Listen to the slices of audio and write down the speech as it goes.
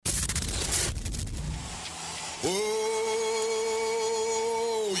Oh,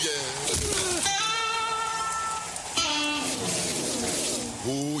 yeah.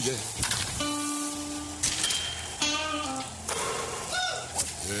 Oh, yeah.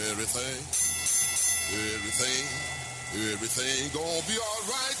 Everything gonna be all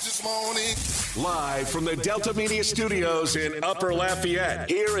right this morning. Live from the Delta Media Studios in Upper Lafayette,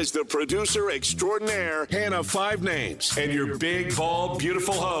 here is the producer extraordinaire, Hannah Five Names, and your big, bald,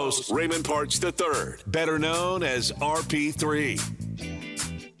 beautiful host, Raymond Parks III, better known as RP3.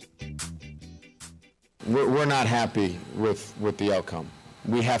 We're not happy with the outcome.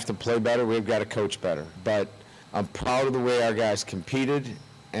 We have to play better. We've got to coach better. But I'm proud of the way our guys competed,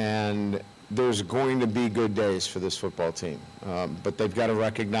 and there's going to be good days for this football team. But they've got to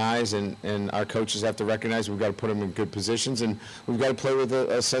recognize, and our coaches have to recognize, we've got to put them in good positions, and we've got to play with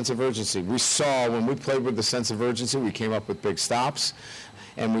a sense of urgency. We saw when we played with a sense of urgency, we came up with big stops,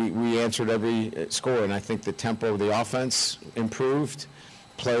 and we answered every score. And I think the tempo of the offense improved.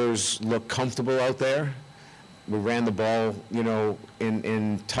 Players look comfortable out there. We ran the ball,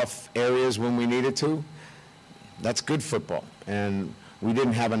 in tough areas when we needed to. That's good football, and we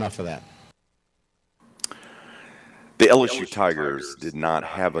didn't have enough of that. The LSU Tigers did not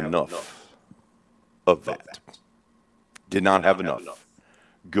have enough of that. Did not have enough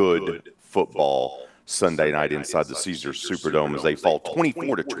good football Sunday night inside the Caesars Superdome as they fall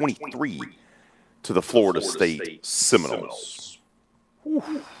 24-23 to the Florida State Seminoles.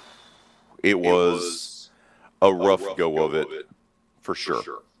 Whew. It was a rough go of it, for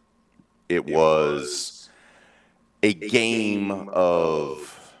sure. It was a game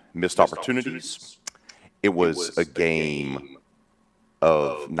of missed opportunities. It was a game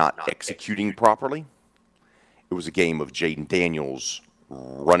of not executing properly. It was a game of Jaden Daniels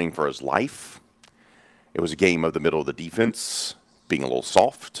running for his life. It was a game of the middle of the defense being a little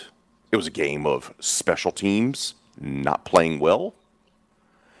soft. It was a game of special teams not playing well.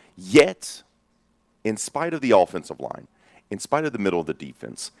 Yet, in spite of the offensive line, in spite of the middle of the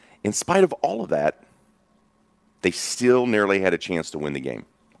defense, in spite of all of that, they still nearly had a chance to win the game,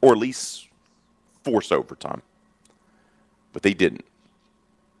 or at least force overtime. But they didn't,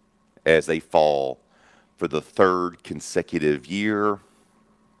 as they fall for the third consecutive year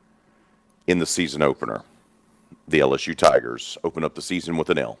in the season opener. The LSU Tigers open up the season with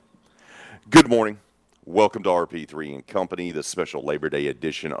an L. Good morning. Welcome to RP3 and Company, the special Labor Day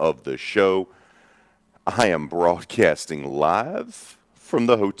edition of the show. I am broadcasting live from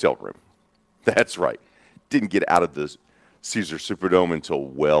the hotel room. That's right. Didn't get out of the Caesar Superdome until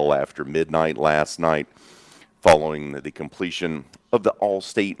well after midnight last night, following the completion of the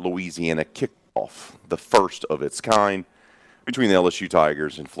All-State Louisiana kickoff, the first of its kind, between the LSU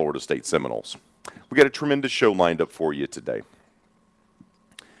Tigers and Florida State Seminoles. We got a tremendous show lined up for you today.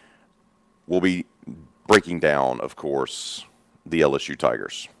 We'll be breaking down, of course, the LSU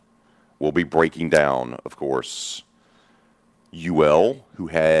Tigers. We'll be breaking down, of course, UL, who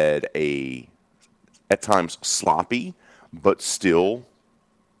had a, at times, sloppy, but still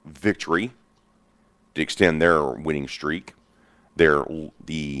victory to extend their winning streak,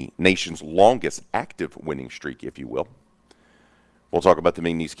 the nation's longest active winning streak, if you will. We'll talk about the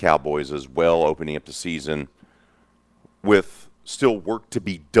Miami Cowboys as well, opening up the season with still work to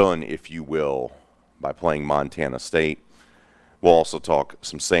be done, if you will, by playing Montana State. We'll also talk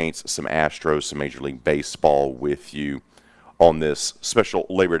some Saints, some Astros, some Major League Baseball with you on this special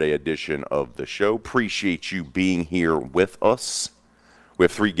Labor Day edition of the show. Appreciate you being here with us. We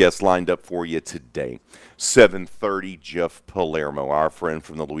have three guests lined up for you today. 7:30, Jeff Palermo, our friend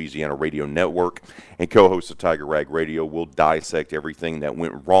from the Louisiana Radio Network and co-host of Tiger Rag Radio, will dissect everything that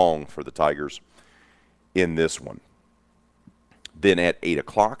went wrong for the Tigers in this one. Then at 8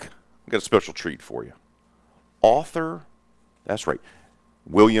 o'clock, we've got a special treat for you. Author, that's right,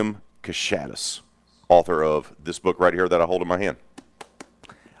 William Cashatus, author of this book right here that I hold in my hand,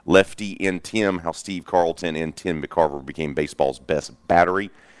 Lefty and Tim, How Steve Carlton and Tim McCarver Became Baseball's Best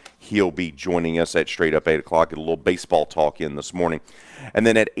Battery. He'll be joining us at straight up 8 o'clock. Get a little baseball talk in this morning. And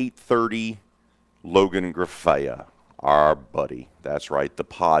then at 8:30, Logan Grafea, our buddy. That's right, the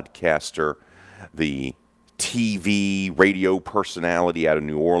podcaster, the TV, radio personality out of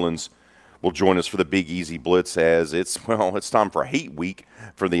New Orleans, will join us for the Big Easy Blitz as it's time for hate week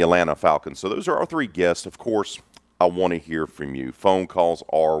for the Atlanta Falcons. So those are our three guests. Of course, I want to hear from you. Phone calls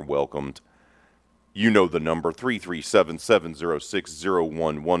are welcomed. You know the number,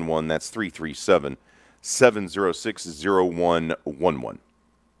 337-706-0111. That's 337-706-0111.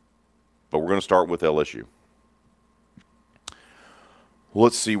 But we're going to start with LSU.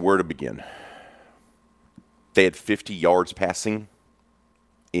 Let's see where to begin. They had 50 yards passing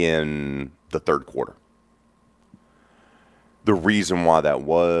in the third quarter. The reason why that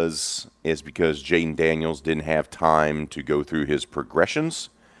is because Jaden Daniels didn't have time to go through his progressions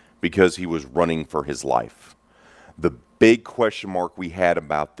because he was running for his life. The big question mark we had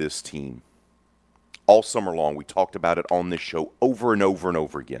about this team all summer long, we talked about it on this show over and over and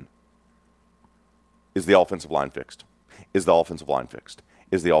over again. Is the offensive line fixed? Is the offensive line fixed?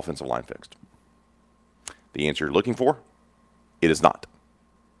 Is the offensive line fixed? The answer you're looking for? It is not.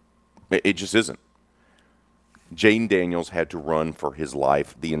 It just isn't. Jaden Daniels had to run for his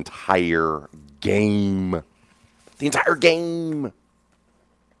life the entire game. The entire game.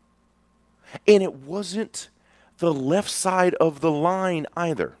 And it wasn't the left side of the line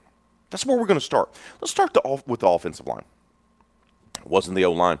either. That's where we're going to start. Let's start with the offensive line. It wasn't the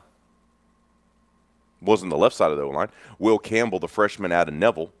O-line. It wasn't the left side of the O-line. Will Campbell, the freshman out of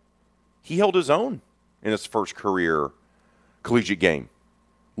Neville, he held his own in his first career collegiate game,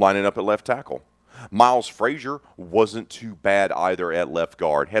 lining up at left tackle. Miles Frazier wasn't too bad either at left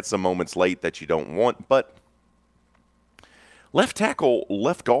guard. Had some moments late that you don't want, but left tackle,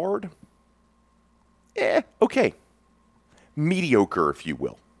 left guard, okay. Mediocre, if you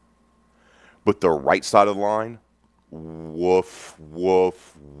will. But the right side of the line, woof,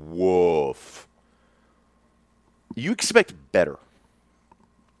 woof, woof. You expect better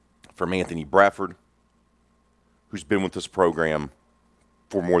from Anthony Bradford, who's been with this program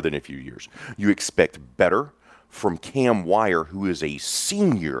for more than a few years. You expect better from Cam Wire, who is a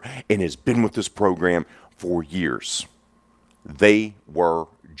senior and has been with this program for years. They were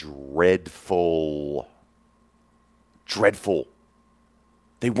dreadful. Dreadful.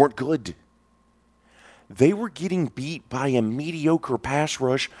 They weren't good. They were getting beat by a mediocre pass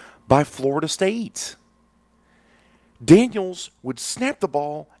rush by Florida State. Daniels would snap the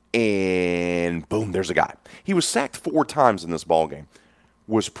ball and boom, there's a guy. He was sacked 4 times in this ballgame.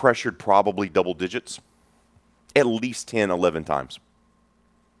 Was pressured probably double digits. At least 10, 11 times.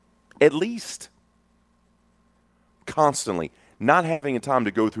 At least. Constantly. Not having a time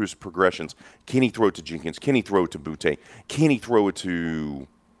to go through his progressions. Can he throw it to Jenkins? Can he throw it to Butte? Can he throw it to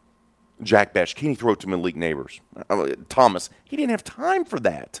Jack Bech? Can he throw it to Malik Neighbors? Thomas. He didn't have time for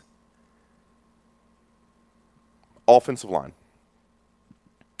that. Offensive line.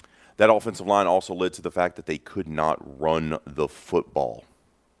 That offensive line also led to the fact that they could not run the football.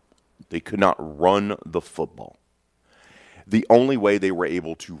 They could not run the football. The only way they were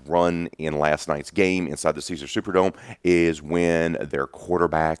able to run in last night's game inside the Caesars Superdome is when their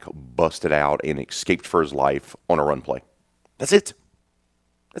quarterback busted out and escaped for his life on a run play. That's it.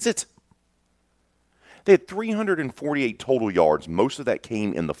 That's it. They had 348 total yards. Most of that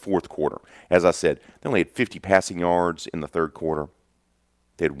came in the fourth quarter. As I said, they only had 50 passing yards in the third quarter.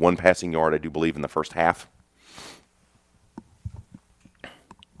 They had 1 passing yard, I do believe, in the first half.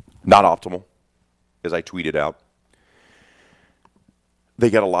 Not optimal, as I tweeted out. They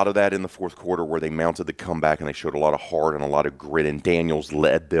got a lot of that in the fourth quarter where they mounted the comeback and they showed a lot of heart and a lot of grit, and Daniels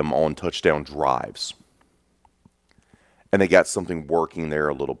led them on touchdown drives. And they got something working there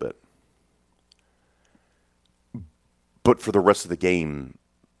a little bit. But for the rest of the game,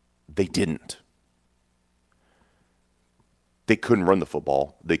 they didn't. They couldn't run the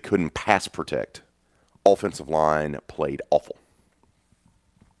football. They couldn't pass protect. Offensive line played awful.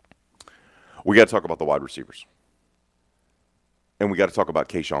 We got to talk about the wide receivers. And we got to talk about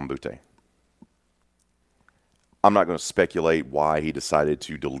Kayshon Butte. I'm not going to speculate why he decided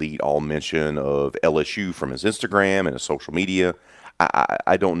to delete all mention of LSU from his Instagram and his social media.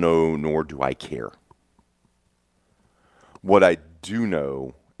 I don't know, nor do I care. What I do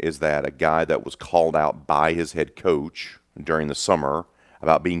know is that a guy that was called out by his head coach during the summer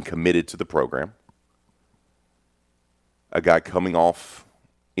about being committed to the program, a guy coming off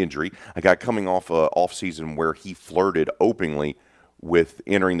injury, a guy coming off an offseason where he flirted openly with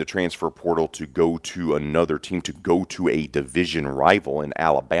entering the transfer portal to go to another team, to go to a division rival in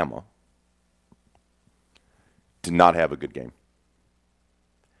Alabama, did not have a good game.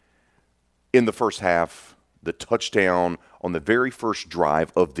 In the first half, the touchdown on the very first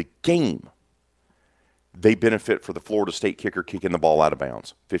drive of the game, they benefit for the Florida State kicker kicking the ball out of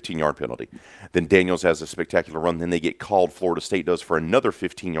bounds, 15-yard penalty. Then Daniels has a spectacular run. Then they get called, Florida State does, for another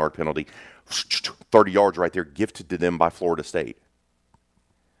 15-yard penalty, 30 yards right there, gifted to them by Florida State.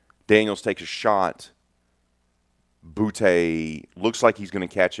 Daniels takes a shot. Butte looks like he's going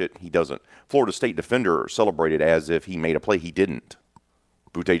to catch it. He doesn't. Florida State defender celebrated as if he made a play. He didn't.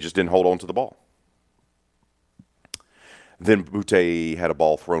 Butte just didn't hold on to the ball. Then Butte had a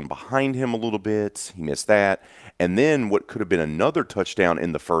ball thrown behind him a little bit. He missed that. And then what could have been another touchdown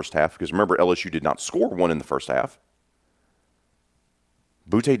in the first half, because remember, LSU did not score one in the first half.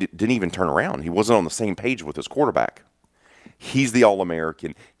 Butte didn't even turn around. He wasn't on the same page with his quarterback. He's the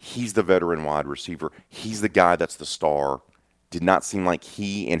All-American. He's the veteran wide receiver. He's the guy that's the star. Did not seem like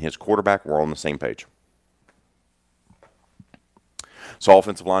he and his quarterback were on the same page. So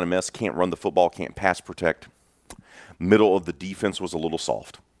offensive line a mess. Can't run the football. Can't pass protect. Middle of the defense was a little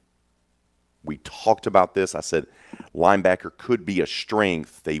soft. We talked about this. I said linebacker could be a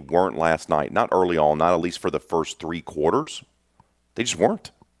strength. They weren't last night. Not early on. Not at least for the first 3 quarters. They just weren't.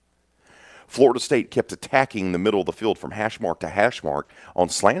 Florida State kept attacking the middle of the field from hash mark to hash mark on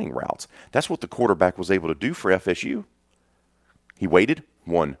slanting routes. That's what the quarterback was able to do for FSU. He waited.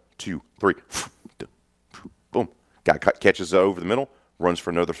 1, 2, 3. Boom. Guy catches it over the middle, runs for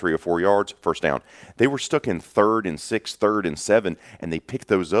another 3 or 4 yards, first down. They were stuck in 3rd and 6, 3rd and 7, and they picked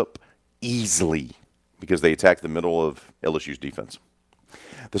those up easily because they attacked the middle of LSU's defense.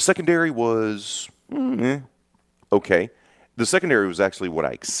 The secondary was okay. The secondary was actually what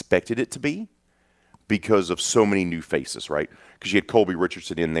I expected it to be because of so many new faces, right? Because you had Colby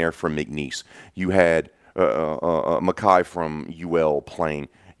Richardson in there from McNeese. You had Mackay from UL playing.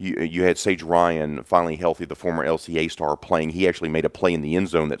 You had Sage Ryan, finally healthy, the former LCA star, playing. He actually made a play in the end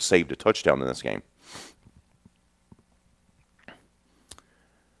zone that saved a touchdown in this game.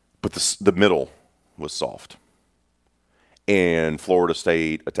 But the middle was soft. And Florida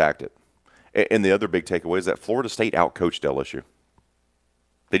State attacked it. And the other big takeaway is that Florida State outcoached LSU.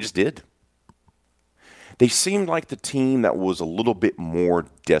 They just did. They seemed like the team that was a little bit more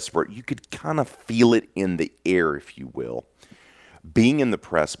desperate. You could kind of feel it in the air, if you will. Being in the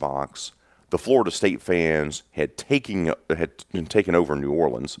press box, the Florida State fans had taken over New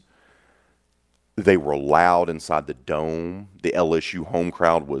Orleans. They were loud inside the dome. The LSU home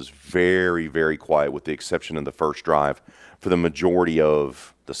crowd was very, very quiet with the exception of the first drive. For the majority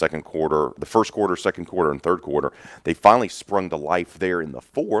of the second quarter, the first quarter, second quarter, and third quarter, they finally sprung to life there in the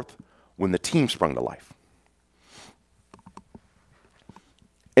fourth when the team sprung to life.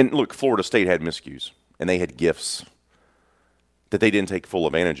 And look, Florida State had miscues, and they had gifts that they didn't take full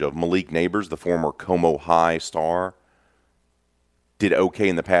advantage of. Malik Neighbors, the former Como High star, did okay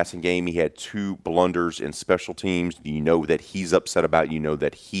in the passing game. He had 2 blunders in special teams. You know that he's upset about. You know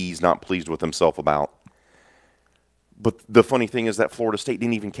that he's not pleased with himself about. But the funny thing is that Florida State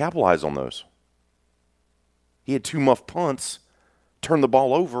didn't even capitalize on those. He had 2 muffed punts, turned the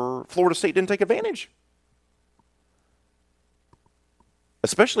ball over. Florida State didn't take advantage.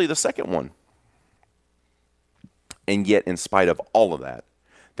 Especially the second one. And yet, in spite of all of that,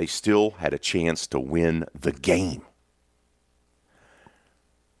 they still had a chance to win the game.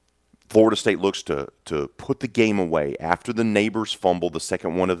 Florida State looks to put the game away after the Neighbors fumble, the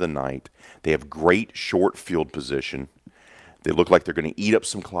second one of the night. They have great short field position. They look like they're going to eat up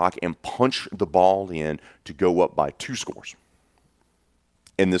some clock and punch the ball in to go up by 2 scores.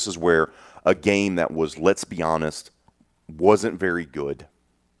 And this is where a game that was, let's be honest, wasn't very good,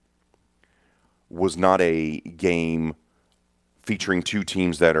 was not a game featuring 2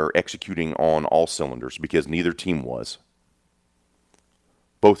 teams that are executing on all cylinders, because neither team was.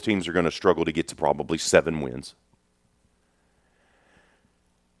 Both teams are going to struggle to get to probably 7 wins.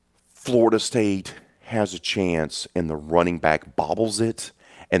 Florida State has a chance, and the running back bobbles it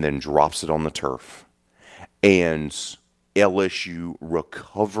and then drops it on the turf. And LSU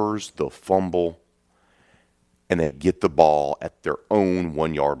recovers the fumble, and they get the ball at their own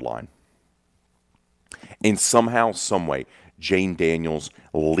 1-yard line. And somehow, someway, Jane Daniels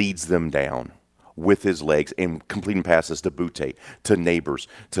leads them down with his legs and completing passes to Butte, to Neighbors,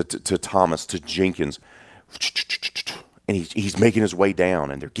 to Thomas, to Jenkins. And he's making his way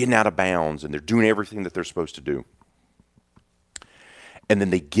down, and they're getting out of bounds, and they're doing everything that they're supposed to do. And then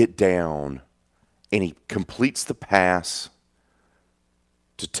they get down, and he completes the pass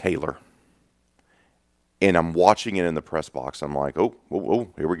to Taylor. And I'm watching it in the press box. I'm like, oh,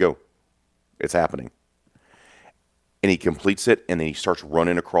 here we go. It's happening. And he completes it, and then he starts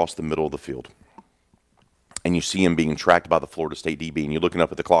running across the middle of the field. And you see him being tracked by the Florida State DB, and you're looking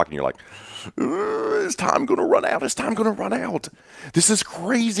up at the clock, and you're like, is time going to run out? Is time going to run out? This is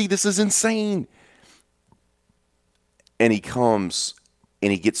crazy. This is insane. And he comes,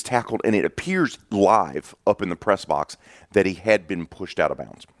 and he gets tackled, and it appears live up in the press box that he had been pushed out of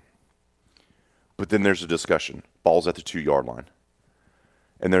bounds. But then there's a discussion. Ball's at the 2-yard line.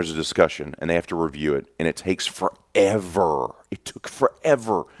 And there's a discussion, and they have to review it, and it takes forever. It took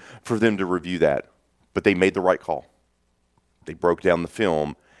forever for them to review that. But they made the right call. They broke down the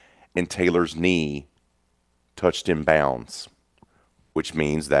film, and Taylor's knee touched in bounds, which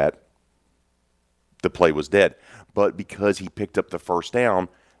means that the play was dead. But because he picked up the first down,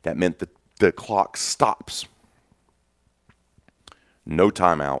 that meant that the clock stops. No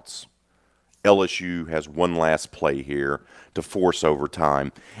timeouts. LSU has one last play here to force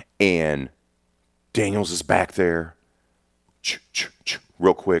overtime, and Daniels is back there,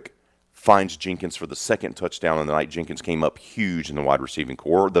 real quick, finds Jenkins for the second touchdown of the night. Jenkins came up huge in the wide receiving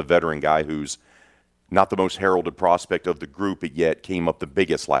core, the veteran guy who's not the most heralded prospect of the group, but yet came up the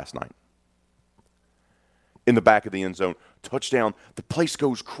biggest last night. In the back of the end zone, touchdown. The place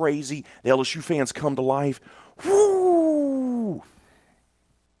goes crazy. The LSU fans come to life. Woo!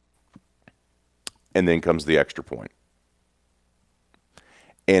 And then comes the extra point.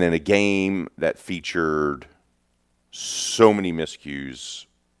 And in a game that featured so many miscues,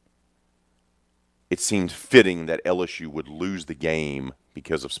 it seemed fitting that LSU would lose the game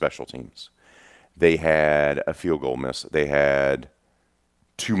because of special teams. They had a field goal miss. They had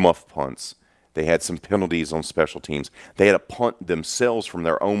 2 muff punts. They had some penalties on special teams. They had a punt themselves from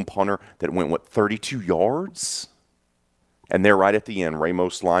their own punter that went, 32 yards? And there right at the end,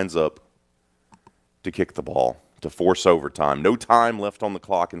 Ramos lines up to kick the ball, to force overtime. No time left on the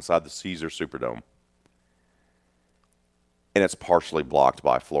clock inside the Caesar Superdome. And it's partially blocked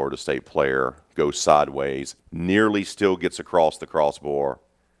by a Florida State player, goes sideways, nearly still gets across the crossbar,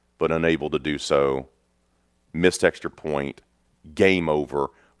 but unable to do so. Missed extra point, game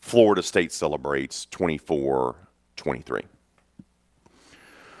over. Florida State celebrates 24-23.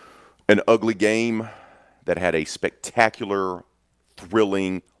 An ugly game that had a spectacular,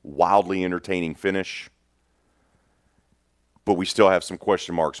 thrilling, wildly entertaining finish. But we still have some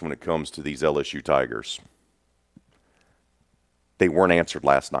question marks when it comes to these LSU Tigers. They weren't answered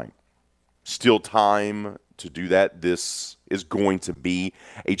last night. Still time to do that. This is going to be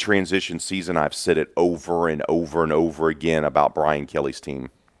a transition season. I've said it over and over and over again about Brian Kelly's team.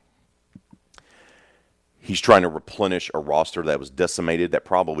 He's trying to replenish a roster that was decimated, that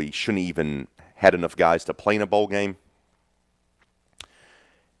probably shouldn't even had enough guys to play in a bowl game.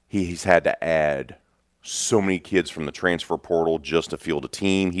 He's had to add so many kids from the transfer portal just to field a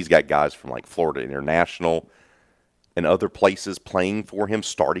team. He's got guys from like Florida International and other places playing for him,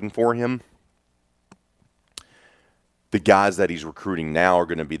 starting for him. The guys that he's recruiting now are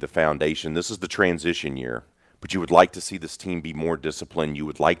going to be the foundation. This is the transition year. But you would like to see this team be more disciplined. You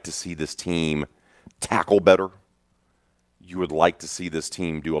would like to see this team tackle better. You would like to see this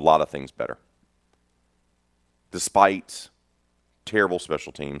team do a lot of things better. Despite terrible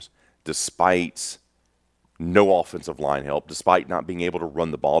special teams, despite no offensive line help, despite not being able to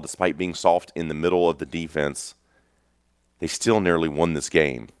run the ball, despite being soft in the middle of the defense, they still nearly won this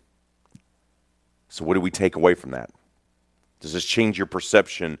game. So what do we take away from that? Does this change your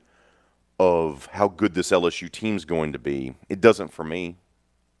perception of how good this LSU team's going to be? It doesn't for me.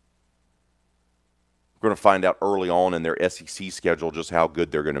 We're going to find out early on in their SEC schedule just how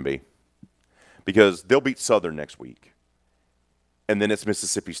good they're going to be. Because they'll beat Southern next week. And then it's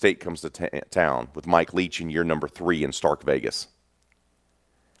Mississippi State comes to town with Mike Leach in year number 3 in Stark Vegas.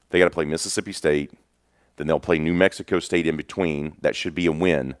 They got to play Mississippi State. Then they'll play New Mexico State in between. That should be a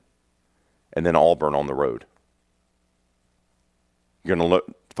win. And then Auburn on the road. You're going to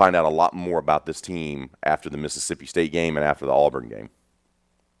find out a lot more about this team after the Mississippi State game and after the Auburn game.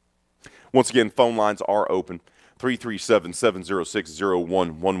 Once again, phone lines are open.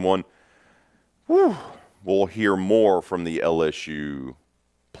 337-706-0111. We'll hear more from the LSU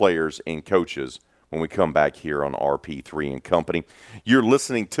players and coaches when we come back here on RP3 and Company. You're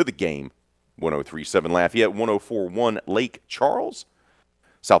listening to The Game, 103.7 Lafayette, 104.1 Lake Charles,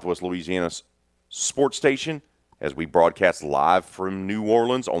 Southwest Louisiana's sports station, as we broadcast live from New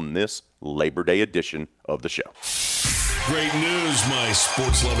Orleans on this Labor Day edition of the show. Great news, my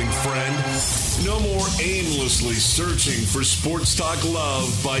sports-loving friend. No more aimlessly searching for sports talk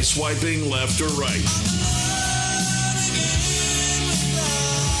love by swiping left or right.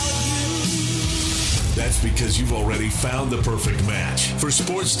 That's because you've already found the perfect match for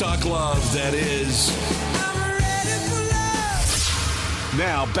sports talk love that is...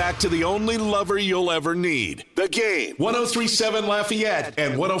 Now back to the only lover you'll ever need. The Game. 103.7 Lafayette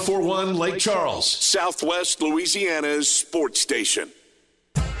and 104.1 Lake Charles, Southwest Louisiana's sports station.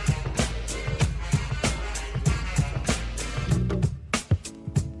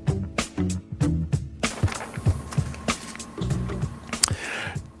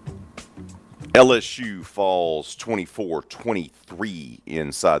 LSU falls 24-23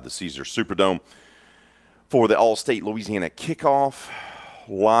 inside the Caesar Superdome for the All-State Louisiana kickoff.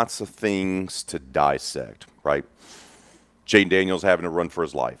 Lots of things to dissect, right? Jayden Daniels having to run for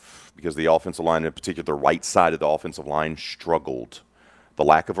his life because the offensive line, in particular the right side of the offensive line, struggled. The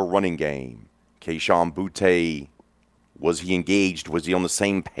lack of a running game. Kayshon Boutte, was he engaged? Was he on the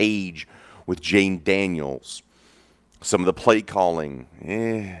same page with Jayden Daniels? Some of the play calling,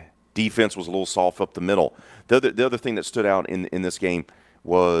 Defense was a little soft up the middle. The other thing that stood out in this game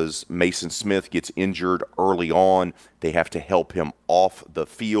was Mason Smith gets injured early on. They have to help him off the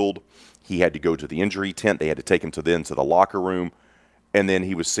field. He had to go to the injury tent. They had to take him to the locker room. And then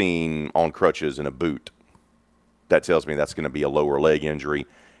he was seen on crutches in a boot. That tells me that's going to be a lower leg injury.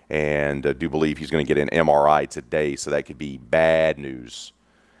 And I do believe he's going to get an MRI today, so that could be bad news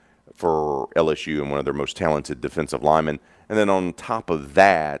for LSU and one of their most talented defensive linemen. And then on top of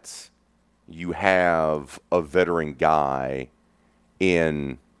that, you have a veteran guy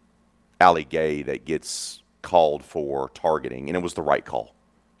in Ali Gay that gets called for targeting, and it was the right call.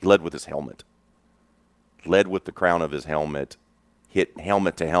 He led with his helmet. Led with the crown of his helmet, hit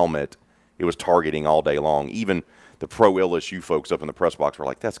helmet to helmet. It was targeting all day long. Even the pro-LSU folks up in the press box were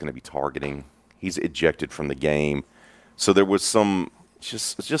like, that's going to be targeting. He's ejected from the game. So there was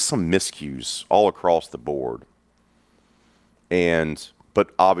just some miscues all across the board.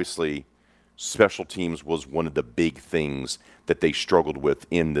 But obviously, special teams was one of the big things that they struggled with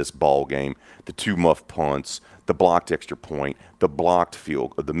in this ball game. The 2 muff punts, the blocked extra point, the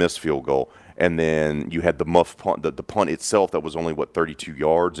missed field goal, and then you had the muff punt, the punt itself that was only 32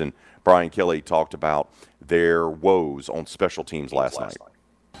 yards. And Brian Kelly talked about their woes on special teams last night.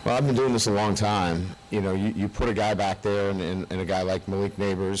 Well, I've been doing this a long time. You know, you put a guy back there and a guy like Malik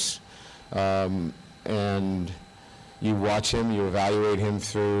Neighbors, and you watch him, you evaluate him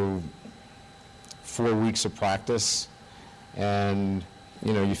through 4 weeks of practice, and,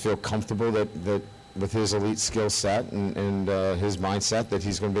 you know, you feel comfortable that with his elite skill set and his mindset that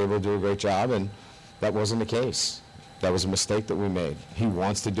he's going to be able to do a great job, and that wasn't the case. That was a mistake that we made. He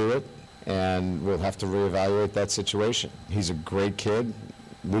wants to do it, and we'll have to reevaluate that situation. He's a great kid.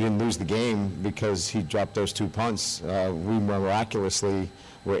 We didn't lose the game because he dropped those 2 punts. We miraculously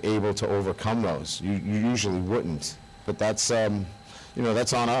were able to overcome those. You usually wouldn't. But that's,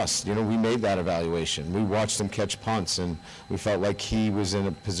 that's on us. You know, we made that evaluation. We watched him catch punts, and we felt like he was in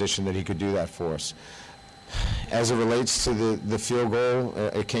a position that he could do that for us. As it relates to the field goal,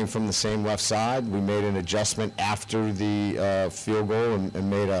 it came from the same left side. We made an adjustment after the field goal and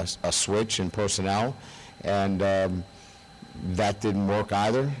made a switch in personnel, and that didn't work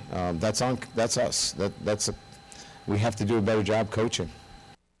either. That's us. We have to do a better job coaching.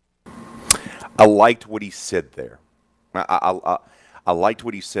 I liked what he said there. I liked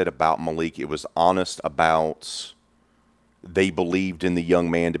what he said about Malik. It was honest about they believed in the young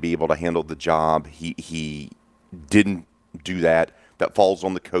man to be able to handle the job. He didn't do that. That falls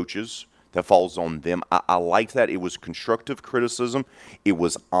on the coaches. That falls on them. I liked that. It was constructive criticism. It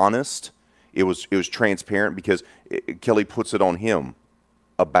was honest. It was transparent because Kelly puts it on him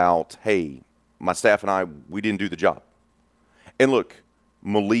about, hey, my staff and I, we didn't do the job. And look,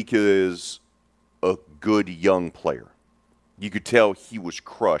 Malik is a good young player. You could tell he was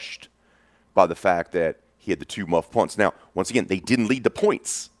crushed by the fact that he had the 2 muff punts. Now, once again, they didn't lead the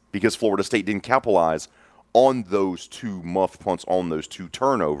points because Florida State didn't capitalize on those 2 muff punts, on those 2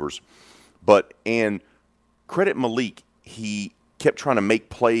 turnovers. And credit Malik, he kept trying to make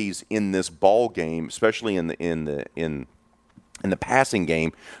plays in this ball game, especially in the passing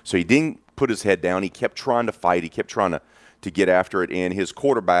game. So he didn't put his head down. He kept trying to fight. He kept trying to get after it. And his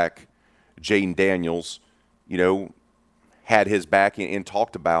quarterback, Jaden Daniels, had his back and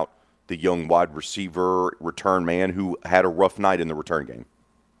talked about the young wide receiver return man who had a rough night in the return game.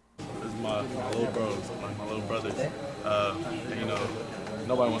 This is my little bros, my little brothers.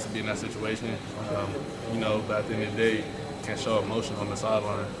 Nobody wants to be in that situation. But at the end of the day, you can't show emotion on the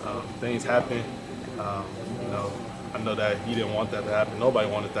sideline. Things happen. I know that he didn't want that to happen. Nobody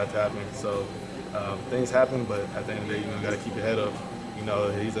wanted that to happen. So things happen, but at the end of the day, you got to keep your head up.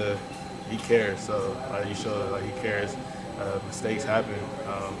 He cares, so you show he cares. Mistakes happen.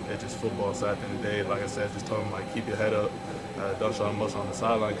 It's just football. So at the end of the day, like I said, just told him keep your head up. Don't show emotion on the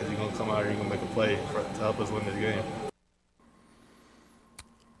sideline because you're gonna come out here, you're gonna make a play to help us win this game.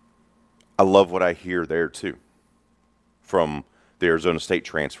 I love what I hear there too, from the Arizona State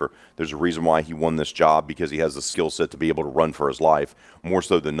transfer. There's a reason why he won this job because he has the skill set to be able to run for his life more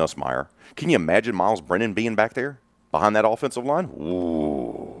so than Nussmeier. Can you imagine Miles Brennan being back there behind that offensive line?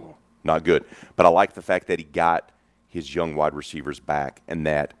 Ooh, not good. But I like the fact that he got his young wide receivers back and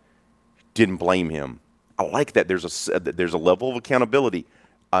that didn't blame him. I like that there's a level of accountability.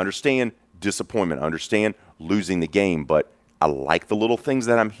 I understand disappointment. I understand losing the game, but I like the little things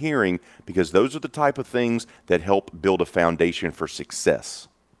that I'm hearing because those are the type of things that help build a foundation for success.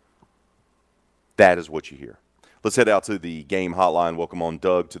 That is what you hear. Let's head out to the game hotline. Welcome on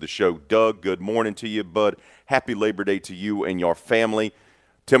Doug to the show. Doug, good morning to you, bud. Happy Labor Day to you and your family.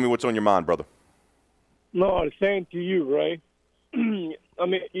 Tell me what's on your mind, brother. No, the same to you, Ray. I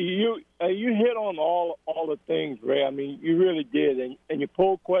mean, you hit on all the things, Ray. I mean, you really did. And your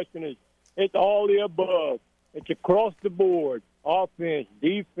poll question is, it's all the above. It's across the board: offense,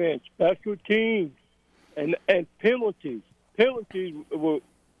 defense, special teams, and penalties. Penalties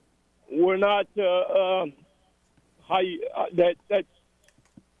were not that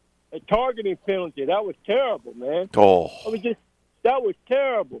a targeting penalty. That was terrible, man. Oh, That was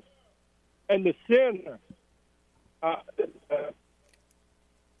terrible. And the center. I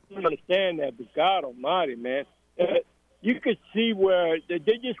don't understand that, but God Almighty, man, you could see where they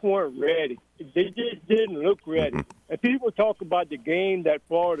just weren't ready. They just didn't look ready. And people talk about the game that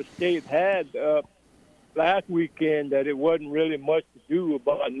Florida State had last weekend, that it wasn't really much to do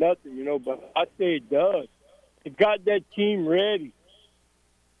about nothing, you know. But I say it does. It got that team ready.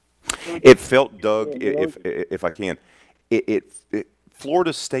 it felt, Doug, if I can,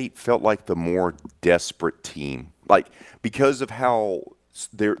 Florida State felt like the more desperate team, like because of how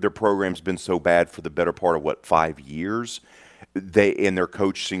their program's been so bad for the better part of 5 years. And their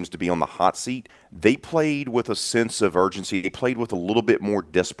coach seems to be on the hot seat. They played with a sense of urgency. They played with a little bit more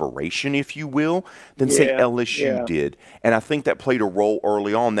desperation, if you will, than say LSU did. And I think that played a role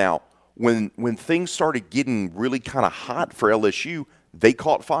early on. Now, when things started getting really kind of hot for LSU, they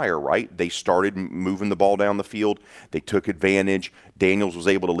caught fire, right? They started moving the ball down the field. They took advantage. Daniels was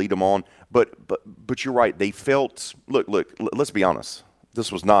able to lead them on. But you're right. They felt, look, let's be honest.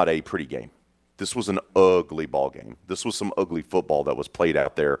 This was not a pretty game. This was an ugly ball game. This was some ugly football that was played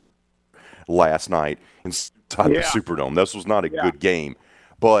out there last night inside the Superdome. This was not a good game.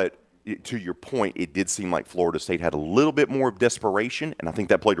 But to your point, it did seem like Florida State had a little bit more of desperation, and I think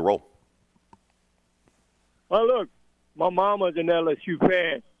that played a role. Well, look, my mama's an LSU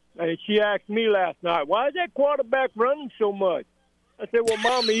fan, and she asked me last night, why is that quarterback running so much? I said, well,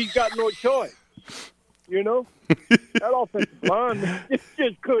 Mama, he's got no choice. You know? That offensive line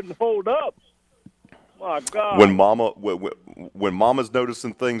just couldn't hold up. My God. When Mama's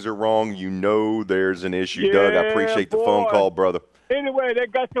noticing things are wrong, you know there's an issue. Doug, I appreciate the phone call, brother. Anyway, they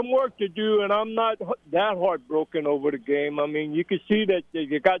got some work to do, and I'm not that heartbroken over the game. I mean, you can see that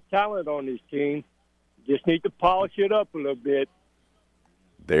you got talent on this team. Just need to polish it up a little bit.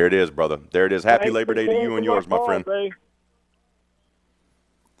 There it is, brother. There it is. Happy Labor Day to you and yours, my friend. Ray.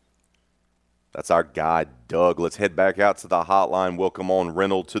 That's our guy, Doug. Let's head back out to the hotline. Welcome on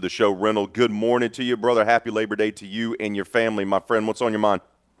Reynolds to the show. Reynolds, good morning to you, brother. Happy Labor Day to you and your family, my friend. What's on your mind?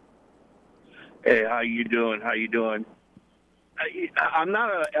 Hey, how you doing? I'm not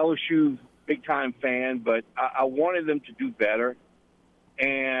a LSU big-time fan, but I wanted them to do better.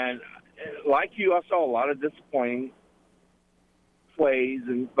 And like you, I saw a lot of disappointing plays.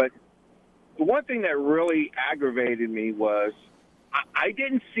 But the one thing that really aggravated me was I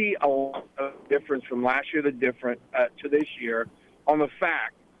didn't see a lot of difference from last year to this year on the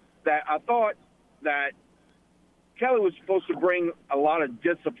fact that I thought that Kelly was supposed to bring a lot of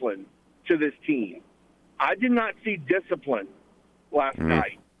discipline to this team. I did not see discipline last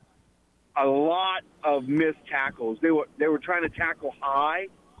night. A lot of missed tackles. They were trying to tackle high.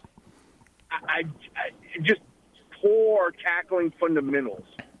 I just poor tackling fundamentals.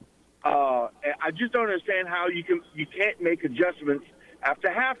 I just don't understand how you can't make adjustments after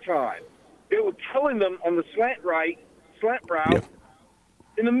halftime. They were killing them on the slant route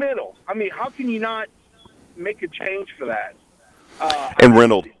in the middle. I mean, how can you not make a change for that? And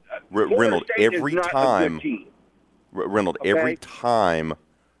Reynolds, every time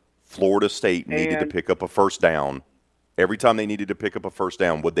Florida State needed to pick up a first down,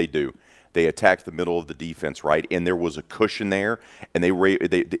 what'd they do? They attacked the middle of the defense, right? And there was a cushion there, and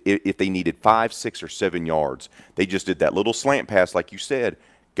if they needed 5, 6, or 7 yards, they just did that little slant pass, like you said.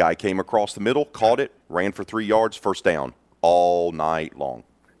 Guy came across the middle, caught it, ran for 3 yards, first down, all night long.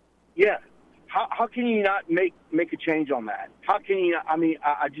 Yeah. How can you not make a change on that? How can you not? I mean,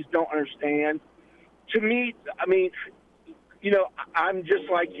 I just don't understand. To me, I mean, you know, I'm just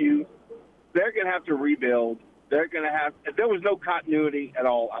like you. They're going to have to rebuild. There was no continuity at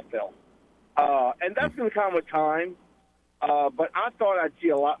all, I felt. And that's going to come with time. But I thought I'd see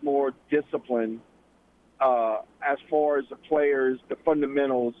a lot more discipline as far as the players, the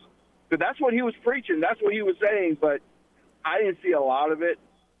fundamentals. Because that's what he was preaching. That's what he was saying. But I didn't see a lot of it.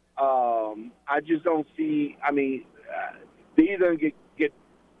 I just don't see – I mean, they either get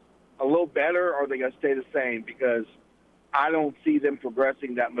a little better or they're going to stay the same because I don't see them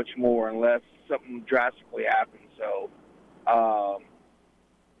progressing that much more unless something drastically happens. So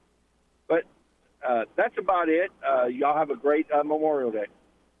but that's about it. Y'all have a great Memorial Day.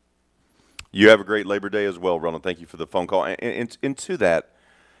 You have a great Labor Day as well, Ronald. Thank you for the phone call. And to that,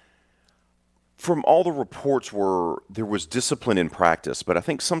 from all the reports were there was discipline in practice, but I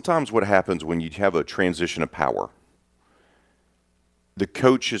think sometimes what happens when you have a transition of power, the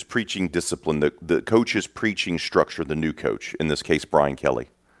coach is preaching discipline, the coach is preaching structure, the new coach, in this case Brian Kelly.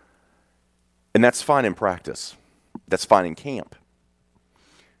 And that's fine in practice. That's fine in camp.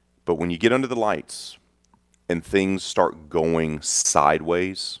 But when you get under the lights and things start going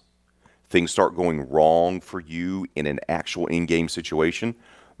sideways, things start going wrong for you in an actual in-game situation,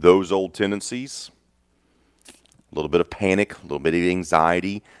 those old tendencies, a little bit of panic, a little bit of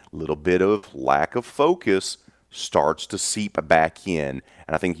anxiety, a little bit of lack of focus starts to seep back in.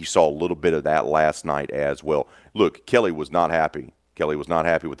 And I think you saw a little bit of that last night as well. Look, Kelly was not happy. Kelly was not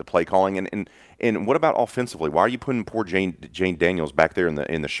happy with the play calling. And what about offensively? Why are you putting poor Jane Daniels back there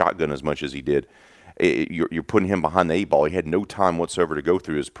in the shotgun as much as he did? You're putting him behind the 8 ball. He had no time whatsoever to go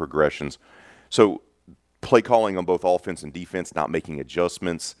through his progressions. So play calling on both offense and defense, not making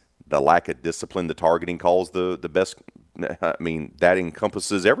adjustments, the lack of discipline, the targeting calls, the best. I mean, that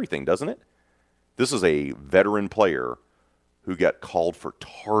encompasses everything, doesn't it? This is a veteran player who got called for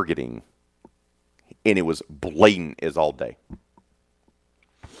targeting, and it was blatant as all day.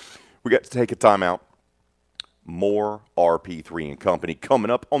 We got to take a timeout. More RP3 and Company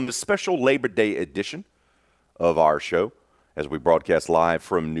coming up on the special Labor Day edition of our show as we broadcast live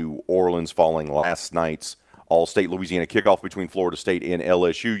from New Orleans following last night's All-State Louisiana kickoff between Florida State and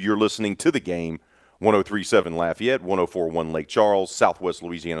LSU. You're listening to The Game, 103.7 Lafayette, 104.1 Lake Charles, Southwest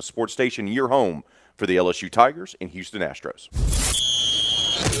Louisiana Sports Station, your home for the LSU Tigers and Houston Astros.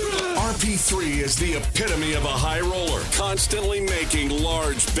 RP3 is the epitome of a high roller, constantly making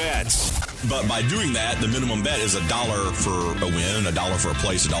large bets. But by doing that, the minimum bet is $1 for a win, $1 for a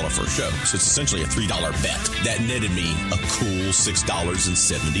place, $1 for a show. So it's essentially a $3 bet. That netted me a cool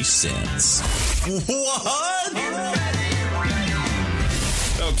 $6.70. What?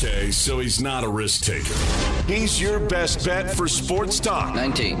 Okay, so he's not a risk taker. He's your best bet for sports talk.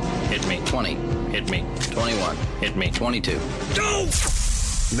 19. Hit me. 20. Hit me. 21. Hit me. 22. Go!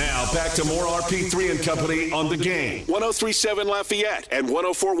 Now back to more RP3 and Company on The Game. 103.7 Lafayette and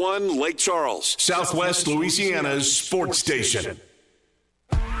 104.1 Lake Charles, Southwest Louisiana's sports station.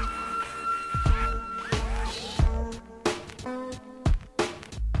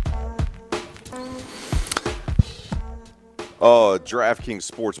 DraftKings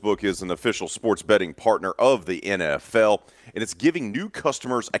Sportsbook is an official sports betting partner of the NFL, and it's giving new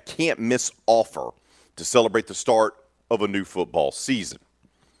customers a can't-miss offer to celebrate the start of a new football season.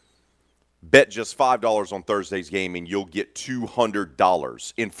 Bet just $5 on Thursday's game, and you'll get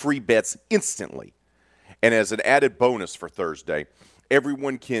 $200 in free bets instantly. And as an added bonus for Thursday,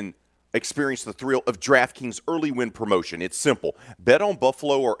 everyone can experience the thrill of DraftKings early win promotion. It's simple. Bet on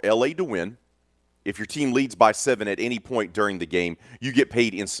Buffalo or LA to win. If your team leads by 7 at any point during the game, you get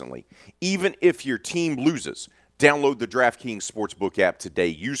paid instantly. Even if your team loses, download the DraftKings Sportsbook app today.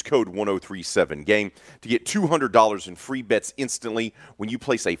 Use code 1037GAME to get $200 in free bets instantly when you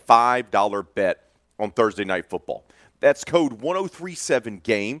place a $5 bet on Thursday Night Football. That's code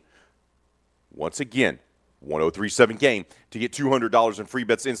 1037GAME. Once again, 1037GAME to get $200 in free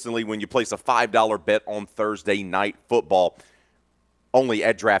bets instantly when you place a $5 bet on Thursday Night Football. Only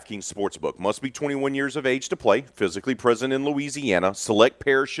at DraftKings Sportsbook. Must be 21 years of age to play. Physically present in Louisiana. Select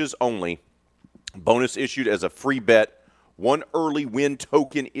parishes only. Bonus issued as a free bet. One early win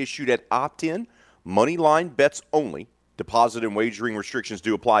token issued at opt-in. Money line bets only. Deposit and wagering restrictions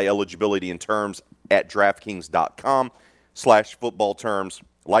do apply. Eligibility and terms at DraftKings.com/football terms.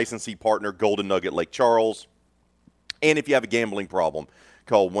 Licensee partner Golden Nugget Lake Charles. And if you have a gambling problem,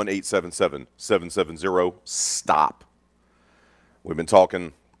 call 1-877-770-STOP. We've been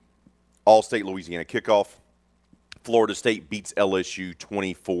talking All-State Louisiana kickoff. Florida State beats LSU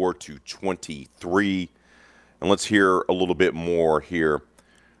 24-23. And let's hear a little bit more here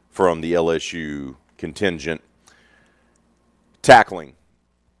from the LSU contingent. Tackling.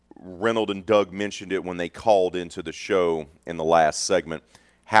 Reynolds and Doug mentioned it when they called into the show in the last segment,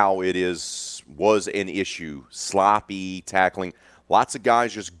 how it was an issue. Sloppy tackling. Lots of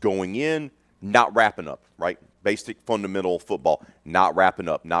guys just going in, not wrapping up, right? Basic fundamental football, not wrapping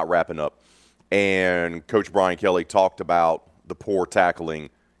up. And Coach Brian Kelly talked about the poor tackling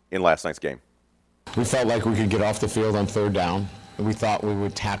in last night's game. We felt like we could get off the field on third down. We thought we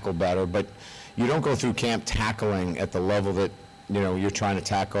would tackle better, but you don't go through camp tackling at the level that, you're trying to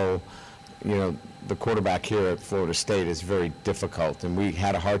tackle, the quarterback here at Florida State is very difficult, and we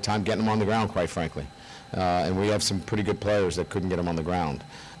had a hard time getting him on the ground, quite frankly. And we have some pretty good players that couldn't get him on the ground.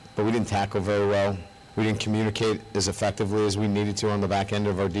 But we didn't tackle very well. We didn't communicate as effectively as we needed to on the back end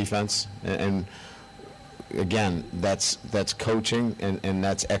of our defense. And again, that's coaching and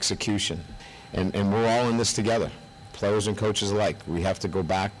that's execution. And we're all in this together, players and coaches alike. We have to go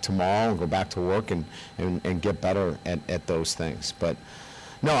back tomorrow and go back to work and get better at those things. But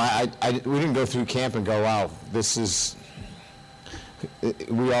no, we didn't go through camp and go, wow,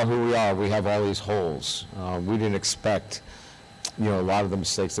 we are who we are. We have all these holes. We didn't expect, a lot of the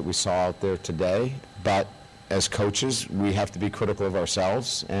mistakes that we saw out there today. But as coaches, we have to be critical of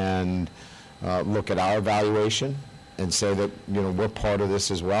ourselves and look at our evaluation and say that, we're part of this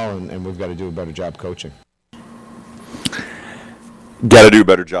as well, and we've got to do a better job coaching. Got to do a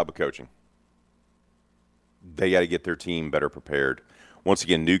better job of coaching. They got to get their team better prepared. Once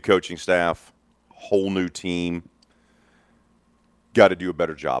again, new coaching staff, whole new team. Got to do a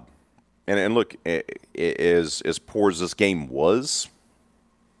better job. And look, as poor as this game was,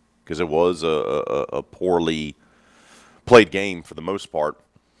 because it was a poorly played game for the most part,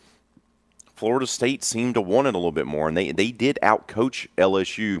 Florida State seemed to want it a little bit more, and they did outcoach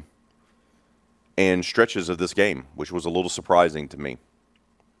LSU in stretches of this game, which was a little surprising to me.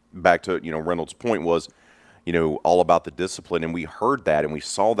 Back to, Reynolds' point was, all about the discipline, and we heard that and we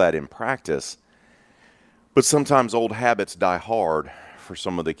saw that in practice. But sometimes old habits die hard for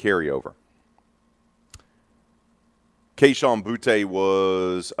some of the carryover. Kayshon Boutte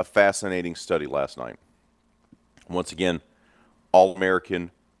was a fascinating study last night. Once again,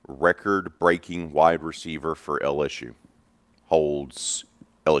 All-American, record-breaking wide receiver for LSU. Holds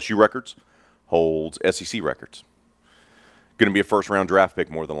LSU records, holds SEC records. Going to be a first-round draft pick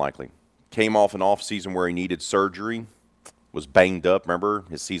more than likely. Came off an off-season where he needed surgery, was banged up. Remember,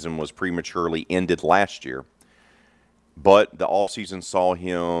 his season was prematurely ended last year. But the offseason saw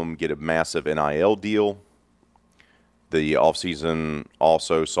him get a massive NIL deal. The offseason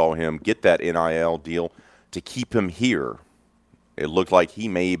also saw him get that NIL deal to keep him here. It looked like he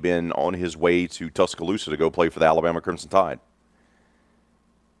may have been on his way to Tuscaloosa to go play for the Alabama Crimson Tide.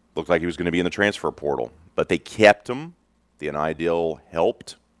 Looked like he was going to be in the transfer portal. But they kept him. The NIL deal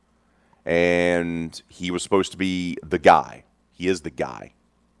helped. And he was supposed to be the guy. He is the guy.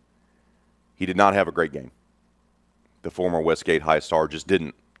 He did not have a great game. The former Westgate High star just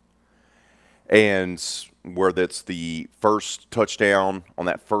didn't. And where that's the first touchdown on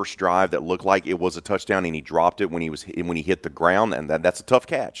that first drive that looked like it was a touchdown, and he dropped it when he hit the ground, and that's a tough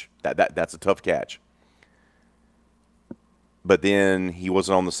catch. That's a tough catch. But then he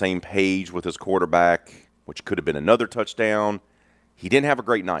wasn't on the same page with his quarterback, which could have been another touchdown. He didn't have a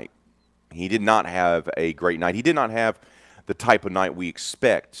great night. He did not have a great night. He did not have the type of night we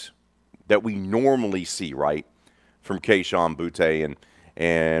expect that we normally see, right, from Kayshon Boutte.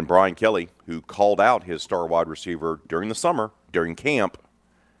 And Brian Kelly, who called out his star wide receiver during the summer, during camp,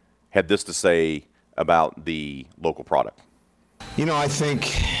 had this to say about the local product. I think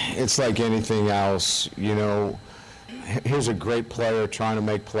it's like anything else. Here's a great player trying to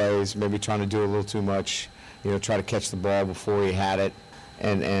make plays, maybe trying to do a little too much, try to catch the ball before he had it.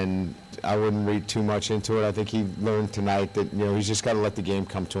 And I wouldn't read too much into it. I think he learned tonight that, he's just got to let the game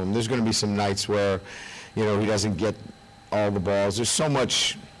come to him. There's going to be some nights where, he doesn't get all the balls. There's so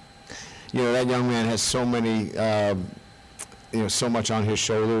much, that young man has so many, so much on his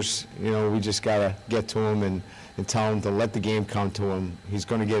shoulders. We just got to get to him and tell him to let the game come to him. He's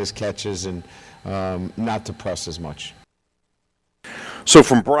going to get his catches and not to press as much. So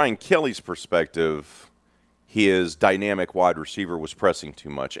from Brian Kelly's perspective, his dynamic wide receiver was pressing too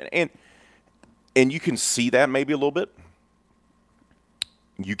much. And you can see that maybe a little bit.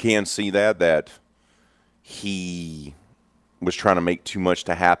 You can see that he was trying to make too much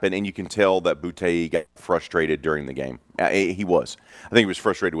to happen, and you can tell that Boutte got frustrated during the game. He was. I think he was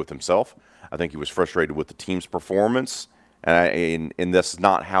frustrated with himself. I think he was frustrated with the team's performance, and that's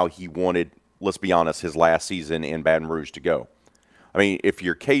not how he wanted, let's be honest, his last season in Baton Rouge to go. I mean, if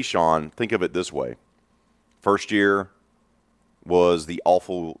you're Kayshon, think of it this way. First year was the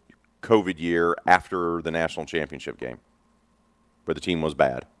awful COVID year after the national championship game, where the team was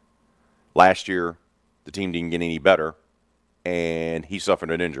bad. Last year, the team didn't get any better, and he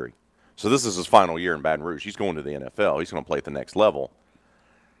suffered an injury. So this is his final year in Baton Rouge. He's going to the NFL. He's going to play at the next level.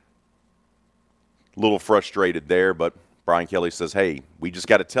 A little frustrated there, but Brian Kelly says, hey, we just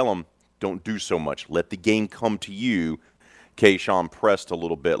got to tell him, don't do so much. Let the game come to you. Kayshon pressed a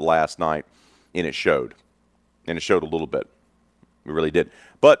little bit last night, and it showed. And it showed a little bit. It really did.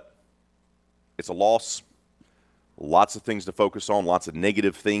 But it's a loss. Lots of things to focus on, lots of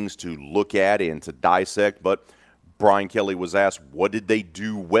negative things to look at and to dissect. But Brian Kelly was asked, what did they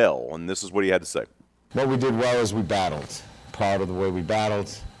do well? And this is what he had to say. What we did well is we battled. Proud of the way we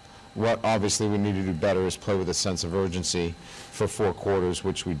battled. What obviously we need to do better is play with a sense of urgency for 4 quarters,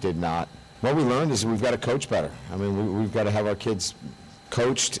 which we did not. What we learned is we've got to coach better. I mean, we've got to have our kids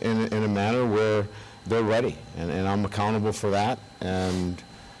coached in a manner where they're ready, and I'm accountable for that, and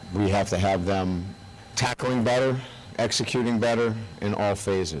we have to have them tackling better, executing better in all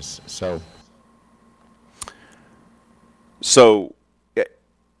phases. So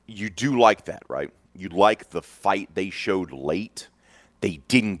you do like that, right? You like the fight they showed late. They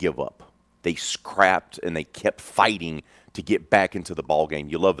didn't give up. They scrapped and they kept fighting to get back into the ball game.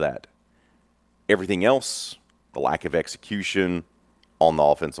 You love that. Everything else, the lack of execution on the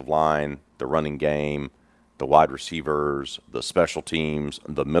offensive line, the running game, the wide receivers, the special teams,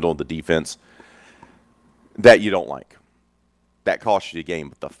 the middle of the defense, that you don't like. That cost you the game.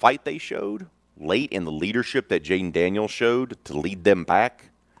 But the fight they showed late and the leadership that Jaden Daniels showed to lead them back,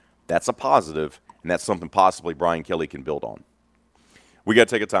 that's a positive, and that's something possibly Brian Kelly can build on. We got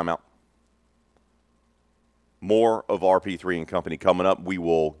to take a timeout. More of RP3 and Company coming up. We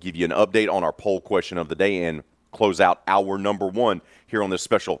will give you an update on our poll question of the day and close out hour number 1 here on this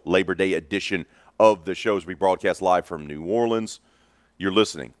special Labor Day edition of the show as we broadcast live from New Orleans. You're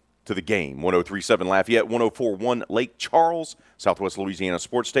listening to The Game, 103.7 Lafayette, 104.1 Lake Charles, Southwest Louisiana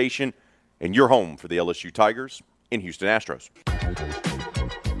Sports Station, and your home for the LSU Tigers in Houston Astros.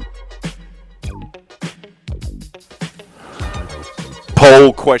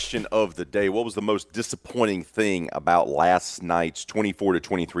 Poll question of the day. What was the most disappointing thing about last night's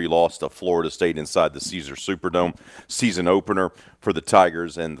 24-23 loss to Florida State inside the Caesars Superdome, season opener for the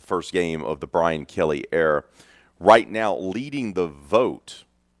Tigers and the first game of the Brian Kelly era? Right now, leading the vote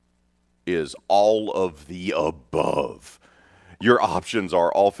is all of the above. Your options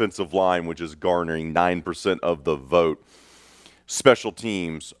are offensive line, which is garnering 9% of the vote. Special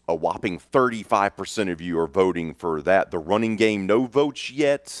teams, a whopping 35% of you are voting for that. The running game, no votes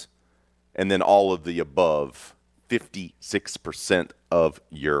yet. And then all of the above, 56% of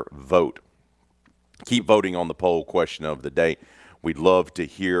your vote. Keep voting on the poll question of the day. We'd love to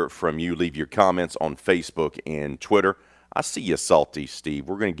hear from you. Leave your comments on Facebook and Twitter. I see you, Salty Steve.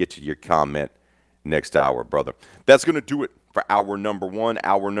 We're going to get to your comment next hour, brother. That's going to do it for hour number 1.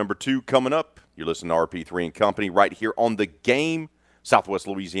 Hour number 2 coming up. You're listening to RP3 and Company right here on The Game, Southwest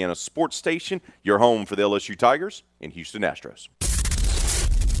Louisiana Sports Station, your home for the LSU Tigers and Houston Astros.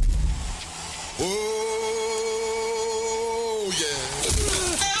 Oh, yeah.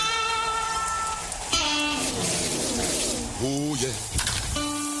 Oh, yeah.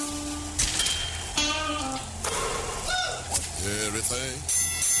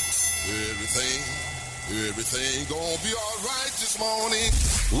 Everything gonna be all right this morning.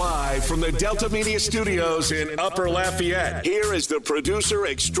 Live from the Delta Media Studios in Upper Lafayette, here is the producer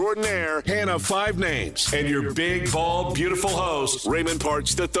extraordinaire, Hannah Five Names, and your big, bald, beautiful host, Raymond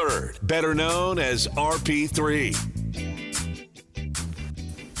Parks III, better known as RP3.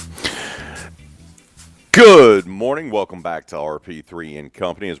 Good morning. Welcome back to RP3 and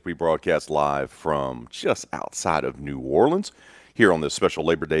Company as we broadcast live from just outside of New Orleans here on this special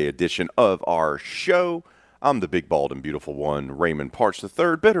Labor Day edition of our show. I'm the big, bald, and beautiful one, Raymond Parks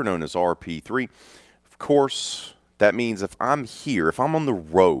III, better known as RP3. Of course, that means if I'm here, if I'm on the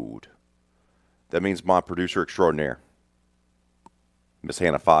road, that means my producer extraordinaire, Miss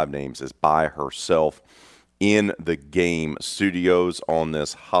Hannah Five Names, is by herself in the Game studios on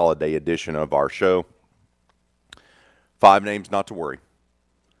this holiday edition of our show. Five Names, not to worry.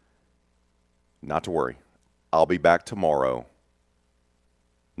 Not to worry. I'll be back tomorrow.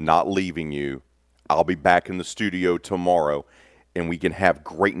 Not leaving you. I'll be back in the studio tomorrow, and we can have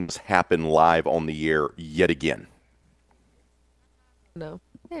greatness happen live on the air yet again. No.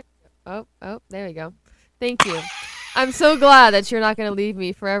 Oh, there we go. Thank you. I'm so glad that you're not going to leave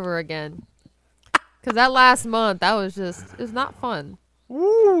me forever again. Because that last month, that was just, it was not fun.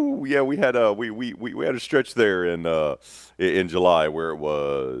 Woo! Yeah, we had a stretch there in July where it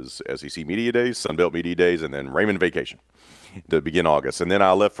was SEC Media Days, Sunbelt Media Days, and then Raymond Vacation to begin August. And then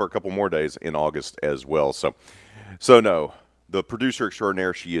I left for a couple more days in August as well. So no, the producer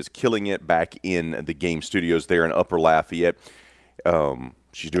extraordinaire, she is killing it back in the Game studios there in Upper Lafayette.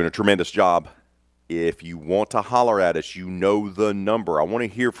 She's doing a tremendous job. If you want to holler at us, you know the number. I want to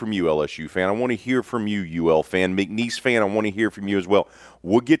hear from you, LSU fan. I want to hear from you, UL fan. McNeese fan, I want to hear from you as well.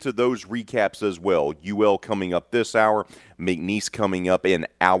 We'll get to those recaps as well. UL coming up this hour. McNeese coming up in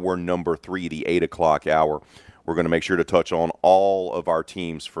hour number 3, the 8 o'clock hour. We're going to make sure to touch on all of our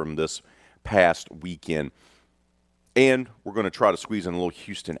teams from this past weekend. And we're going to try to squeeze in a little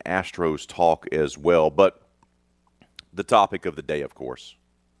Houston Astros talk as well. But the topic of the day, of course,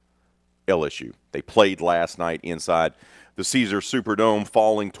 LSU. They played last night inside the Caesars Superdome,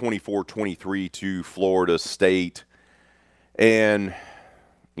 falling 24-23 to Florida State. And,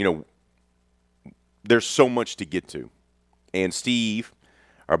 you know, there's so much to get to. And Steve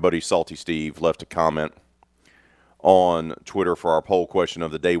our buddy Salty Steve left a comment on Twitter for our poll question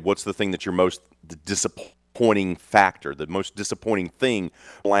of the day. What's the thing that you're most disappointing factor, the most disappointing thing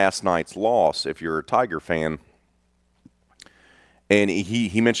last night's loss, if you're a Tiger fan? And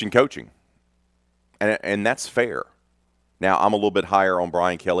he mentioned coaching, and that's fair. Now, I'm a little bit higher on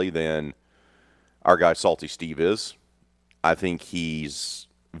Brian Kelly than our guy Salty Steve is. I think he's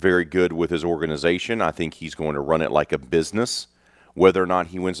very good with his organization. I think he's going to run it like a business. Whether or not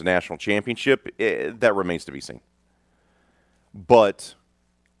he wins a national championship, that remains to be seen. But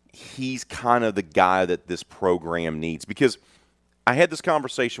he's kind of the guy that this program needs. Because I had this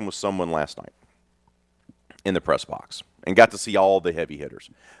conversation with someone last night in the press box and got to see all the heavy hitters.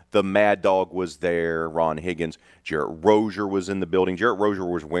 The Mad Dog was there, Ron Higgins. Jarrett Rozier was in the building. Jarrett Rozier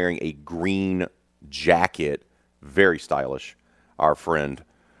was wearing a green jacket, very stylish, our friend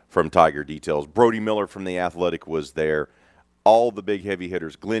from Tiger Details. Brody Miller from The Athletic was there. All the big heavy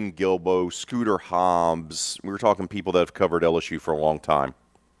hitters, Glenn Gilbo, Scooter Hobbs. We were talking people that have covered LSU for a long time.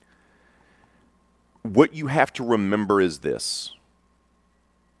 What you have to remember is this.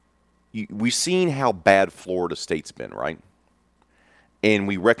 We've seen how bad Florida State's been, right? And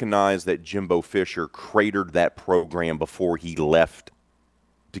we recognize that Jimbo Fisher cratered that program before he left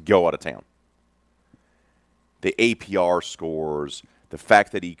to go out of town. The APR scores, the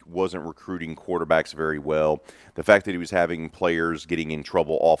fact that he wasn't recruiting quarterbacks very well, the fact that he was having players getting in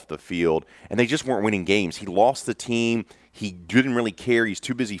trouble off the field, and they just weren't winning games. He lost the team. He didn't really care. He's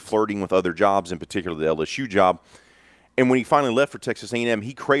too busy flirting with other jobs, in particular the LSU job. And when he finally left for Texas A&M,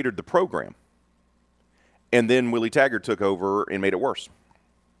 he cratered the program. And then Willie Taggart took over and made it worse.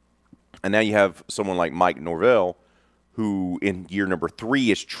 And now you have someone like Mike Norvell, who in year number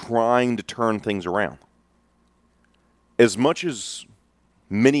 3 is trying to turn things around. As much as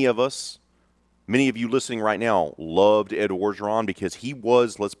many of you listening right now, loved Ed Orgeron because he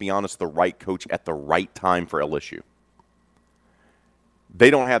was, let's be honest, the right coach at the right time for LSU. They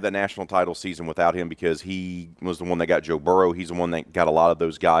don't have that national title season without him because he was the one that got Joe Burrow. He's the one that got a lot of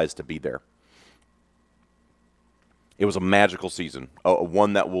those guys to be there. It was a magical season,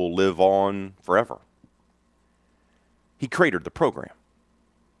 one that will live on forever. He cratered the program.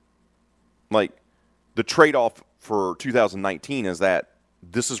 Like, the trade-off for 2019 is that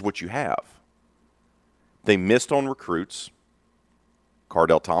this is what you have. They missed on recruits.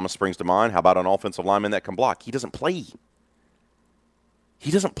 Cardell Thomas springs to mind. How about an offensive lineman that can block? He doesn't play.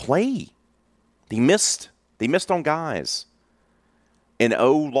 They missed on guys. And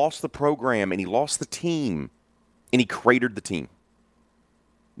O lost the program, and he lost the team, and he cratered the team.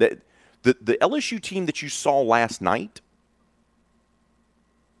 The LSU team that you saw last night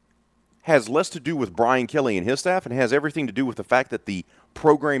has less to do with Brian Kelly and his staff and has everything to do with the fact that the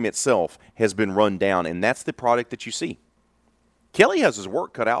program itself has been run down, and that's the product that you see. Kelly has his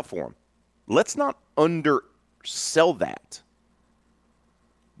work cut out for him. Let's not undersell that.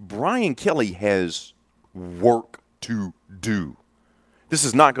 Brian Kelly has work to do. This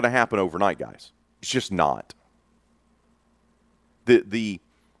is not going to happen overnight, guys. It's just not.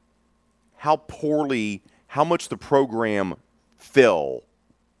 How much the program fell,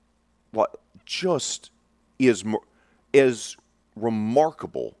 just is as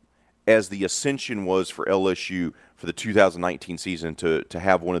remarkable as the ascension was for LSU for the 2019 season to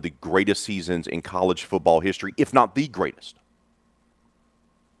have one of the greatest seasons in college football history, if not the greatest.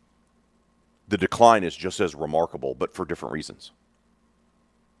 The decline is just as remarkable, but for different reasons.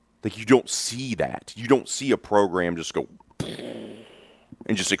 Like, you don't see that. You don't see a program just go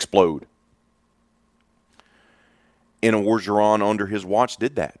and just explode. And Orgeron, under his watch,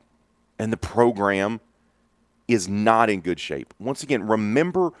 did that. And the program is not in good shape. Once again,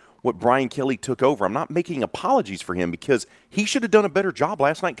 remember what Brian Kelly took over. I'm not making apologies for him because he should have done a better job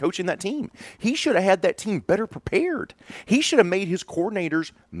last night coaching that team. He should have had that team better prepared. He should have made his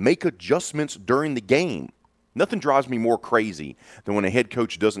coordinators make adjustments during the game. Nothing drives me more crazy than when a head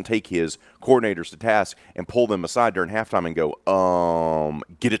coach doesn't take his coordinators to task and pull them aside during halftime and go,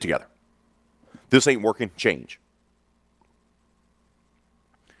 get it together. This ain't working. Change.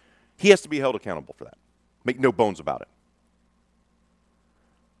 He has to be held accountable for that. Make no bones about it.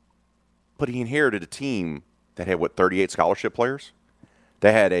 But he inherited a team that had, 38 scholarship players?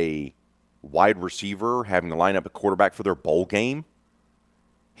 They had a wide receiver having to line up a quarterback for their bowl game.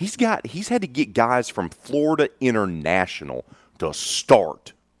 He's had to get guys from Florida International to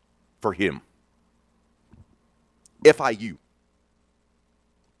start for him. FIU.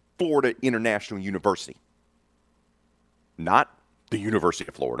 Florida International University. Not the University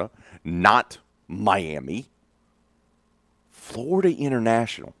of Florida. Not Miami. Florida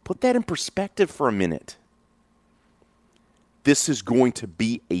International. Put that in perspective for a minute. This is going to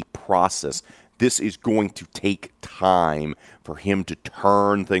be a process. This is going to take time for him to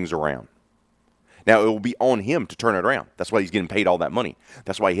turn things around. Now, it will be on him to turn it around. That's why he's getting paid all that money.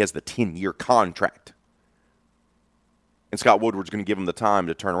 That's why he has the 10-year contract. And Scott Woodward's going to give him the time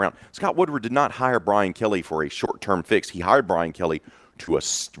to turn around. Scott Woodward did not hire Brian Kelly for a short-term fix. He hired Brian Kelly to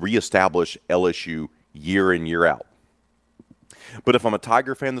reestablish LSU year in, year out. But if I'm a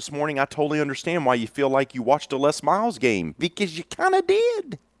Tiger fan this morning, I totally understand why you feel like you watched a Les Miles game, because you kind of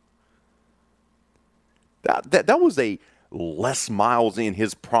did. That was a Les Miles in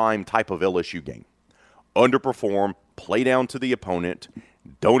his prime type of LSU game. Underperform, play down to the opponent,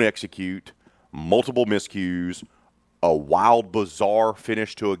 don't execute, multiple miscues, a wild, bizarre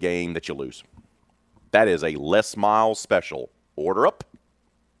finish to a game that you lose. That is a Les Miles special. Order up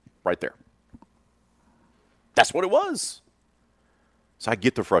right there. That's what it was. So I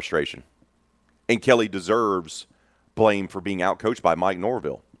get the frustration. And Kelly deserves blame for being outcoached by Mike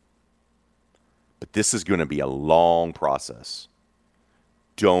Norville. But this is going to be a long process.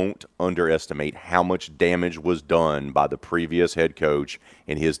 Don't underestimate how much damage was done by the previous head coach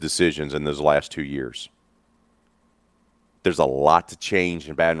and his decisions in those last 2 years. There's a lot to change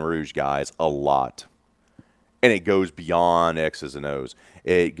in Baton Rouge, guys, a lot. And it goes beyond X's and O's.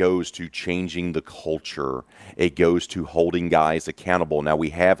 It goes to changing the culture. It goes to holding guys accountable. Now, we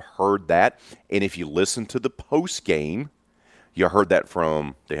have heard that, and if you listen to the post game, you heard that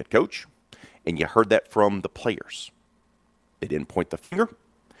from the head coach, and you heard that from the players. They didn't point the finger.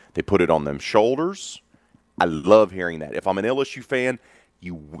 They put it on them shoulders. I love hearing that. If I'm an LSU fan,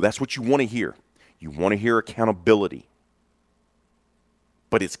 that's what you want to hear. You want to hear accountability.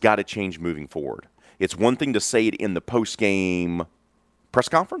 But it's got to change moving forward. It's one thing to say it in the post-game press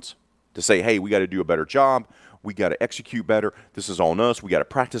conference, to say, hey, we got to do a better job. We got to execute better. This is on us. We got to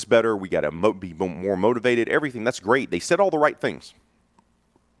practice better. We got to be more motivated. Everything. That's great. They said all the right things.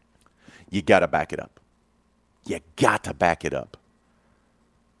 You got to back it up. You got to back it up.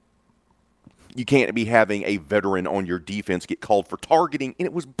 You can't be having a veteran on your defense get called for targeting, and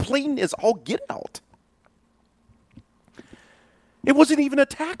it was blatant as all get out. It wasn't even a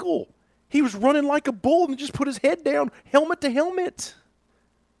tackle. He was running like a bull and just put his head down, helmet to helmet.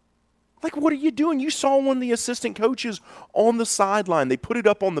 Like, what are you doing? You saw one of the assistant coaches on the sideline. They put it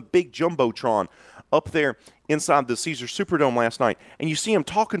up on the big Jumbotron up there inside the Caesars Superdome last night, and you see him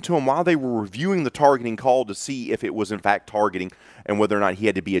talking to him while they were reviewing the targeting call to see if it was in fact targeting and whether or not he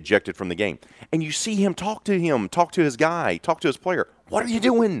had to be ejected from the game. And you see him, talk to his guy, talk to his player. What are you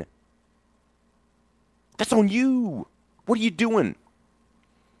doing? That's on you. What are you doing?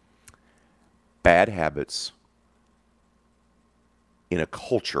 Bad habits in a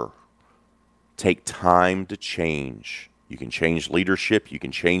culture take time to change. You can change leadership, you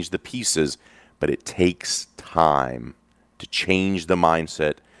can change the pieces, but it takes time to change the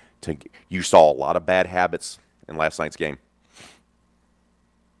mindset. You saw a lot of bad habits in last night's game.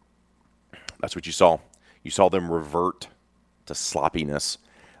 That's what you saw. You saw them revert to sloppiness.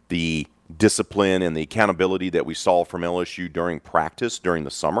 The discipline and the accountability that we saw from LSU during practice during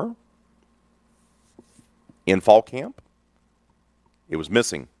the summer, in fall camp, it was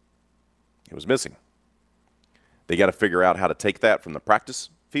missing. It was missing. They got to figure out how to take that from the practice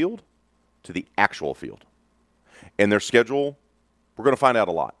field to the actual field. And their schedule, we're going to find out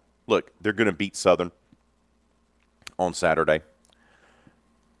a lot. Look, they're going to beat Southern on Saturday.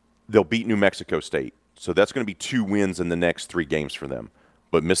 They'll beat New Mexico State. So that's going to be 2 wins in the next 3 games for them.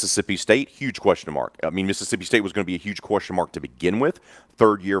 But Mississippi State, huge question mark. I mean, Mississippi State was going to be a huge question mark to begin with.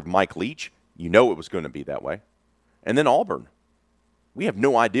 3rd year of Mike Leach. You know it was going to be that way. And then Auburn. We have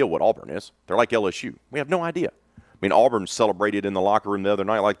no idea what Auburn is. They're like LSU. We have no idea. I mean, Auburn celebrated in the locker room the other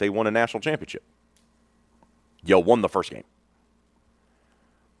night like they won a national championship. You won the first game.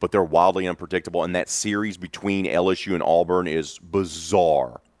 But they're wildly unpredictable, and that series between LSU and Auburn is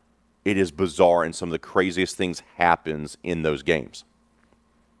bizarre. It is bizarre, and some of the craziest things happens in those games.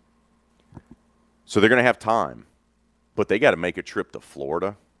 So they're going to have time, but they got to make a trip to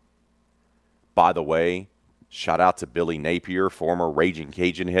Florida. By the way, shout out to Billy Napier, former Raging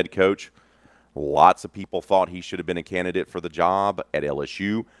Cajun head coach. Lots of people thought he should have been a candidate for the job at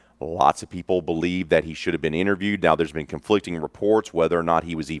LSU. Lots of people believe that he should have been interviewed. Now, there's been conflicting reports whether or not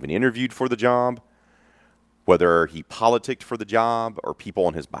he was even interviewed for the job, whether he politicked for the job or people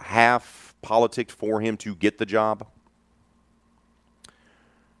on his behalf politicked for him to get the job.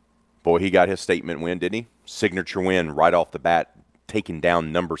 Boy, he got his statement win, didn't he? Signature win right off the bat, taking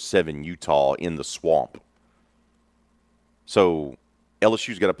down number 7 Utah in the swamp. So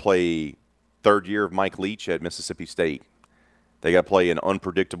LSU's got to play 3rd year of Mike Leach at Mississippi State. They got to play an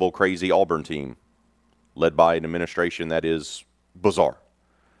unpredictable, crazy Auburn team. led by an administration that is bizarre.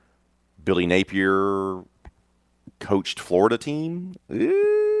 Billy Napier coached Florida team.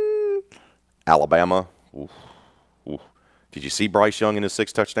 Alabama. Oof. Oof. Did you see Bryce Young in his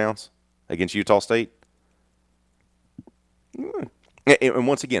 6 touchdowns against Utah State? And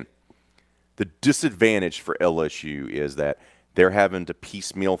once again, the disadvantage for LSU is that they're having to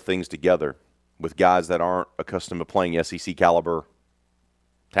piecemeal things together with guys that aren't accustomed to playing SEC caliber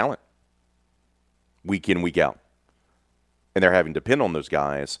talent week in, week out. And they're having to depend on those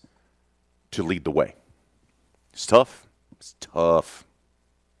guys to lead the way. It's tough. It's tough.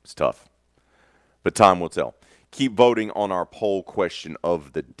 It's tough. But time will tell. Keep voting on our poll question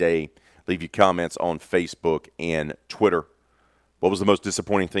of the day. Leave your comments on Facebook and Twitter. What was the most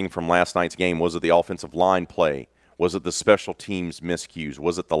disappointing thing from last night's game? Was it the offensive line play? Was it the special teams miscues?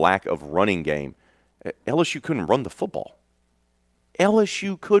 Was it the lack of running game? LSU couldn't run the football.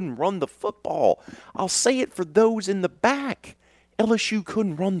 LSU couldn't run the football. I'll say it for those in the back. LSU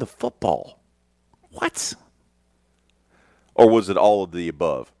couldn't run the football. What? Or was it all of the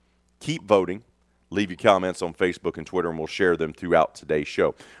above? Keep voting. Leave your comments on Facebook and Twitter, and we'll share them throughout today's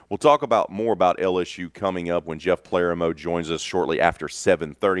show. We'll talk more about LSU coming up when Jeff Palermo joins us shortly after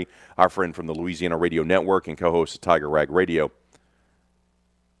 7:30, our friend from the Louisiana Radio Network and co-host of Tiger Rag Radio.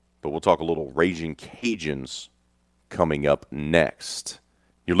 But we'll talk a little Raging Cajuns coming up next.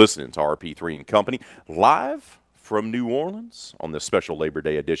 You're listening to RP3 and Company, live from New Orleans on this special Labor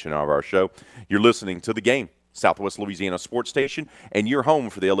Day edition of our show. You're listening to The Game, Southwest Louisiana Sports Station, and you're home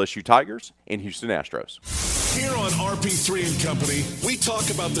for the LSU Tigers and Houston Astros. Here on RP3 and Company, we talk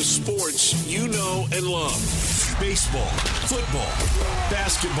about the sports you know and love. Baseball, football,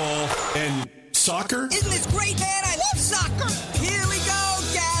 basketball, and soccer. Isn't this great, man? I love soccer. Here we go,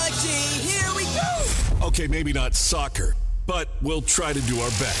 Galaxy. Here we go. Okay, maybe not soccer, but we'll try to do our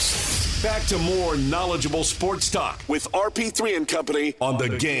best. Back to more knowledgeable sports talk with RP3 and Company on The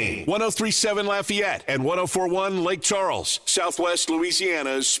Game. 103.7 Lafayette and 104.1 Lake Charles, Southwest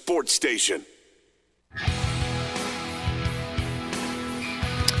Louisiana's sports station.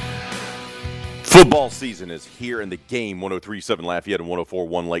 Football season is here, and The Game, 103.7 Lafayette and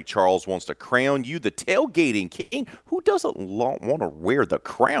 104.1 Lake Charles, wants to crown you the tailgating king. Who doesn't want to wear the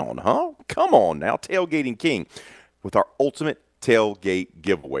crown, huh? Come on now, tailgating king, with our ultimate tailgate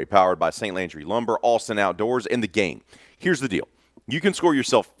giveaway powered by St. Landry Lumber, Austin Outdoors, and The Game. Here's the deal. You can score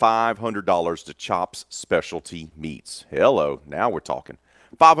yourself $500 to Chops Specialty Meats. Hello, now we're talking.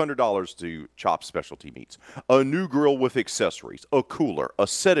 $500 to Chops Specialty Meats. A new grill with accessories, a cooler, a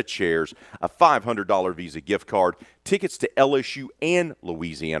set of chairs, a $500 Visa gift card, tickets to LSU and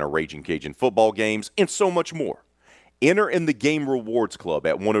Louisiana Raging Cajun football games, and so much more. Enter in the Game Rewards Club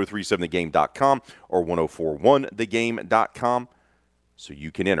at 1037thegame.com or 1041thegame.com so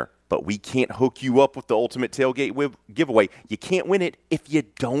you can enter. But we can't hook you up with the Ultimate Tailgate giveaway. You can't win it if you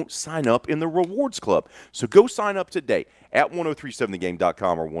don't sign up in the Rewards Club. So go sign up today at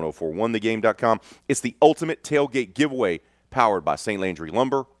 1037thegame.com or 1041thegame.com. It's the Ultimate Tailgate giveaway powered by St. Landry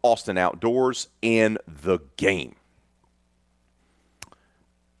Lumber, Austin Outdoors, and The Game.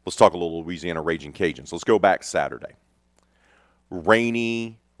 Let's talk a little Louisiana Raging Cajuns. Let's go back Saturday.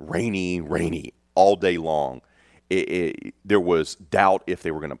 Rainy all day long. There was doubt if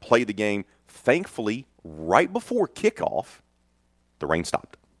they were going to play the game. Thankfully, right before kickoff, the rain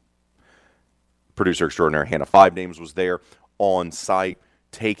stopped. Producer extraordinaire Hannah Five Names was there on site,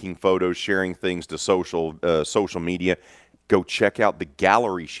 taking photos, sharing things to social media. Go check out the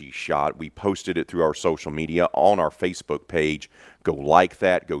gallery she shot. We posted it through our social media on our Facebook page. Go like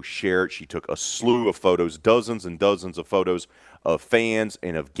that. Go share it. She took a slew of photos, dozens and dozens of photos of fans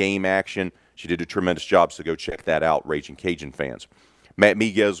and of game action. She did a tremendous job, so go check that out, Raging Cajun fans. Matt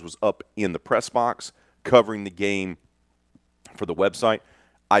Miguez was up in the press box covering the game for the website.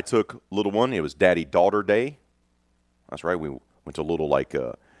 I took little one. It was Daddy-Daughter Day. That's right. We went to a little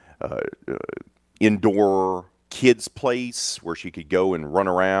indoor kids place where she could go and run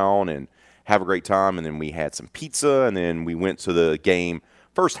around and have a great time. And then we had some pizza, and then we went to the game,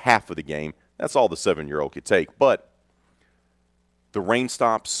 first half of the game. That's all the 7-year-old could take. But the rain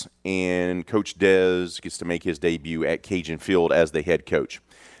stops, and Coach Dez gets to make his debut at Cajun Field as the head coach.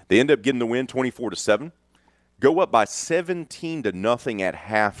 They end up getting the win 24-7, go up by 17-0 at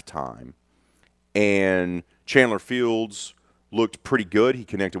halftime, and Chandler Fields looked pretty good. He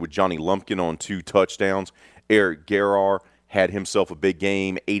connected with Johnny Lumpkin on 2 touchdowns. Eric Garrar had himself a big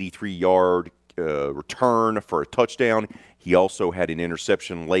game, 83-yard return for a touchdown. He also had an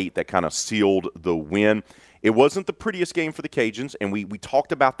interception late that kind of sealed the win. It wasn't the prettiest game for the Cajuns, and we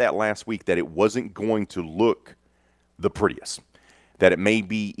talked about that last week, that it wasn't going to look the prettiest. that it may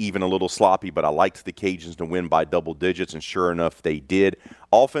be even a little sloppy, but I liked the Cajuns to win by double digits, and sure enough, they did.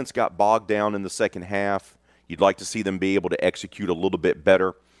 Offense got bogged down in the second half. You'd like to see them be able to execute a little bit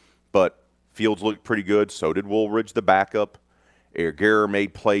better, but Fields looked pretty good. So did Woolridge, the backup. Eric Guerra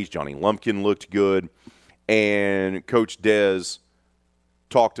made plays. Johnny Lumpkin looked good. And Coach Dez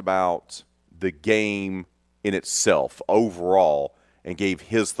talked about the game in itself overall and gave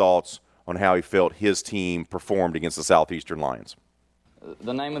his thoughts on how he felt his team performed against the Southeastern Lions.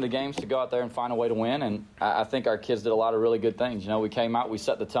 The name of the game is to go out there and find a way to win, and I think our kids did a lot of really good things. You know, we came out, we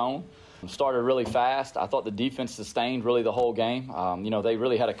set the tone, started really fast. I thought the defense sustained really the whole game. You know, they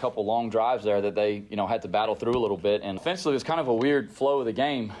really had a couple long drives there that they, you know, had to battle through a little bit. And offensively, it was kind of a weird flow of the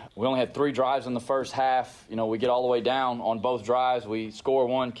game. We only had 3 drives in the first half. You know, we get all the way down on both drives. We score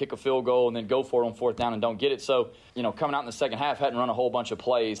one, kick a field goal, and then go for it on 4th down and don't get it. So, you know, coming out in the second half, hadn't run a whole bunch of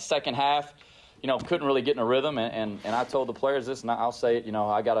plays. Second half, you know, couldn't really get in a rhythm, and I told the players this, and I'll say it, you know,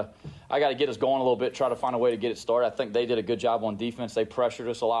 I gotta get us going a little bit, try to find a way to get it started. I think they did a good job on defense. They pressured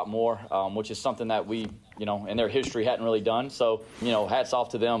us a lot more, which is something that we, you know, in their history hadn't really done. So, you know, hats off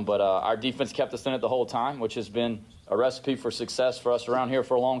to them. But our defense kept us in it the whole time, which has been a recipe for success for us around here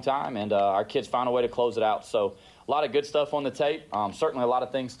for a long time, and our kids found a way to close it out. So a lot of good stuff on the tape, certainly a lot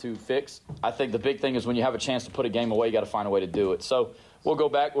of things to fix. I think the big thing is when you have a chance to put a game away, you got to find a way to do it. So we'll go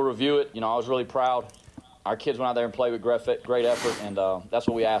back, we'll review it. You know, I was really proud. Our kids went out there and played with great effort, and that's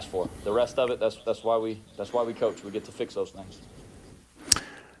what we asked for. The rest of it, that's why we coach. We get to fix those things.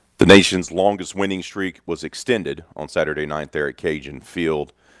 The nation's longest winning streak was extended on Saturday night there at Cajun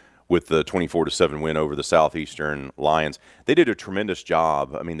Field with the 24-7 win over the Southeastern Lions. They did a tremendous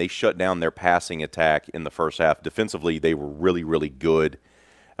job. I mean, they shut down their passing attack in the first half. Defensively, they were really, really good.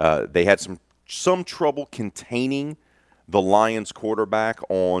 They had some trouble containing the Lions quarterback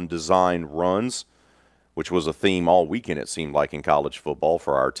on design runs, which was a theme all weekend, it seemed like, in college football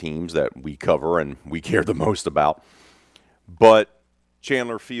for our teams that we cover and we care the most about. But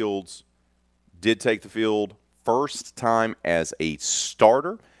Chandler Fields did take the field first time as a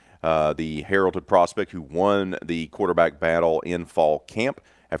starter. The heralded prospect who won the quarterback battle in fall camp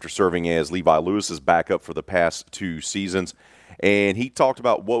after serving as Levi Lewis's backup for the past 2 seasons. And he talked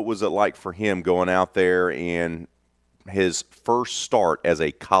about what was it like for him going out there and his first start as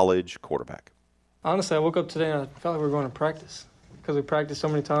a college quarterback. Honestly, I woke up today and I felt like we were going to practice because we practice so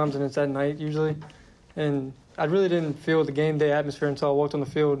many times and it's at night usually. And I really didn't feel the game day atmosphere until I walked on the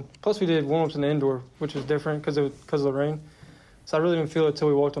field. Plus, we did warm-ups in the indoor, which was different because of the rain. So I really didn't feel it until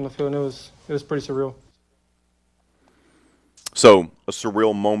we walked on the field, and it was pretty surreal. So a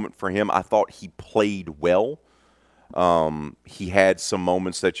surreal moment for him. I thought he played well. He had some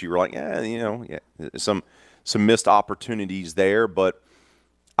moments that you were like, some missed opportunities there, but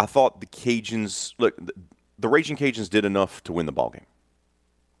I thought the Cajuns, look, the Raging Cajuns did enough to win the ballgame.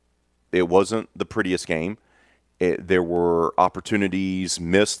 It wasn't the prettiest game. There were opportunities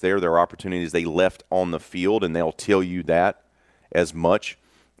missed there. There were opportunities they left on the field, and they'll tell you that as much,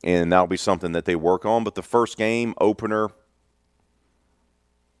 and that'll be something that they work on. But the first game, opener,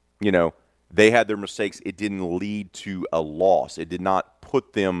 they had their mistakes. It didn't lead to a loss. It did not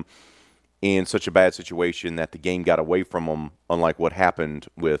put them in such a bad situation that the game got away from them, unlike what happened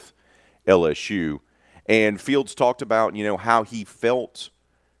with LSU. And Fields talked about, how he felt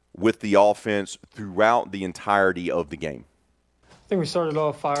with the offense throughout the entirety of the game. I think we started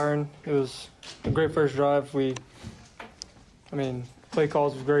off firing. It was a great first drive. Play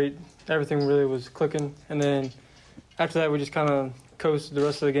calls was great. Everything really was clicking. And then after that, we just kind of coasted the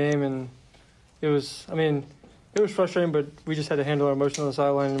rest of the game. And it was frustrating, but we just had to handle our emotion on the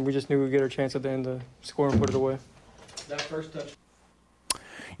sideline, and we just knew we'd get our chance at the end to score and put it away. That first touch.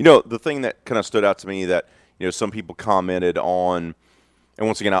 The thing that kind of stood out to me that, some people commented on, and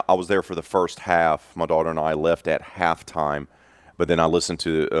once again, I was there for the first half. My daughter and I left at halftime, but then I listened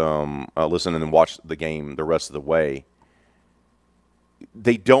and then watched the game the rest of the way.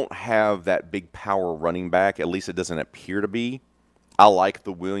 They don't have that big power running back. At least it doesn't appear to be. I like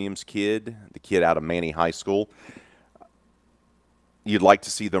the Williams kid, the kid out of Manny High School. You'd like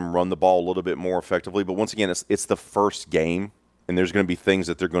to see them run the ball a little bit more effectively, but once again, it's the first game, and there's going to be things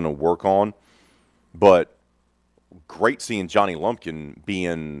that they're going to work on. But great seeing Johnny Lumpkin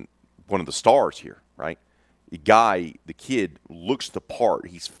being one of the stars here, right? The kid looks the part.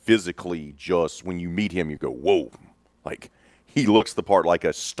 He's physically just, when you meet him, you go, whoa. Like, he looks the part like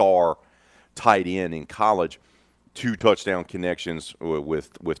a star tight end in college. 2 touchdown connections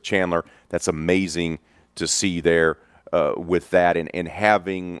with Chandler. That's amazing to see there. with that and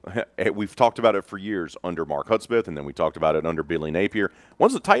having – we've talked about it for years under Mark Hudspeth, and then we talked about it under Billy Napier.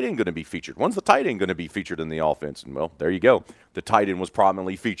 When's the tight end going to be featured? When's the tight end going to be featured in the offense? And, well, there you go. The tight end was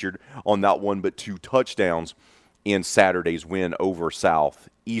prominently featured on not one but 2 touchdowns in Saturday's win over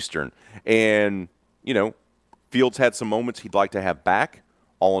Southeastern. And, you know, Fields had some moments he'd like to have back.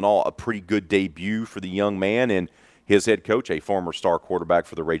 All in all, a pretty good debut for the young man, and his head coach, a former star quarterback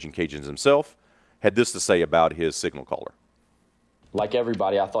for the Raging Cajuns himself, had this to say about his signal caller. Like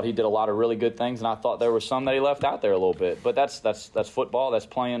everybody, I thought he did a lot of really good things, and I thought there were some that he left out there a little bit. But that's football. That's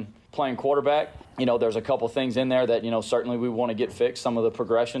playing quarterback. You know, there's a couple things in there that, you know, certainly we want to get fixed, some of the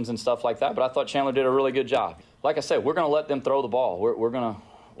progressions and stuff like that. But I thought Chandler did a really good job. Like I said, we're going to let them throw the ball. We're going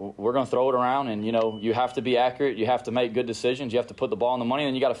to throw it around, and, you know, you have to be accurate. You have to make good decisions. You have to put the ball in the money, and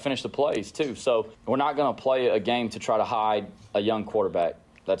then you got to finish the plays too. So we're not going to play a game to try to hide a young quarterback.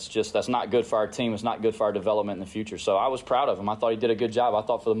 That's not good for our team. It's not good for our development in the future. So I was proud of him. I thought he did a good job. I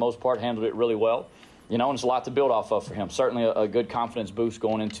thought for the most part handled it really well. You know, and it's a lot to build off of for him. Certainly a good confidence boost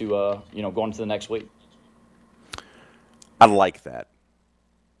going into the next week. I like that.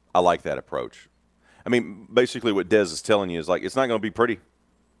 I like that approach. I mean, basically what Dez is telling you is, like, it's not going to be pretty.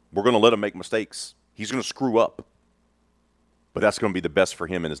 We're going to let him make mistakes. He's going to screw up. But that's going to be the best for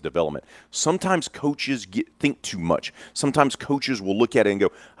him in his development. Sometimes coaches think too much. Sometimes coaches will look at it and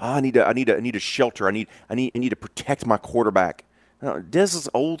go, I need a shelter. I need to protect my quarterback. No, Dez is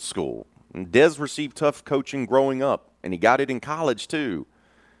old school. And Dez received tough coaching growing up, and he got it in college too.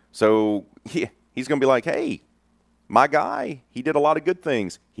 So he's going to be like, hey, my guy, he did a lot of good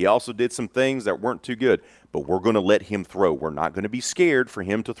things. He also did some things that weren't too good. But we're going to let him throw. We're not going to be scared for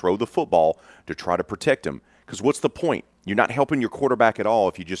him to throw the football to try to protect him. Because what's the point? You're not helping your quarterback at all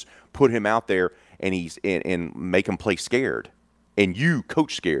if you just put him out there and make him play scared. And you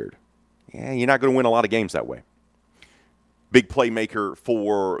coach scared. Yeah, you're not going to win a lot of games that way. Big playmaker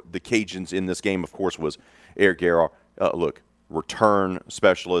for the Cajuns in this game, of course, was Eric Guerra. Return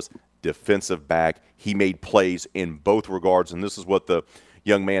specialist, defensive back. He made plays in both regards. And this is what the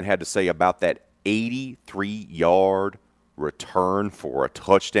young man had to say about that 83-yard return for a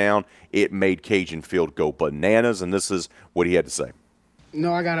touchdown. It made Cajun Field go bananas, and this is what he had to say.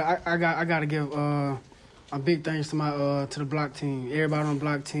 No, I gotta give a big thanks to my to the block team. Everybody on the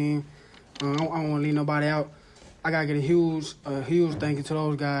block team. I don't want to leave nobody out. I gotta get a huge thank you to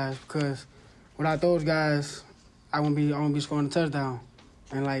those guys, because without those guys, I won't be scoring a touchdown.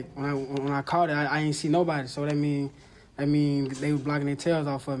 And like when I caught it, I ain't see nobody. So that mean they were blocking their tails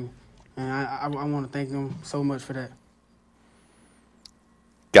off of me, and I want to thank them so much for that.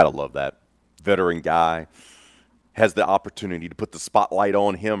 Gotta love that. Veteran guy has the opportunity to put the spotlight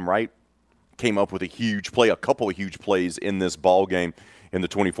on him, right? Came up with a huge play, a couple of huge plays in this ball game in the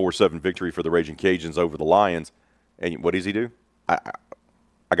 24-7 victory for the Raging Cajuns over the Lions. And what does he do? I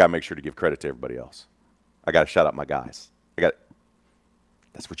got to make sure to give credit to everybody else. I got to shout out my guys.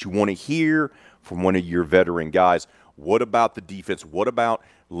 That's what you want to hear from one of your veteran guys. What about the defense? What about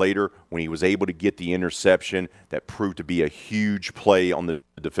later when he was able to get the interception that proved to be a huge play on the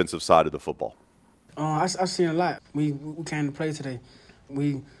defensive side of the football? I've seen a lot. We came to play today.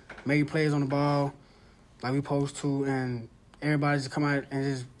 We made plays on the ball like we supposed to, and everybody just come out and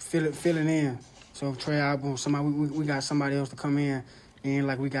just fill it in. So if Trey Album, we got somebody else to come in, and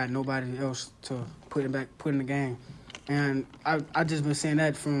like we got nobody else to put in the game. And I just been saying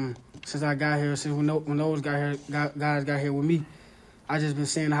that since I got here, since when those guys got here with me. I just been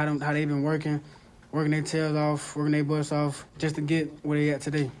seeing how they been working their tails off, working their butts off, just to get where they at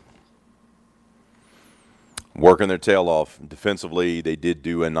today. Working their tail off. Defensively, they did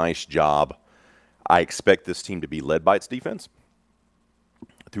do a nice job. I expect this team to be led by its defense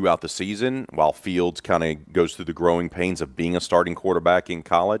throughout the season, while Fields kind of goes through the growing pains of being a starting quarterback in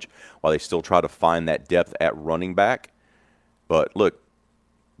college, while they still try to find that depth at running back. But look,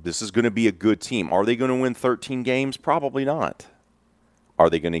 this is going to be a good team. Are they going to win 13 games? Probably not. Are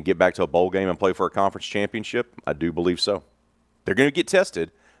they going to get back to a bowl game and play for a conference championship? I do believe so. They're going to get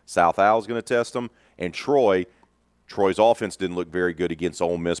tested. South Al's going to test them. And Troy's offense didn't look very good against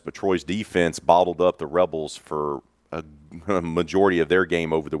Ole Miss, but Troy's defense bottled up the Rebels for a majority of their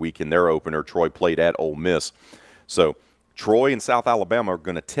game over the weekend. Their opener, Troy played at Ole Miss. So Troy and South Alabama are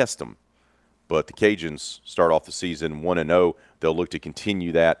going to test them. But the Cajuns start off the season 1-0. They'll look to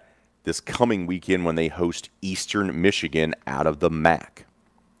continue that this coming weekend when they host Eastern Michigan out of the MAC.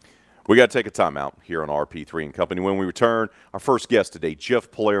 We got to take a timeout here on RP3 and Company. When we return, our first guest today,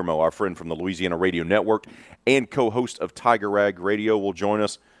 Jeff Palermo, our friend from the Louisiana Radio Network and co-host of Tiger Rag Radio, will join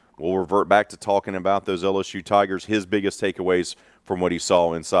us. we'll revert back to talking about those LSU Tigers, his biggest takeaways from what he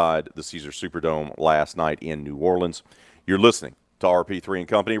saw inside the Caesars Superdome last night in New Orleans. You're listening to RP3 and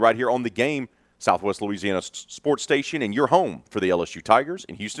Company right here on The Game, Southwest Louisiana sports station, and your home for the LSU Tigers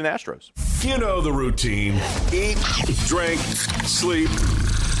and Houston Astros. You know the routine. Eat, drink, sleep,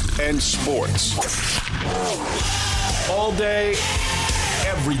 and sports. All day,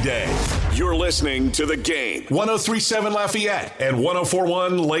 every day. You're listening to The Game. 103.7 Lafayette and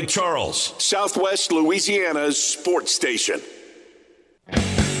 104.1 Lake Charles, Southwest Louisiana's sports station.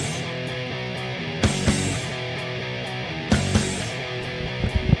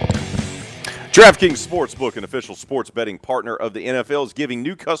 DraftKings Sportsbook, an official sports betting partner of the NFL, is giving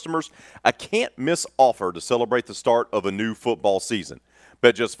new customers a can't-miss offer to celebrate the start of a new football season.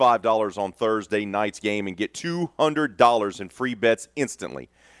 Bet just $5 on Thursday night's game and get $200 in free bets instantly.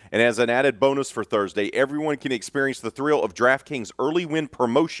 And as an added bonus for Thursday, everyone can experience the thrill of DraftKings early win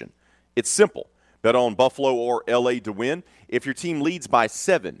promotion. It's simple. Bet on Buffalo or LA to win. If your team leads by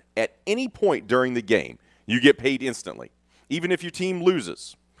 7 at any point during the game, you get paid instantly, even if your team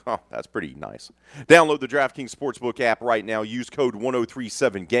loses. Oh, that's pretty nice. Download the DraftKings Sportsbook app right now. Use code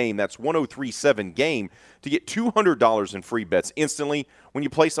 1037GAME. That's 1037GAME to get $200 in free bets instantly when you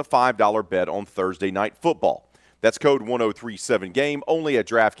place a $5 bet on Thursday Night Football. That's code 1037GAME, only at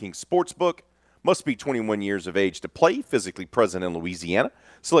DraftKings Sportsbook. Must be 21 years of age to play, physically present in Louisiana.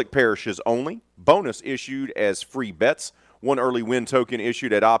 Select parishes only. Bonus issued as free bets. One early win token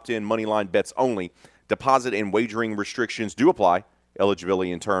issued at opt-in moneyline bets only. Deposit and wagering restrictions do apply.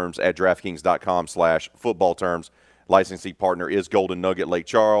 Eligibility and terms at DraftKings.com/football terms. Licensing partner is Golden Nugget Lake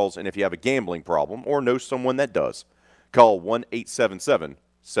Charles. And if you have a gambling problem or know someone that does, call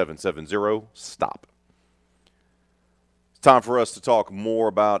 1-877-770-STOP. It's time for us to talk more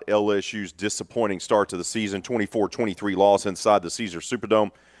about LSU's disappointing start to the season. 24-23 loss inside the Caesars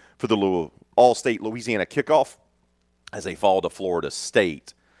Superdome for the All-State Louisiana kickoff as they fall to Florida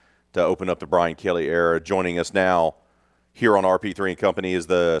State to open up the Brian Kelly era. Joining us now here on RP3 and Company is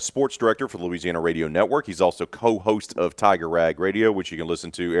the sports director for the Louisiana Radio Network. He's also co-host of Tiger Rag Radio, which you can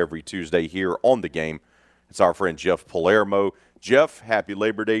listen to every Tuesday here on The Game. It's our friend Jeff Palermo. Jeff, happy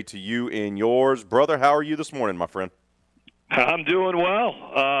Labor Day to you and yours. Brother, how are you this morning, my friend? I'm doing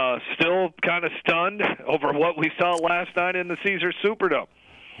well. Still kind of stunned over what we saw last night in the Caesars Superdome.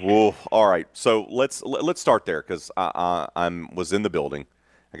 Well, all right. So let's start there because I was in the building.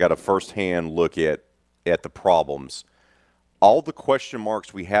 I got a firsthand look at the problems. All the question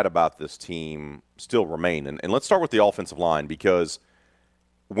marks we had about this team still remain. And let's start with the offensive line because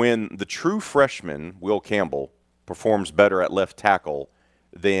when the true freshman, Will Campbell, performs better at left tackle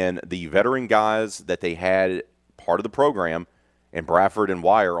than the veteran guys that they had part of the program and Bradford and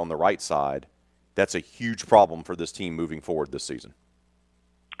Wire on the right side, that's a huge problem for this team moving forward this season.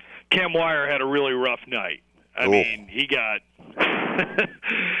 Cam Wire had a really rough night. I mean, he got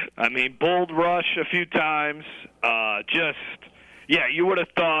bulled rush a few times. You would have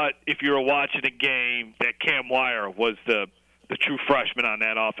thought if you were watching a game that Cam Wire was the true freshman on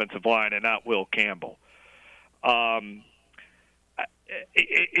that offensive line and not Will Campbell. We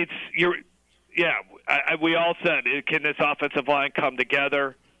all said, can this offensive line come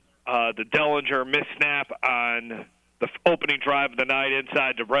together? The Dellinger missnap on the opening drive of the night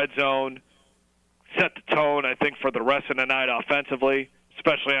inside the red zone set the tone, I think, for the rest of the night offensively,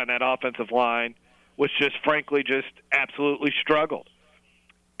 especially on that offensive line, which just frankly just absolutely struggled.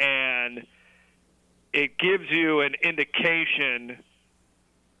 And it gives you an indication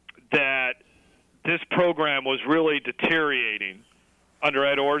that this program was really deteriorating under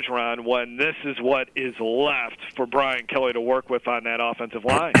Ed Orgeron when this is what is left for Brian Kelly to work with on that offensive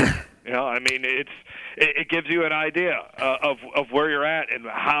line. It gives you an idea of where you're at and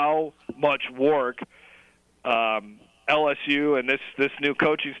how much work LSU and this new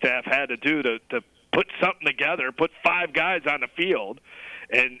coaching staff had to do to put something together, put 5 guys on the field,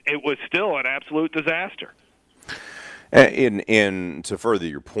 and it was still an absolute disaster. And to further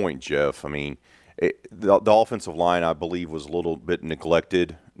your point, Jeff, the offensive line, I believe, was a little bit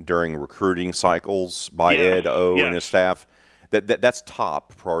neglected during recruiting cycles by Ed O and his staff. That's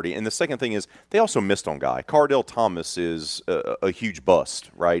top priority. And the second thing is they also missed on guy. Cardell Thomas is a huge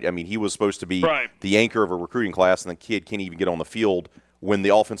bust, right? He was supposed to be the anchor of a recruiting class, and the kid can't even get on the field when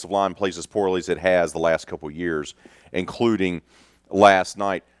the offensive line plays as poorly as it has the last couple of years, including last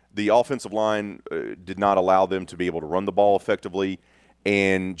night. The offensive line did not allow them to be able to run the ball effectively,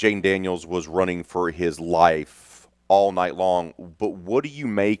 and Jayden Daniels was running for his life all night long. But what do you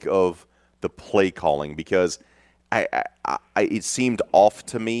make of the play calling? Because it seemed off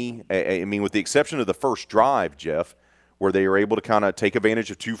to me. With the exception of the first drive, Jeff, where they were able to kind of take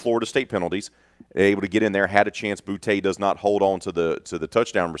advantage of 2 Florida State penalties, able to get in there, had a chance. Boutte does not hold on to the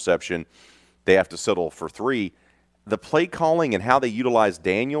touchdown reception. They have to settle for 3. The play calling and how they utilize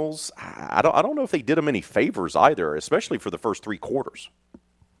Daniels, I don't know if they did him any favors either, especially for the first 3 quarters.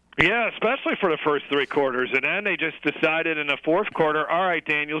 Yeah, especially for the first 3 quarters. And then they just decided in the fourth quarter, all right,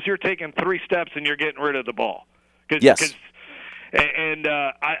 Daniels, you're taking 3 steps and you're getting rid of the ball. Yes. And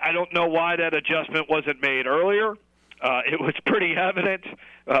I don't know why that adjustment wasn't made earlier. It was pretty evident,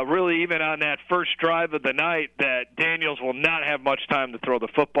 really even on that first drive of the night, that Daniels will not have much time to throw the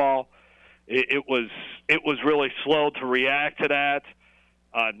football. It was really slow to react to that.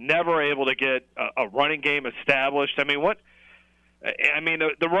 Never able to get a running game established. I mean,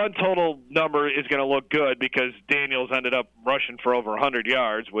 the run total number is going to look good because Daniels ended up rushing for over 100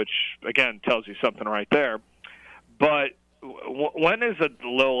 yards, which, again, tells you something right there. But when is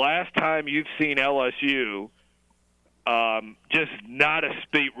the last time you've seen LSU just not a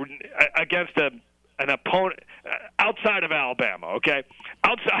speed against an opponent outside of Alabama, okay?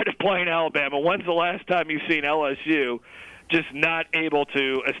 Outside of playing Alabama, when's the last time you've seen LSU just not able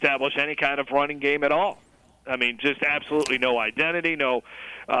to establish any kind of running game at all? I mean, just absolutely no identity,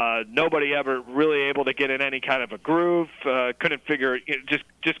 nobody ever really able to get in any kind of a groove, couldn't figure it,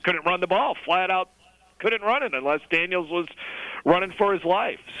 just couldn't run the ball, flat out couldn't run it unless Daniels was running for his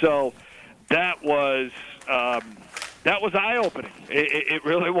life. So that was eye-opening. It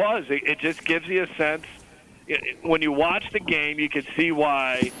really was. It just gives you a sense. When you watch the game, you can see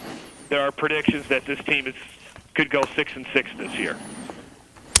why there are predictions that this team could go 6-6 this year.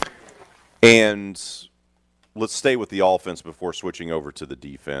 And let's stay with the offense before switching over to the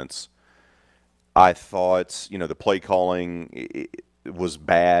defense. I thought, the play calling was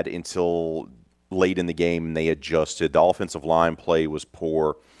bad until late in the game, and they adjusted. The offensive line play was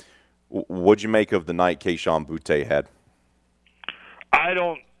poor. What'd you make of the night Kayshon Boutte had?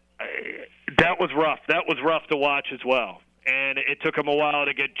 That was rough. That was rough to watch as well. And it took him a while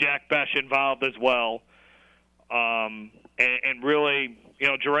to get Jack Besh involved as well. And really,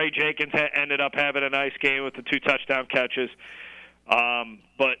 Jeray Jenkins ended up having a nice game with the 2 touchdown catches.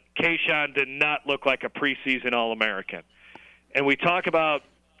 But Kayshon did not look like a preseason All-American. And we talk about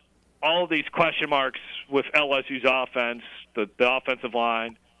all of these question marks with LSU's offense, the offensive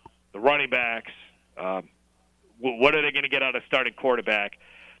line, the running backs. What are they going to get out of starting quarterback?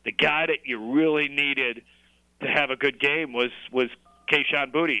 The guy that you really needed to have a good game was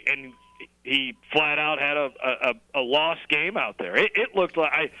Kayshon Boutte, and he flat out had a lost game out there. It looked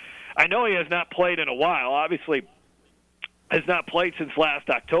like I know he has not played in a while. Obviously, has not played since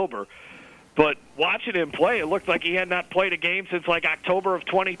last October. But watching him play, it looked like he had not played a game since like October of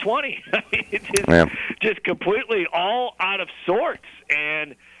 2020. It's just completely all out of sorts,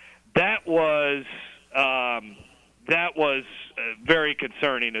 and that was very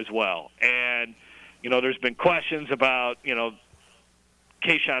concerning as well. And there's been questions about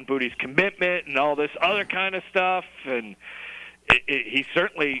Kayshon Boutte's commitment and all this other kind of stuff, and he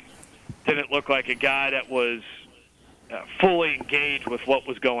certainly didn't look like a guy that was fully engaged with what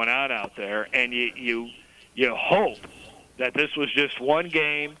was going on out there, and you hope that this was just one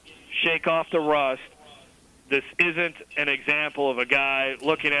game, shake off the rust. This isn't an example of a guy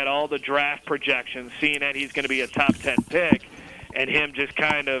looking at all the draft projections, seeing that he's going to be a top 10 pick, and him just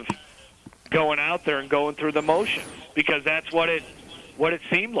kind of going out there and going through the motions, because that's what it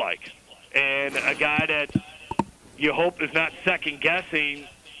seemed like. And a guy that you hope is not second-guessing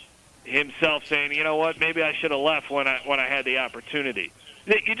himself, saying, you know what, maybe I should have left when I had the opportunity.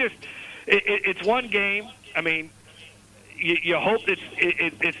 It's one game. I mean, you hope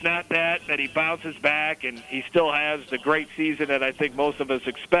it's not that he bounces back and he still has the great season that I think most of us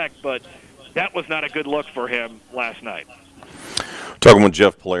expect, but that was not a good look for him last night. Talking with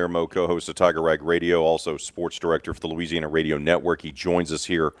Jeff Palermo, co-host of Tiger Rag Radio, also sports director for the Louisiana Radio Network. He joins us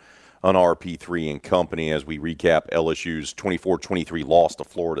here on RP3 and Company as we recap LSU's 24-23 loss to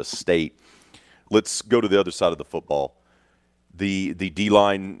Florida State. Let's go to the other side of the football. The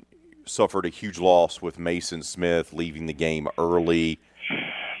D-line suffered a huge loss with Mason Smith leaving the game early,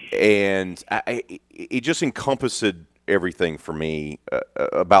 and it just encompassed everything for me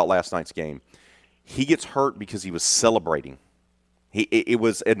about last night's game. He gets hurt because he was celebrating. It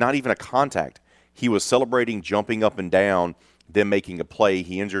was not even a contact. He was celebrating, jumping up and down, then making a play.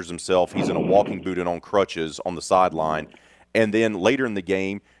 He injures himself. He's in a walking boot and on crutches on the sideline. And then later in the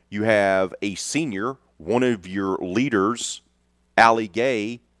game, you have a senior, one of your leaders, Allie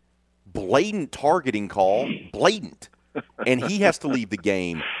Gay, blatant targeting call, blatant. And he has to leave the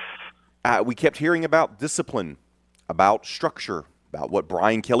game. We kept hearing about discipline, about structure, about what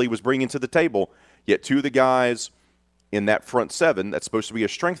Brian Kelly was bringing to the table. Yet 2 of the guys in that front seven that's supposed to be a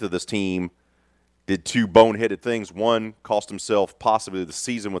strength of this team did two boneheaded things. One cost himself possibly the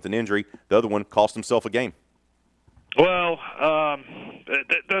season with an injury. The other one cost himself a game. Well,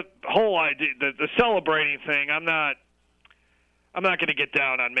 the whole idea, the celebrating thing, I'm not going to get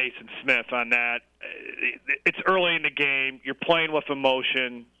down on Mason Smith on that. It's early in the game. You're playing with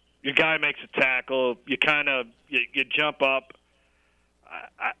emotion. Your guy makes a tackle. You kind of you jump up.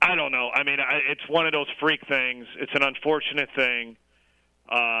 I don't know. I mean, it's one of those freak things. It's an unfortunate thing.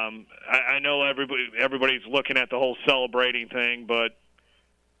 I know everybody's looking at the whole celebrating thing, but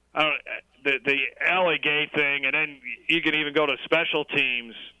the Allie Gay thing, and then you can even go to special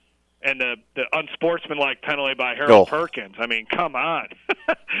teams and the unsportsmanlike penalty by Harold Perkins. I mean, come on.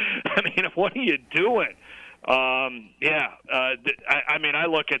 I mean, what are you doing? I mean, I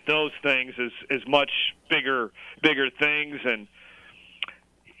look at those things as much bigger things, and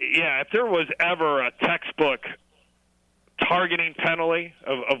yeah, if there was ever a textbook targeting penalty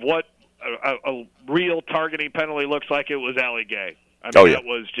of what a real targeting penalty looks like, it was Allie Gay. I mean, that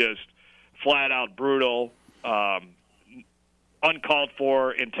was just flat out brutal, uncalled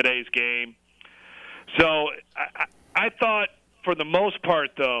for in today's game. So I thought, for the most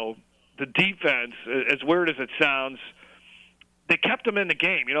part, though, the defense, as weird as it sounds, they kept them in the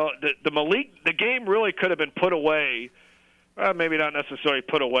game. You know, the game really could have been put away. Maybe not necessarily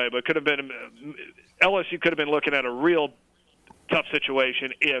put away, but could have been LSU could have been looking at a real tough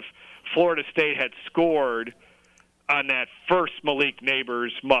situation if Florida State had scored on that first Malik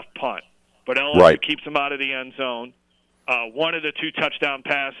Neighbors muff punt. But LSU keeps them out of the end zone. One of the two touchdown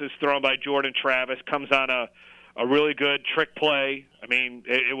passes thrown by Jordan Travis comes on a really good trick play. I mean,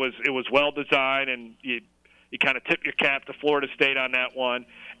 it was well designed, and you kind of tip your cap to Florida State on that one.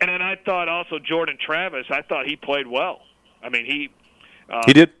 And then I thought also Jordan Travis, I thought he played well. I mean, he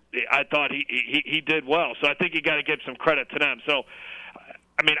did. I thought he did well. So I think you got to give some credit to them. So,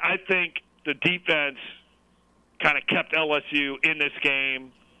 I mean, I think the defense kind of kept LSU in this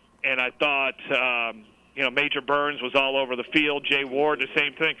game, and I thought, Major Burns was all over the field. Jay Ward, the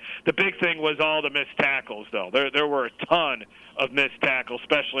same thing. The big thing was all the missed tackles, though. There were a ton of missed tackles,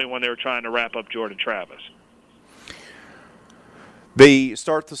 especially when they were trying to wrap up Jordan Travis. They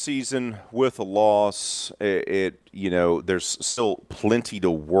start the season with a loss. There's still plenty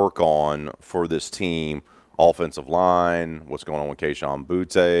to work on for this team. Offensive line, what's going on with Keishawn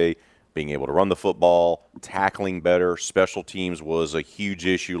Butte, being able to run the football, tackling better. Special teams was a huge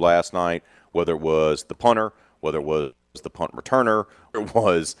issue last night, whether it was the punter, whether it was the punt returner, or it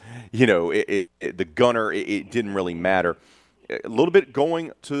was, the gunner. It didn't really matter. A little bit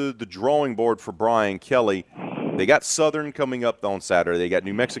going to the drawing board for Brian Kelly. They got Southern coming up on Saturday. They got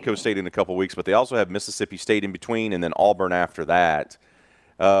New Mexico State in a couple weeks, but they also have Mississippi State in between and then Auburn after that.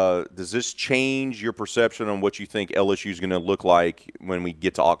 Does this change your perception on what you think LSU is going to look like when we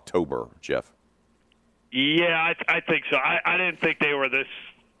get to October, Jeff? Yeah, I think so. I didn't think they were this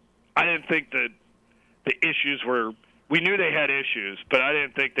 – I didn't think the issues were – we knew they had issues, but I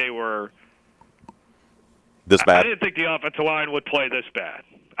didn't think they were – this bad? I didn't think the offensive line would play this bad.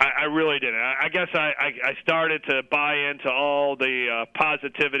 I really didn't. I guess I started to buy into all the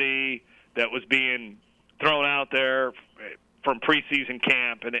positivity that was being thrown out there from preseason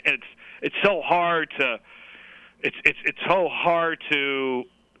camp, and it's so hard to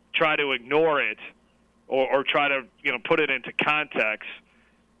try to ignore it or try to put it into context.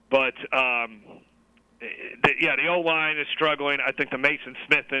 But the O-line is struggling. I think the Mason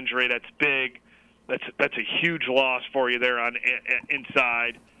Smith injury, that's big. That's a huge loss for you there on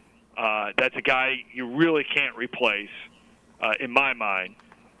inside. That's a guy you really can't replace, in my mind.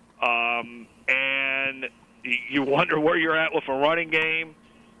 And you wonder where you're at with a running game.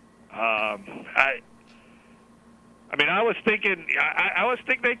 I was thinking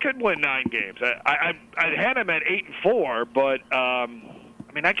they could win 9 games. I had them at 8-4, but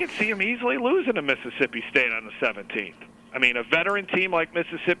I could see them easily losing to Mississippi State on the 17th. I mean, a veteran team like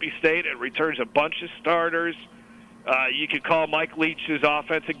Mississippi State, it returns a bunch of starters. You could call Mike Leach's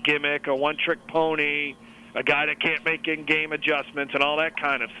offense a gimmick, a one-trick pony, a guy that can't make in-game adjustments and all that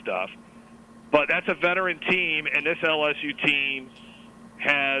kind of stuff. But that's a veteran team, and this LSU team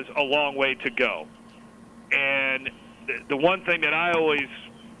has a long way to go. And the one thing that I always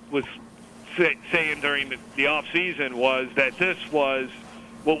was saying during the off-season was that this was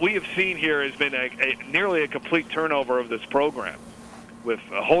what we have seen here has been nearly a complete turnover of this program, with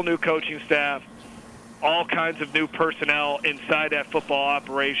a whole new coaching staff, all kinds of new personnel inside that football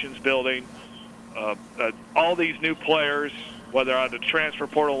operations building, all these new players, whether on the transfer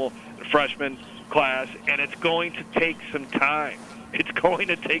portal, the freshman class, and it's going to take some time. It's going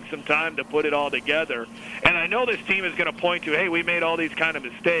to take some time to put it all together. And I know this team is going to point to, hey, we made all these kind of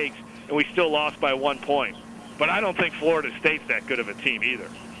mistakes, and we still lost by 1 point. But I don't think Florida State's that good of a team either.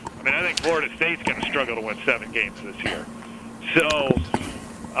 I mean, I think Florida State's going to struggle to win 7 games this year. So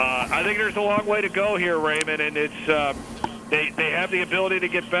I think there's a long way to go here, Raymond, and it's they have the ability to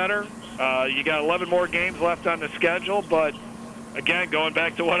get better. You got 11 more games left on the schedule, but, again, going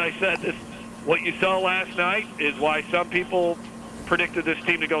back to what I said, what you saw last night is why some people predicted this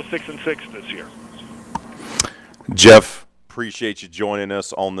team to go 6-6 this year. Jeff, appreciate you joining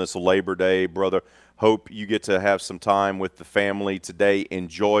us on this Labor Day, brother. Hope you get to have some time with the family today.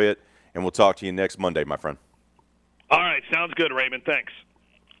 Enjoy it, and we'll talk to you next Monday, my friend. All right, sounds good, Raymond. Thanks.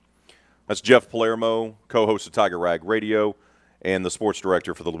 That's Jeff Palermo, co-host of Tiger Rag Radio and the sports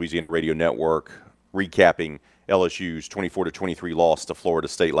director for the Louisiana Radio Network, recapping LSU's 24-23 loss to Florida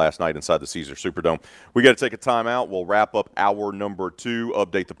State last night inside the Caesars Superdome. We got to take a timeout. We'll wrap up hour number 2,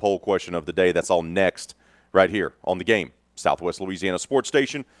 update the poll question of the day. That's all next right here on The Game, Southwest Louisiana Sports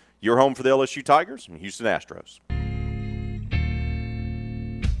Station, your home for the LSU Tigers and Houston Astros.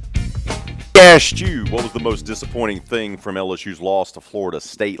 Asked you what was the most disappointing thing from LSU's loss to Florida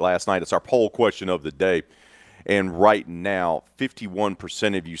State last night. It's our poll question of the day. And right now,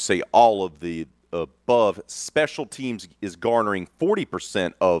 51% of you say all of the above. Special teams is garnering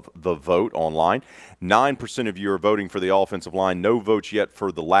 40% of the vote online. 9% of you are voting for the offensive line. No votes yet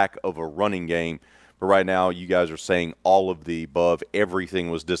for the lack of a running game. But right now, you guys are saying all of the above. Everything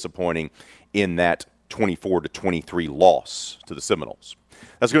was disappointing in that 24-23 loss to the Seminoles.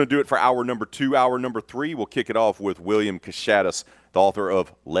 That's going to do it for hour number 2. Hour number 3, we'll kick it off with William Cashadas, the author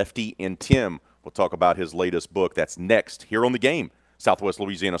of Lefty and Tim. We'll talk about his latest book. That's next here on The Game, Southwest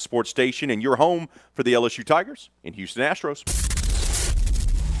Louisiana Sports Station, and your home for the LSU Tigers and Houston Astros.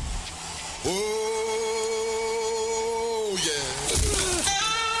 Oh, yeah.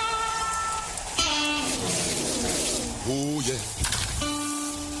 Oh, yeah.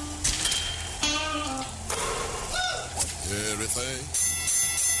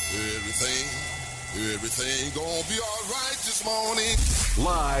 Everything gonna be all right this morning.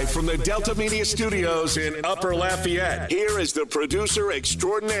 Live from the Delta Media Studios in Upper Lafayette, here is the producer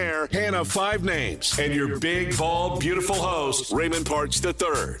extraordinaire, Hannah Five Names, and your big, bald, beautiful host, Raymond Parks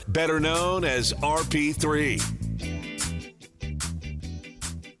III, better known as RP3.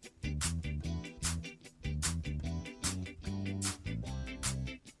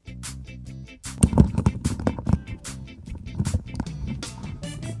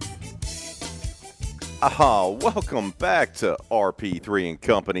 Welcome back to RP3 and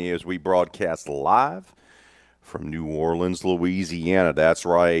Company as we broadcast live from New Orleans, Louisiana. That's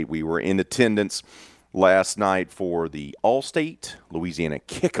right. We were in attendance last night for the All-State Louisiana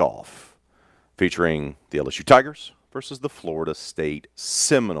kickoff featuring the LSU Tigers versus the Florida State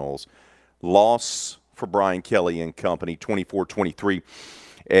Seminoles. Loss for Brian Kelly and company, 24-23,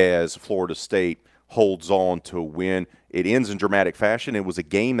 as Florida State holds on to win. It ends in dramatic fashion. It was a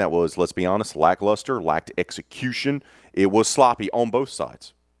game that was, let's be honest, lackluster, lacked execution. It was sloppy on both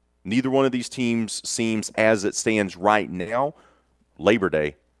sides. Neither one of these teams seems, as it stands right now, Labor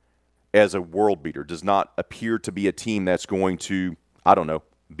Day, as a world beater. Does not appear to be a team that's going to,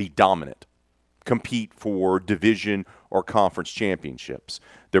 be dominant, compete for division or conference championships.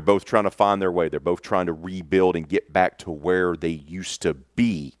 They're both trying to find their way. They're both trying to rebuild and get back to where they used to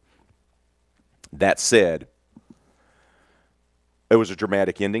be. That said, it was a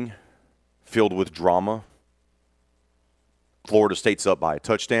dramatic ending, filled with drama. Florida State's up by a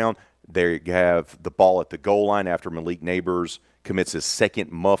touchdown. There you have the ball at the goal line after Malik Neighbors commits his second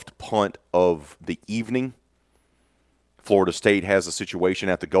muffed punt of the evening. Florida State has a situation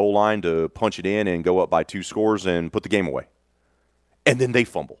at the goal line to punch it in and go up by 2 scores and put the game away. And then they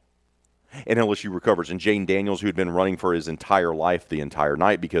fumble. And LSU recovers. And Jane Daniels, who had been running for his entire life the entire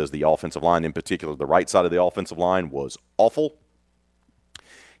night because the offensive line, in particular the right side of the offensive line, was awful,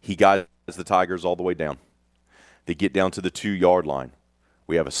 he guides the Tigers all the way down. They get down to the 2-yard line.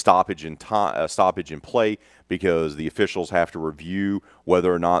 We have a stoppage in play because the officials have to review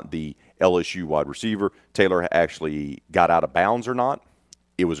whether or not the LSU wide receiver, Taylor, actually got out of bounds or not.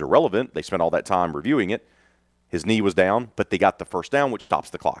 It was irrelevant. They spent all that time reviewing it. His knee was down, but they got the first down, which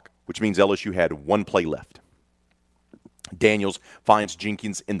stops the clock, which means LSU had 1 play left. Daniels finds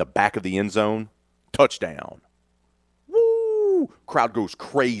Jenkins in the back of the end zone. Touchdown. Woo! Crowd goes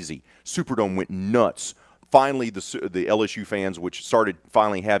crazy. Superdome went nuts. Finally, the LSU fans, which started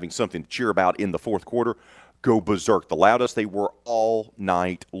finally having something to cheer about in the fourth quarter, go berserk. The loudest they were all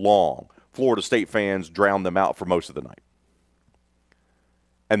night long. Florida State fans drowned them out for most of the night.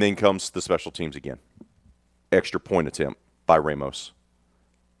 And then comes the special teams again. Extra point attempt by Ramos.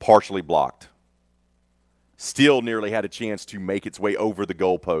 Partially blocked. Still nearly had a chance to make its way over the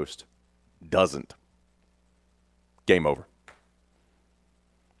goalpost. Doesn't. Game over.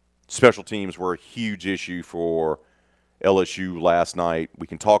 Special teams were a huge issue for LSU last night. We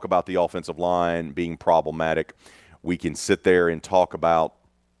can talk about the offensive line being problematic. We can sit there and talk about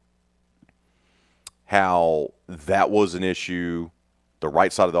how that was an issue. The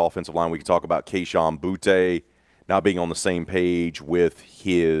right side of the offensive line, we can talk about Kayshon Boutte not being on the same page with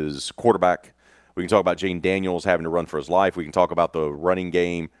his quarterback. We can talk about Jane Daniels having to run for his life. We can talk about the running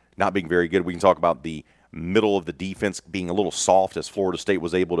game not being very good. We can talk about the middle of the defense being a little soft as Florida State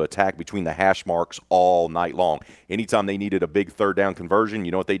was able to attack between the hash marks all night long. Anytime they needed a big third down conversion,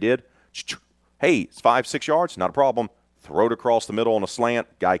 you know what they did? Hey, it's 5-6 yards, not a problem. Throw it across the middle on a slant.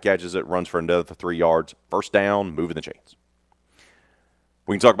 Guy catches it, runs for another 3 yards. First down, moving the chains.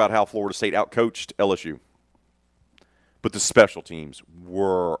 We can talk about how Florida State outcoached LSU. But the special teams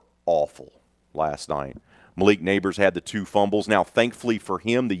were awful last night. Malik Neighbors had the 2 fumbles. Now, thankfully for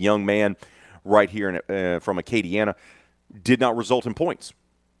him, the young man right here from Acadiana did not result in points.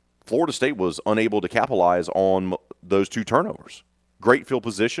 Florida State was unable to capitalize on those 2 turnovers. Great field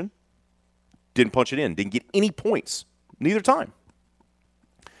position. Didn't punch it in. Didn't get any points. Neither time.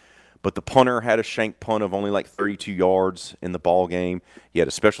 But the punter had a shank punt of only like 32 yards in the ball game. You had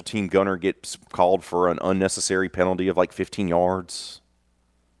a special team gunner get called for an unnecessary penalty of like 15 yards.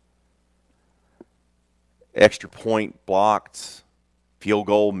 Extra point blocked. Field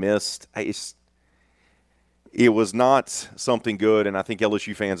goal missed. It was not something good, and I think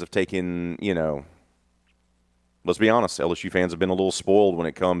LSU fans have taken, let's be honest, LSU fans have been a little spoiled when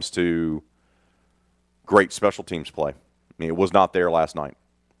it comes to great special teams play. I mean, it was not there last night.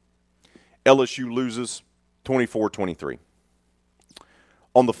 LSU loses 24-23.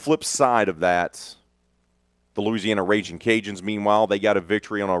 On the flip side of that, the Louisiana Raging Cajuns, meanwhile, they got a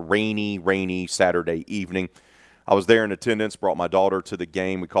victory on a rainy Saturday evening. I was there in attendance, brought my daughter to the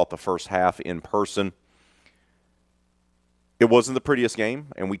game. We caught the first half in person. It wasn't the prettiest game,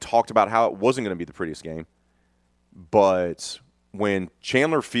 and we talked about how it wasn't going to be the prettiest game. But when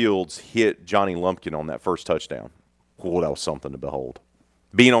Chandler Fields hit Johnny Lumpkin on that first touchdown, that was something to behold.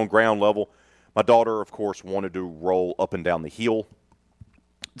 Being on ground level, my daughter, of course, wanted to roll up and down the hill.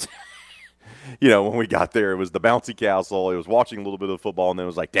 When we got there, it was the bouncy castle. It was watching a little bit of football, and then it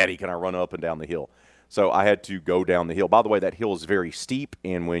was like, Daddy, can I run up and down the hill? So I had to go down the hill. By the way, that hill is very steep,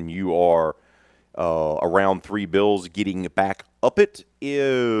 and when you are around 3 bills, getting back up it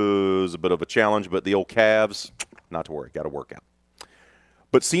is a bit of a challenge, but the old calves, not to worry, got to work out.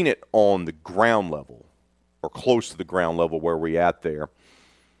 But seeing it on the ground level, or close to the ground level where we're at there,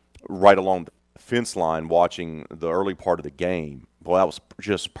 right along the fence line, watching the early part of the game, boy, that was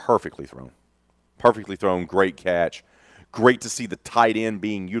just perfectly thrown. Perfectly thrown, great catch. Great to see the tight end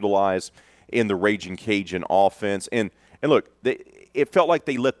being utilized in the Raging Cajun offense. And look, it felt like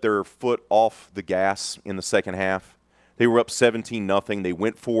they let their foot off the gas in the second half. They were up 17-0. They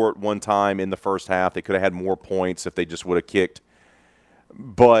went for it one time in the first half. They could have had more points if they just would have kicked.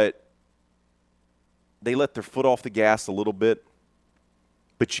 But they let their foot off the gas a little bit.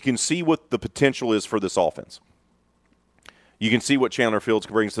 But you can see what the potential is for this offense. You can see what Chandler Fields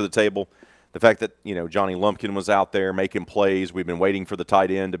brings to the table. The fact that, Johnny Lumpkin was out there making plays. We've been waiting for the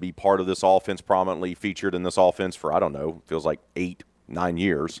tight end to be part of this offense, prominently featured in this offense for, feels like 8-9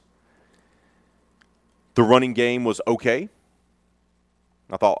 years. The running game was okay.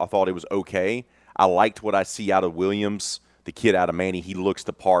 I thought it was okay. I liked what I see out of Williams, the kid out of Manny. He looks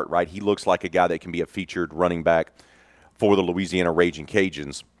the part, right? He looks like a guy that can be a featured running back for the Louisiana Raging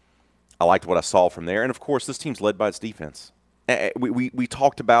Cajuns. I liked what I saw from there. And, of course, this team's led by its defense. We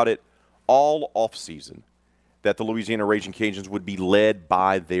talked about it all offseason, that the Louisiana Raging Cajuns would be led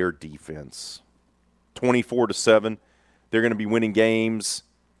by their defense. 24-7, they're going to be winning games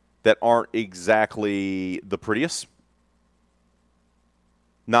that aren't exactly the prettiest.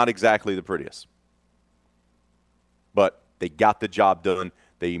 Not exactly the prettiest. But they got the job done.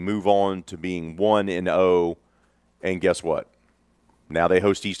 They move on to being 1-0, and guess what? Now they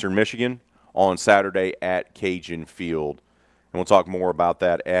host Eastern Michigan on Saturday at Cajun Field. And we'll talk more about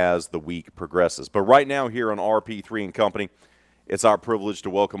that as the week progresses. But right now here on RP3 and Company, it's our privilege to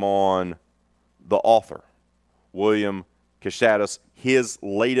welcome on the author, William Cashadas, his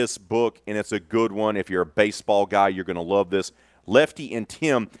latest book, and it's a good one. If you're a baseball guy, you're going to love this. Lefty and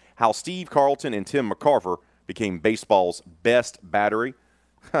Tim, How Steve Carlton and Tim McCarver Became Baseball's Best Battery.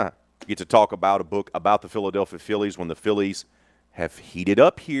 You get to talk about a book about the Philadelphia Phillies when the Phillies have heated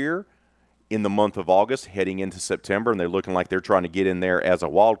up here in the month of August, heading into September, and they're looking like they're trying to get in there as a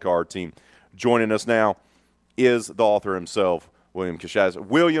wild card team. Joining us now, is the author himself, William Kashaz.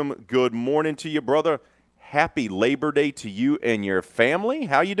 William, good morning to you, brother. Happy Labor Day to you and your family.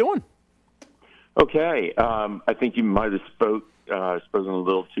 How you doing? Okay. I think you might have spoken a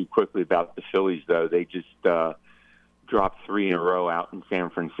little too quickly about the Phillies, though. They just dropped 3 in a row out in San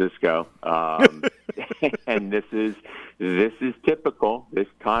Francisco, and this is typical. This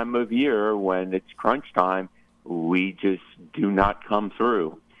time of year, when it's crunch time, we just do not come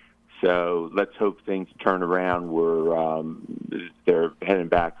through. So let's hope things turn around. They're heading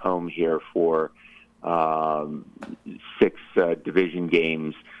back home here for 6 division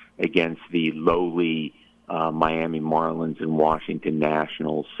games against the lowly Miami Marlins and Washington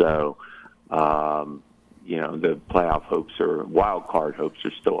Nationals. So, the playoff hopes or wild card hopes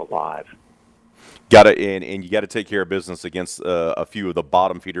are still alive. And you got to take care of business against a few of the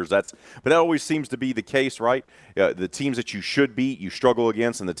bottom feeders. But that always seems to be the case, right? The teams that you should beat, you struggle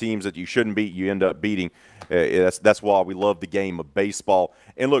against, and the teams that you shouldn't beat, you end up beating. That's why we love the game of baseball.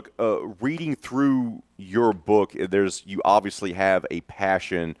 And look, reading through your book, you obviously have a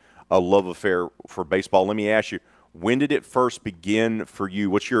passion, a love affair for baseball. Let me ask you, when did it first begin for you?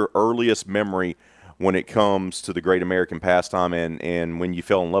 What's your earliest memory when it comes to the great American pastime and when you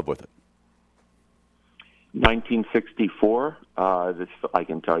fell in love with it? 1964, I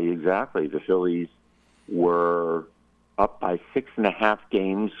can tell you exactly. The Phillies were up by 6.5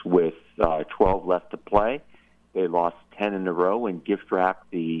 games with 12 left to play. They lost 10 in a row and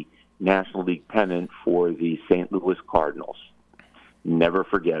gift-wrapped the National League pennant for the St. Louis Cardinals. Never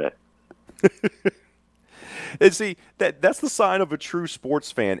forget it. And see, that's the sign of a true sports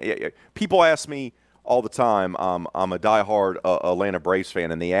fan. People ask me all the time, I'm a diehard Atlanta Braves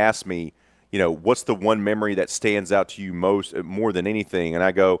fan, and they ask me, what's the one memory that stands out to you more than anything? And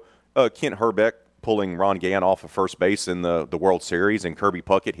I go, Kent Hrbek pulling Ron Gann off of first base in the World Series and Kirby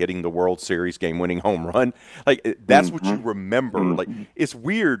Puckett hitting the World Series game-winning home run. Like, that's what you remember. Like, it's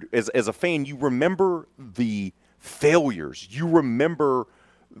weird. As a fan, you remember the failures. You remember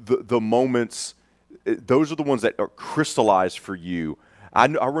the moments. Those are the ones that are crystallized for you. I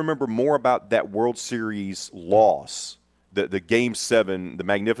remember more about that World Series loss, the Game 7, the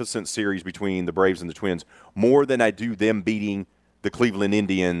magnificent series between the Braves and the Twins, more than I do them beating the Cleveland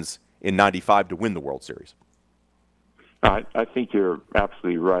Indians in '95 to win the World Series. I think you're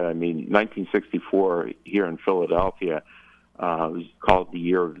absolutely right. I mean, 1964 here in Philadelphia was called the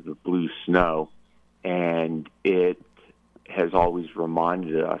year of the blue snow, and it has always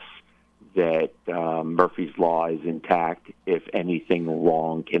reminded us that Murphy's Law is intact. If anything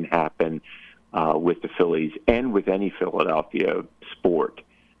wrong can happen with the Phillies and with any Philadelphia sport,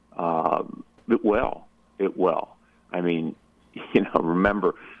 it will. I mean,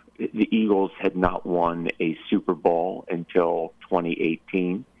 remember, the Eagles had not won a Super Bowl until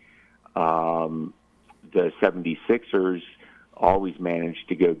 2018. The 76ers always managed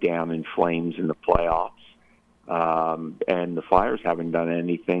to go down in flames in the playoffs. And the Flyers haven't done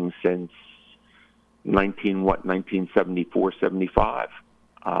anything since 1974, 75.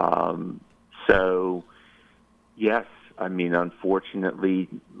 So, yes, I mean, unfortunately,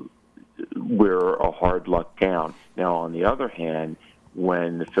 we're a hard luck town. Now, on the other hand,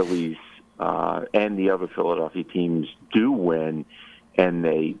 when the Phillies and the other Philadelphia teams do win and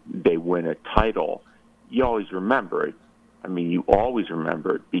they win a title, you always remember it. I mean, you always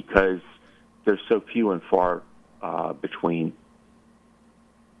remember it because they're so few and far between.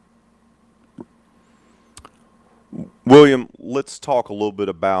 William, let's talk a little bit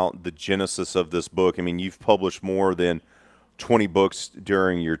about the genesis of this book. I mean, you've published more than 20 books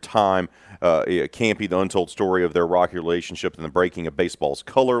during your time. Campy, The Untold Story of Their Rocky Relationship and the Breaking of Baseball's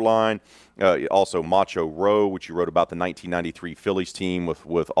Color Line. Also Macho Row, which you wrote about the 1993 Phillies team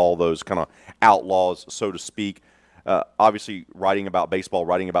with all those kind of outlaws, so to speak. Obviously, writing about baseball,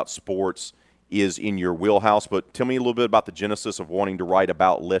 writing about sports is in your wheelhouse, but tell me a little bit about the genesis of wanting to write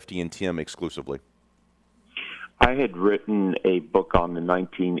about Lefty and Tim exclusively. I had written a book on the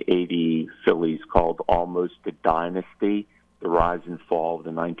 1980 Phillies called Almost a Dynasty, The Rise and Fall of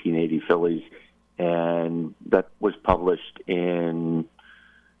the 1980 Phillies, and that was published in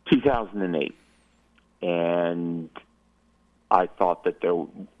 2008. And I thought that there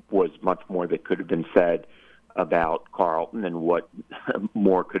was much more that could have been said about Carlton, and what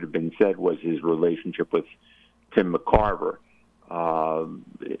more could have been said was his relationship with Tim McCarver.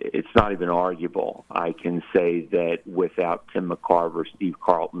 It's not even arguable. I can say that without Tim McCarver, Steve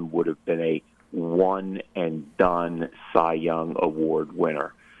Carlton would have been a one-and-done Cy Young Award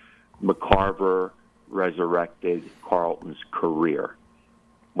winner. McCarver resurrected Carlton's career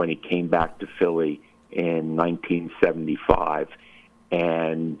when he came back to Philly in 1975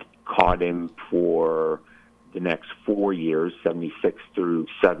 and caught him for the next 4 years, 76 through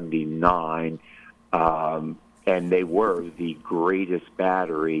 79, and they were the greatest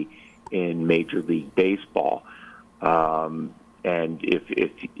battery in Major League Baseball. And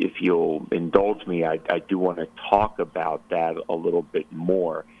if you'll indulge me, I do want to talk about that a little bit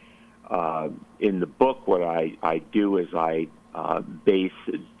more. In the book, what I do is I base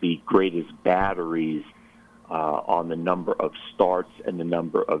the greatest batteries on the number of starts and the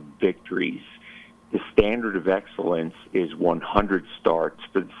number of victories. The standard of excellence is 100 starts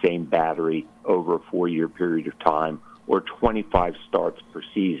for the same battery over a 4-year period of time, or 25 starts per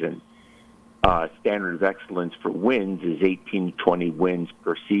season. Standard of excellence for wins is 18 to 20 wins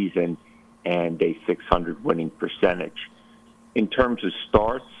per season and a 600 winning percentage. In terms of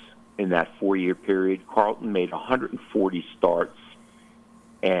starts in that 4-year period, Carlton made 140 starts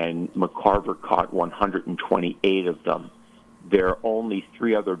and McCarver caught 128 of them. There are only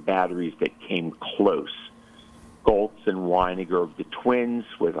 3 other batteries that came close. Goltz and Weiniger of the Twins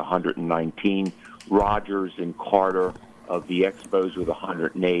with 119, Rogers and Carter of the Expos with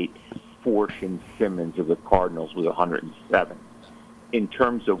 108, Forsh and Simmons of the Cardinals with 107. In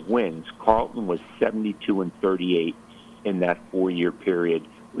terms of wins, Carlton was 72-38 in that 4-year period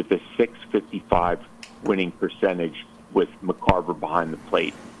with a .655 winning percentage with McCarver behind the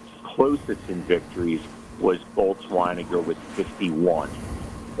plate. Closest in victories was Goltz Weiniger with 51.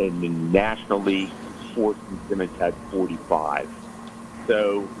 In the National League, Forsh and Simmons had 45.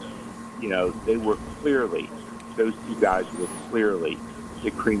 So, they were clearly, those 2 guys were clearly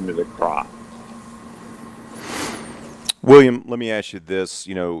the cream of the crop. William, let me ask you this.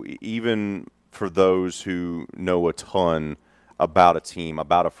 Even for those who know a ton about a team,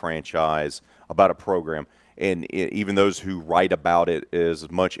 about a franchise, about a program, and even those who write about it as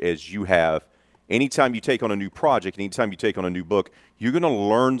much as you have, anytime you take on a new project, anytime you take on a new book, you're going to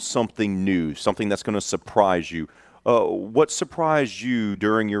learn something new, something that's going to surprise you. What surprised you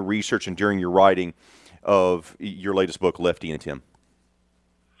during your research and during your writing of your latest book, Lefty and Tim?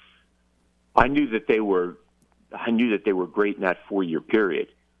 I knew that they were great in that 4-year period.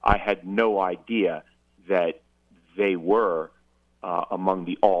 I had no idea that they were among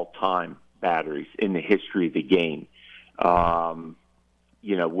the all-time batteries in the history of the game.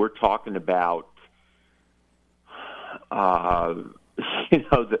 We're talking about the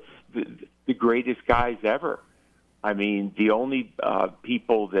greatest guys ever. I mean, the only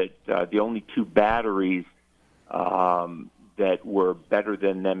people the only 2 batteries that were better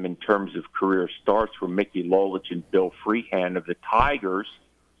than them in terms of career starts were Mickey Lolich and Bill Freehand of the Tigers,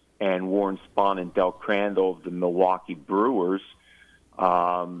 and Warren Spahn and Del Crandall of the Milwaukee Brewers.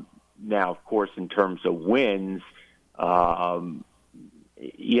 Now, of course, in terms of wins, they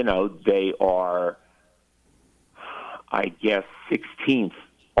are, I guess, 16th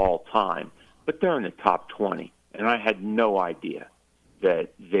all time, but they're in the top 20, and I had no idea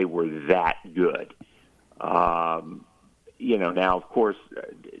that they were that good. Now, of course,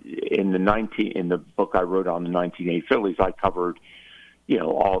 in the book I wrote on the 1980 Phillies, I covered,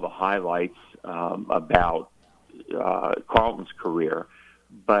 all the highlights about Carlton's career.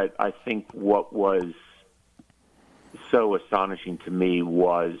 But I think what was so astonishing to me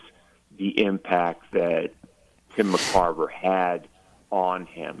was the impact that Tim McCarver had on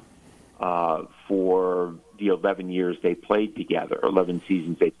him for the 11 years they played together, 11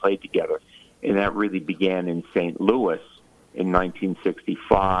 seasons they played together. And that really began in St. Louis in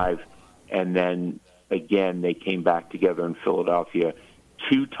 1965, and then again they came back together in Philadelphia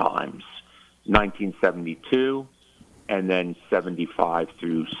 2 times, 1972 and then 75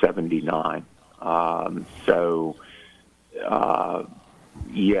 through 79.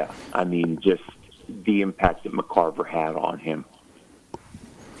 Just the impact that McCarver had on him.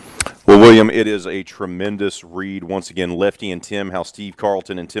 Well, William, it is a tremendous read. Once again, Lefty and Tim, How Steve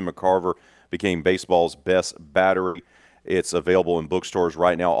Carlton and Tim McCarver Became Baseball's Best Battery. It's available in bookstores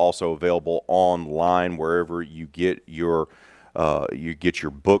right now, also available online wherever you get your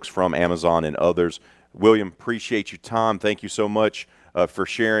books from, Amazon and others. William, appreciate your time. Thank you so much for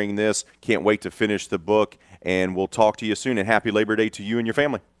sharing this. Can't wait to finish the book, and we'll talk to you soon, and happy Labor Day to you and your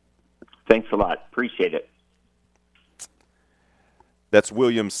family. Thanks a lot. Appreciate it. That's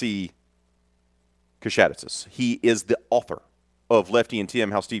William C. Kashadis. He is the author of Lefty and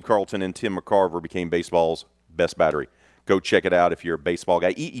Tim, How Steve Carlton and Tim McCarver Became Baseball's Best Battery. Go check it out if you're a baseball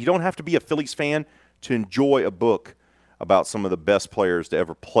guy. You don't have to be a Phillies fan to enjoy a book about some of the best players to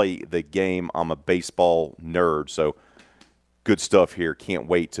ever play the game. I'm a baseball nerd, so good stuff here. Can't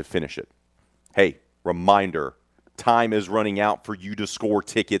wait to finish it. Hey, reminder, time is running out for you to score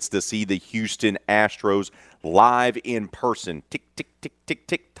tickets to see the Houston Astros live in person. Tick, tick, tick, tick,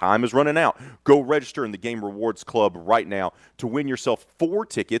 tick. Time is running out. Go register in the Game Rewards Club right now to win yourself 4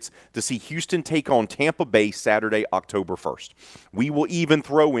 tickets to see Houston take on Tampa Bay Saturday, October 1st. We will even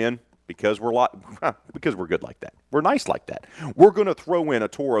throw in, because we're good like that. We're nice like that. We're going to throw in a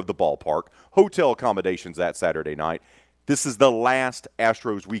tour of the ballpark, hotel accommodations that Saturday night. This is the last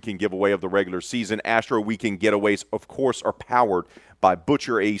Astros Weekend giveaway of the regular season. Astro Weekend getaways, of course, are powered by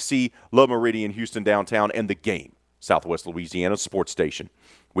Butcher AC, La Meridian, Houston Downtown, and The Game, Southwest Louisiana sports station.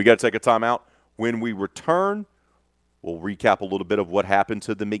 We got to take a time out. When we return, we'll recap a little bit of what happened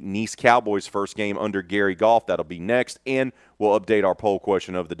to the McNeese Cowboys' first game under Gary Goff. That'll be next. And we'll update our poll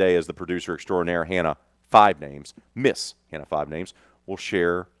question of the day as the producer extraordinaire, Hannah, 5 names, Miss Hannah 5 names, will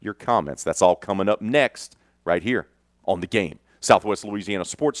share your comments. That's all coming up next right here on The Game, Southwest Louisiana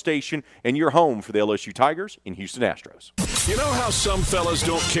sports station, and your home for the LSU Tigers and Houston Astros. You know how some fellas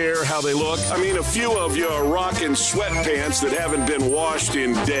don't care how they look? I mean, a few of you are rocking sweatpants that haven't been washed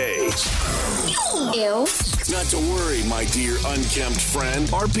in days. Ew. Not to worry, my dear unkempt friend.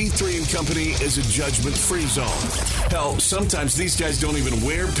 RP3 and Company is a judgment-free zone. Hell, sometimes these guys don't even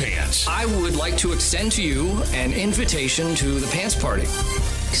wear pants. I would like to extend to you an invitation to the pants party.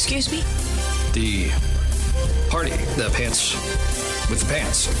 Excuse me? The party. The pants with the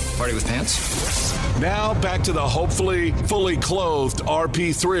pants. Party with pants. Now back to the hopefully fully clothed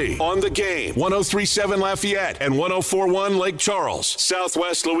RP3 on The Game. 103.7 Lafayette and 104.1 Lake Charles,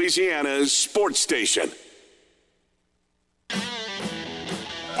 Southwest Louisiana's sports station.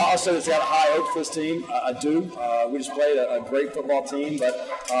 I'll say it's got high hopes for this team. I do. We just played a great football team, but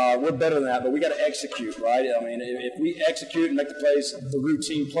we're better than that. But we got to execute, right? I mean, if we execute and make the plays, the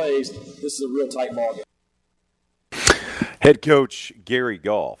routine plays, this is a real tight ball game. Head coach Gary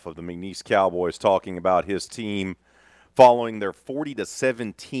Goff of the McNeese Cowboys talking about his team following their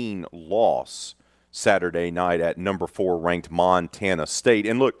 40-17 loss Saturday night at number 4 ranked Montana State.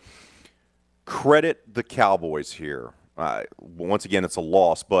 And look, credit the Cowboys here. Once again, it's a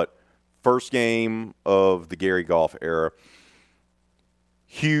loss, but first game of the Gary Goff era,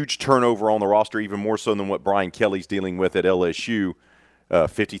 huge turnover on the roster, even more so than what Brian Kelly's dealing with at LSU.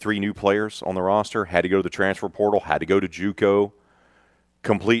 53 new players on the roster, had to go to the transfer portal, had to go to JUCO.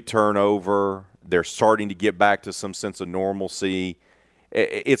 Complete turnover. They're starting to get back to some sense of normalcy.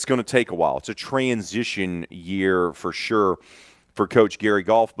 It's going to take a while. It's a transition year for sure for Coach Gary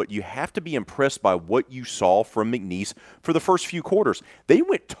Goff, but you have to be impressed by what you saw from McNeese for the first few quarters. They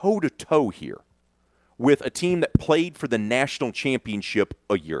went toe-to-toe here with a team that played for the national championship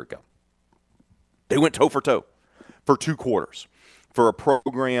a year ago. They went toe-for-toe for 2 quarters. For a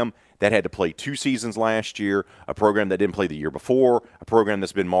program that had to play 2 seasons last year, a program that didn't play the year before, a program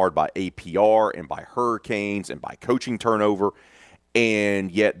that's been marred by APR and by hurricanes and by coaching turnover, and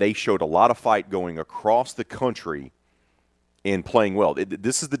yet they showed a lot of fight going across the country and playing well.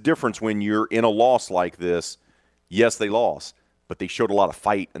 This is the difference when you're in a loss like this. Yes, they lost, but they showed a lot of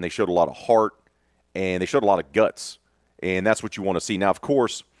fight, and they showed a lot of heart, and they showed a lot of guts, and that's what you want to see. Now, of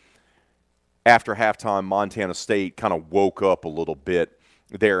course, after halftime, Montana State kind of woke up a little bit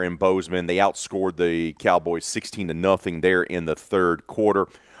there in Bozeman. They outscored the Cowboys 16-0 there in the third quarter.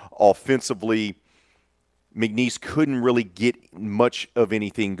 Offensively, McNeese couldn't really get much of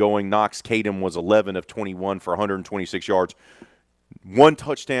anything going. Knox Kadum was 11 of 21 for 126 yards. 1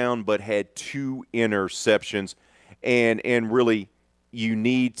 touchdown, but had 2 interceptions. And really, you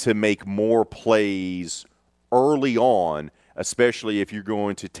need to make more plays early on, especially if you're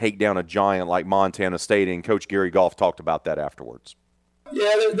going to take down a giant like Montana State, and Coach Gary Goff talked about that afterwards.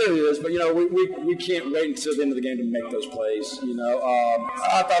 Yeah, there is, but, we can't wait until the end of the game to make those plays,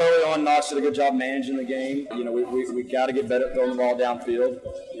 I thought early on Knox did a good job managing the game. We got to get better at throwing the ball downfield,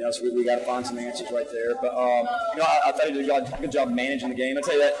 so we got to find some answers right there. But, I thought he did a good job managing the game. I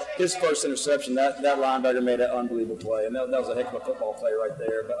tell you that his first interception, that linebacker made an unbelievable play, and that was a heck of a football play right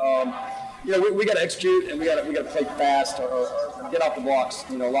there. But, we got to execute, and we got to play fast or get off the blocks,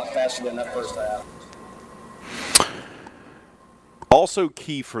 a lot faster than that first half. Also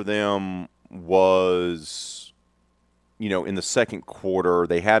key for them was, in the second quarter,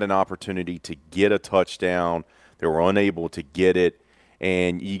 they had an opportunity to get a touchdown. They were unable to get it.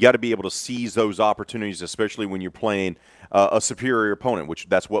 And you got to be able to seize those opportunities, especially when you're playing a superior opponent, which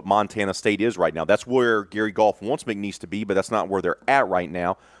that's what Montana State is right now. That's where Gary Goff wants McNeese to be, but that's not where they're at right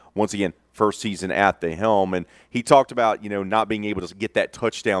now. Once again, first season at the helm. And he talked about, not being able to get that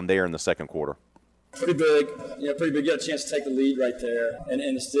touchdown there in the second quarter. pretty big. Pretty big. Get a chance to take the lead right there, and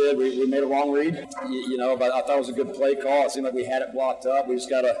instead we made a wrong read. But I thought it was a good play call. It seemed like we had it blocked up. We just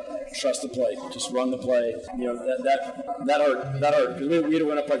gotta trust the play, just run the play. That hurt. That hurt because we'd have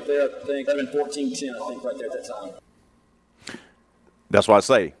went up right there. I think that'd been 14-10. I think right there at that time. That's why I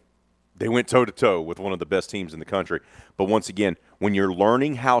say they went toe-to-toe with one of the best teams in the country. But once again, when you're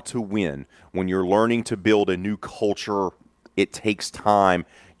learning how to win, when you're learning to build a new culture, it takes time.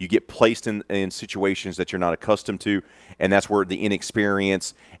 You get placed in situations that you're not accustomed to, and that's where the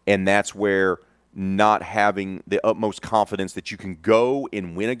inexperience and that's where not having the utmost confidence that you can go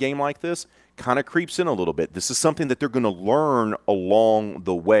and win a game like this kind of creeps in a little bit. This is something that they're going to learn along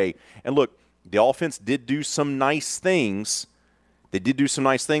the way. And look, the offense did do some nice things. They did do some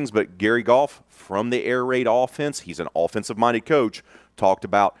nice things, but Gary Goff from the air raid offense, he's an offensive-minded coach, talked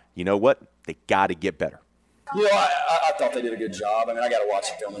about, you know what, they got to get better. I thought they did a good job. I mean, I got to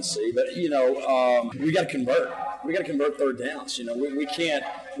watch the film and see. But, we got to convert. We got to convert third downs. We can't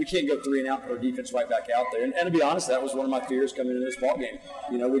go 3 and out and put our defense right back out there. And to be honest, that was one of my fears coming into this ball game.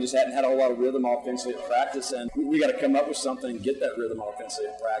 We just hadn't had a whole lot of rhythm offensively at practice, and we got to come up with something and get that rhythm offensively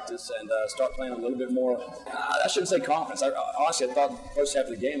at practice and start playing a little bit more. I shouldn't say confidence. Honestly, I thought the first half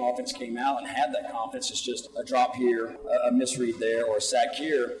of the game, offense came out and had that confidence. It's just a drop here, a misread there, or a sack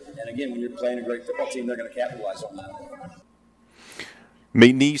here. And again, when you're playing a great football team, they're going to capitalize on that.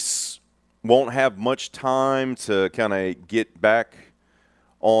 McNeese won't have much time to kind of get back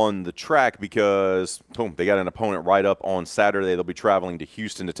on the track because, boom, they got an opponent right up on Saturday. They'll be traveling to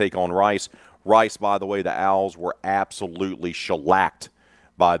Houston to take on Rice. Rice, by the way, the Owls were absolutely shellacked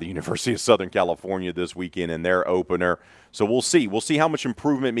by the University of Southern California this weekend in their opener. So we'll see. We'll see how much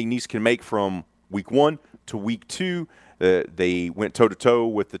improvement McNeese can make from week 1 to week 2. They went toe-to-toe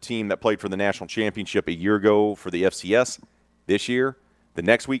with the team that played for the national championship a year ago for the FCS. This year, the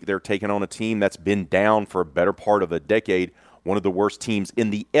next week, they're taking on a team that's been down for a better part of a decade, one of the worst teams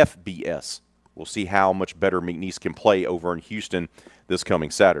in the FBS. We'll see how much better McNeese can play over in Houston this coming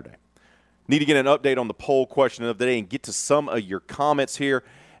Saturday. Need to get an update on the poll question of the day and get to some of your comments here.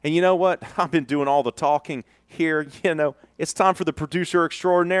 And you know what? I've been doing all the talking here. It's time for the producer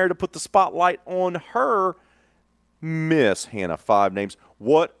extraordinaire to put the spotlight on her, Miss Hannah Five Names.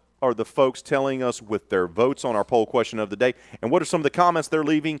 What are the folks telling us with their votes on our poll question of the day? And what are some of the comments they're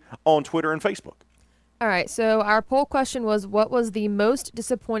leaving on Twitter and Facebook? All right, so our poll question was, what was the most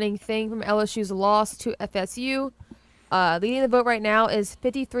disappointing thing from LSU's loss to FSU? Leading the vote right now is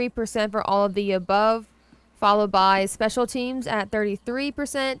 53% for all of the above, followed by special teams at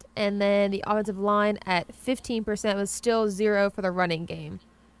 33%, and then the offensive line at 15%, with still 0 for the running game.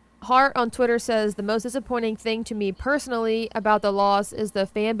 Hart on Twitter says, the most disappointing thing to me personally about the loss is the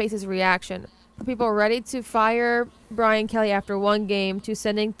fan base's reaction. From people ready to fire Brian Kelly after one game to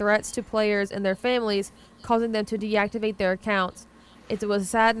sending threats to players and their families, causing them to deactivate their accounts. It was a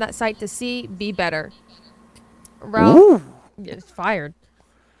sad sight to see. Be better. Ralph, fired.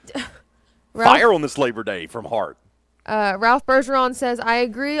 Fire on this Labor Day from Hart. Ralph Bergeron says, I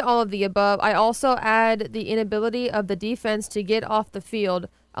agree all of the above. I also add the inability of the defense to get off the field,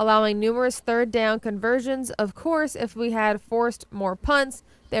 allowing numerous third down conversions. Of course, if we had forced more punts,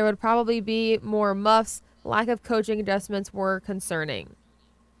 there would probably be more muffs. Lack of coaching adjustments were concerning.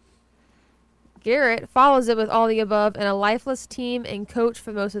 Garrett follows it with all the above and a lifeless team and coach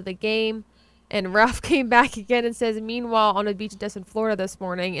for most of the game. And Ralph came back again and says, meanwhile, on a beach in Destin, Florida this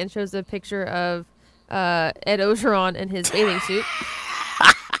morning, and shows a picture of Ed Ogeron in his bathing suit.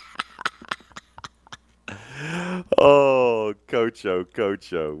 Oh, Coach O.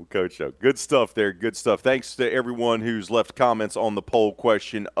 Good stuff there, good stuff. Thanks to everyone who's left comments on the poll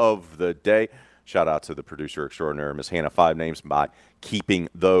question of the day. Shout out to the producer extraordinaire, Miss Hannah Five Names, by keeping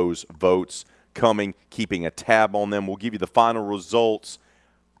those votes coming, keeping a tab on them. We'll give you the final results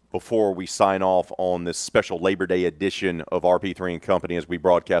before we sign off on this special Labor Day edition of RP3 and Company as we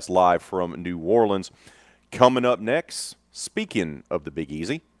broadcast live from New Orleans. Coming up next, speaking of the Big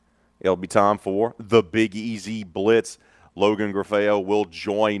Easy, it'll be time for the Big Easy Blitz. Logan Grafeo will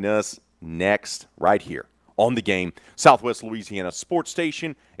join us next right here on The Game, Southwest Louisiana Sports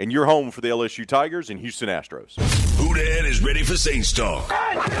Station, and your home for the LSU Tigers and Houston Astros. Houdan is ready for Saints talk.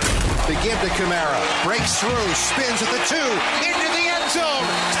 They give to Kamara. Breaks through. Spins at the 2. Into the end zone.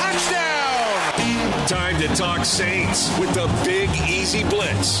 Touchdown! Time to talk Saints with the Big Easy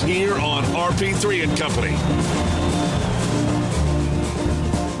Blitz here on RP3 and Company.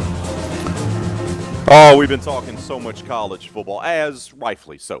 Oh, we've been talking so much college football, as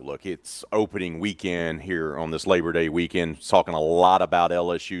rightfully so. Look, it's opening weekend here on this Labor Day weekend. Talking a lot about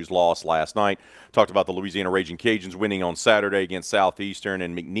LSU's loss last night. Talked about the Louisiana Raging Cajuns winning on Saturday against Southeastern,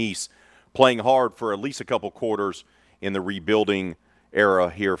 and McNeese playing hard for at least a couple quarters in the rebuilding era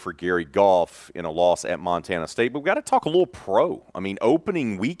here for Gary Goff in a loss at Montana State. But we've got to talk a little pro. I mean,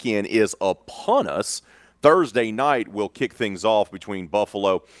 opening weekend is upon us. Thursday night will kick things off between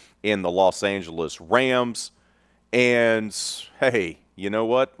Buffalo and the Los Angeles Rams. And, hey, you know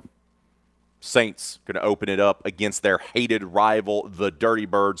what? Saints going to open it up against their hated rival, the Dirty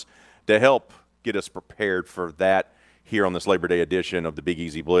Birds, to help get us prepared for that. Here on this Labor Day edition of the Big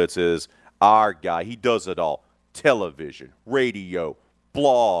Easy Blitz is our guy. He does it all. Television, radio,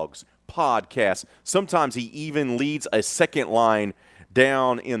 blogs, podcasts. Sometimes he even leads a second line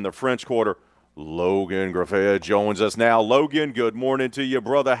down in the French Quarter. Logan Greffet joins us now. Logan, good morning to you,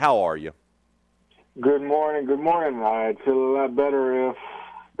 brother. How are you? Good morning. Good morning. I'd feel a lot better if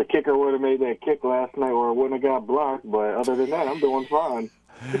the kicker would have made that kick last night or it wouldn't have got blocked. But other than that, I'm doing fine.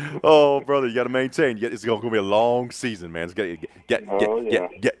 Oh, brother, you got to maintain. It's going to be a long season, man. It's got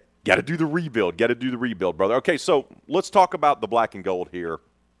to do the rebuild. Got to do the rebuild, brother. Okay, so let's talk about the black and gold here,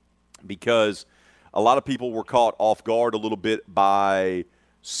 because a lot of people were caught off guard a little bit by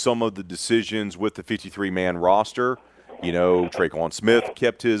some of the decisions with the 53-man roster. You know, Traquan Smith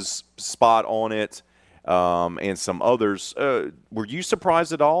kept his spot on it, and some others. Were you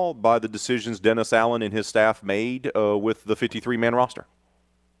surprised at all by the decisions Dennis Allen and his staff made with the 53-man roster?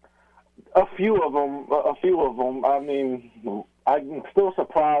 A few of them. I mean, I'm still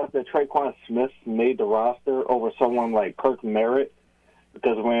surprised that Traquan Smith made the roster over someone like Kirk Merritt,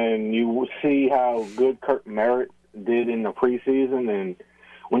 because when you see how good Kirk Merritt did in the preseason, and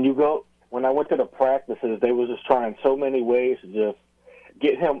when I went to the practices, they was just trying so many ways to just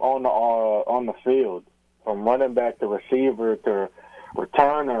get him on the field, from running back to receiver to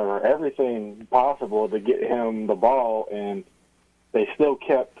returner, everything possible to get him the ball, and they still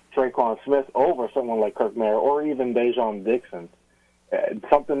kept Traquan Smith over someone like Kirk Merritt or even Dejon Dixon.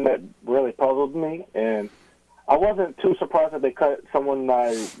 Something that really puzzled me, and I wasn't too surprised that they cut someone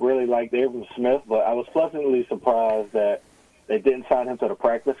I really liked, Abram Smith, but I was pleasantly surprised that they didn't sign him to the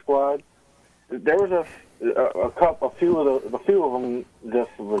practice squad. There was a few of them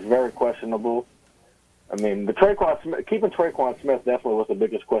just was very questionable. I mean, keeping Traquan Smith definitely was the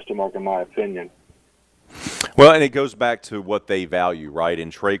biggest question mark in my opinion. Well, and it goes back to what they value, right?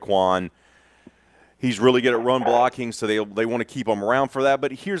 And Traquan, he's really good at run blocking, so they want to keep him around for that.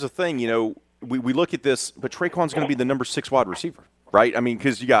 But here's the thing, you know, we look at this, but Traquan's going to be the number 6 wide receiver, right? I mean,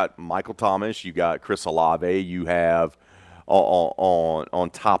 because you got Michael Thomas, you got Chris Olave, you have on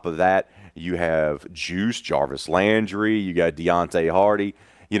top of that, you have Juice, Jarvis Landry, you got Deontay Hardy,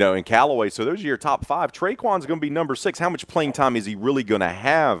 you know, and Callaway. So those are your top 5. Traquan's going to be number 6. How much playing time is he really going to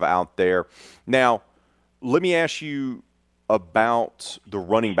have out there? Now, let me ask you about the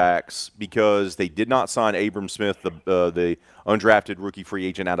running backs, because they did not sign Abram Smith, the undrafted rookie free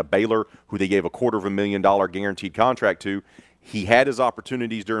agent out of Baylor, who they gave a $250,000 guaranteed contract to. He had his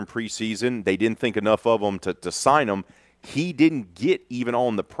opportunities during preseason. They didn't think enough of him to sign him. He didn't get even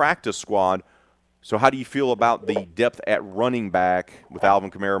on the practice squad. So how do you feel about the depth at running back with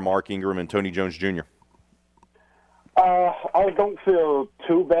Alvin Kamara, Mark Ingram, and Tony Jones Jr.? I don't feel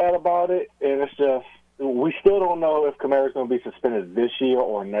too bad about it, and it's just we still don't know if Kamara's going to be suspended this year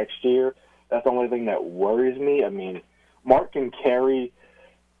or next year. That's the only thing that worries me. I mean, Mark can carry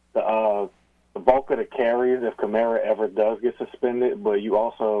the bulk of the carries if Kamara ever does get suspended, but you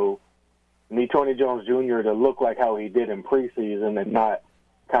also need Tony Jones Jr. to look like how he did in preseason and not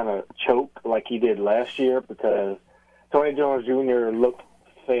kind of choke like he did last year, because Tony Jones Jr. looked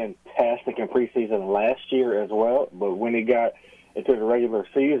fantastic in preseason last year as well, but when he got into the regular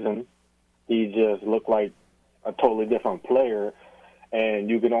season, he just looked like a totally different player, and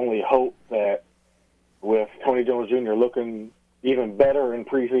you can only hope that with Tony Jones Jr. looking even better in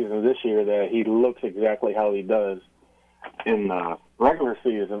preseason this year, that he looks exactly how he does in the regular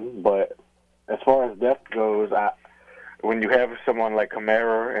season. But as far as depth goes, when you have someone like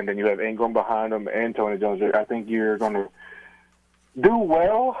Kamara and then you have Ingram behind him and Tony Jones Jr., I think you're going to do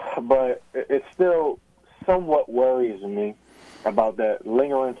well, but it still somewhat worries me about that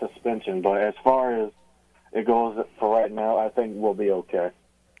lingering suspension. But as far as it goes for right now, I think we'll be okay.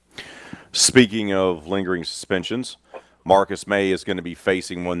 Speaking of lingering suspensions, Marcus May is going to be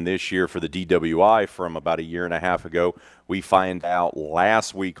facing one this year for the DWI from about a year and a half ago. We find out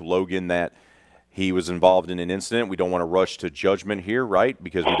last week, Logan, that he was involved in an incident. We don't want to rush to judgment here, right,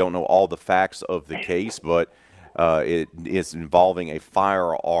 because we don't know all the facts of the case, but it is involving a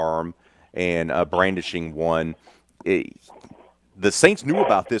firearm and brandishing one. The Saints knew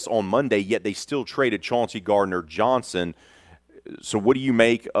about this on Monday, yet they still traded Chauncey Gardner-Johnson. So what do you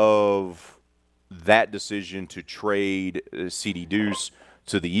make of that decision to trade C.D. Deuce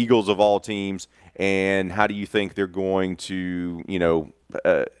to the Eagles of all teams, and how do you think they're going to,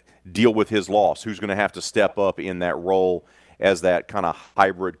 deal with his loss? Who's going to have to step up in that role as that kind of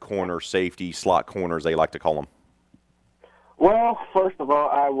hybrid corner safety, slot corner, as they like to call him? Well, first of all,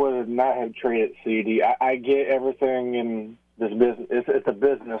 I would not have traded CD. I get everything in this business. It's a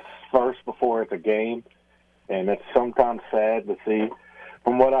business first before it's a game, and it's sometimes sad to see.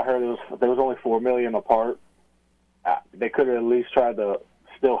 From what I heard, there was only $4 million apart. They could have at least tried to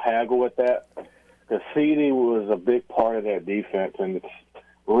still haggle with that, because CD was a big part of that defense, and it's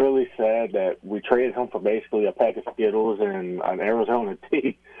really sad that we traded him for basically a pack of Skittles and an Arizona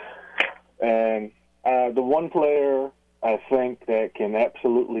tee. And the one player I think that can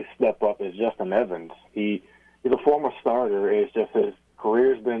absolutely step up is Justin Evans. He's a former starter. It's just his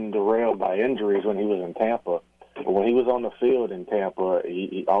career's been derailed by injuries when he was in Tampa. But when he was on the field in Tampa,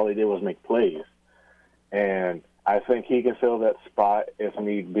 all he did was make plays. And I think he can fill that spot if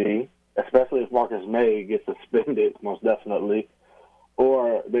need be, especially if Marcus May gets suspended, most definitely.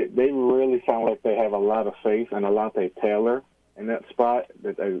 Or they really sound like they have a lot of faith in Alontae Taylor in that spot.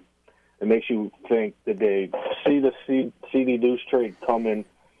 It makes you think that they see the CD Deuce trade coming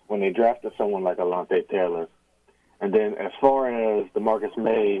when they drafted someone like Alontae Taylor. And then as far as the Marcus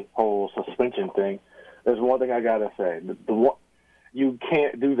May whole suspension thing, there's one thing I got to say. You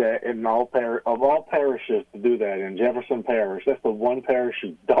can't do that in all parishes to do that in Jefferson Parish. That's the one parish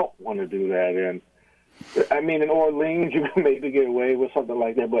you don't want to do that in. I mean, in Orleans, you can maybe get away with something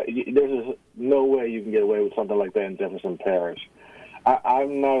like that, but there's just no way you can get away with something like that in Jefferson Parish.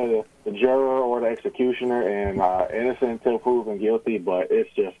 I'm not the juror or the executioner, and innocent until proven guilty, but it's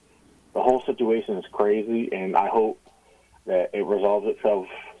just the whole situation is crazy, and I hope that it resolves itself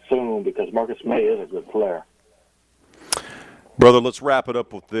soon because Marcus May is a good player. Brother, let's wrap it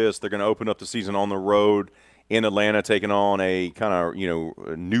up with this. They're going to open up the season on the road in Atlanta, taking on a kind of,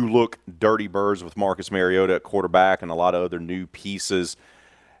 new-look Dirty Birds with Marcus Mariota at quarterback and a lot of other new pieces.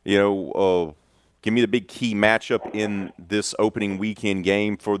 Give me the big key matchup in this opening weekend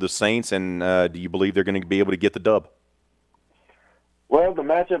game for the Saints, and do you believe they're going to be able to get the dub? Well, the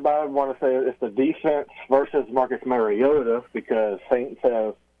matchup I want to say is the defense versus Marcus Mariota, because Saints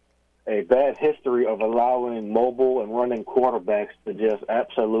have a bad history of allowing mobile and running quarterbacks to just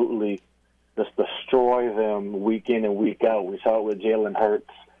absolutely just destroy them week in and week out. We saw it with Jalen Hurts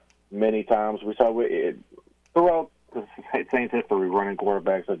many times. We saw it throughout the Saints' history. Running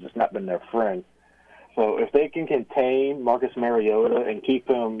quarterbacks have just not been their friend. So if they can contain Marcus Mariota and keep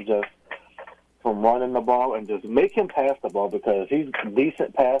him just from running the ball and just make him pass the ball, because he's a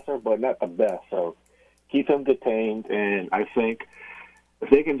decent passer but not the best. So keep him contained, and I think if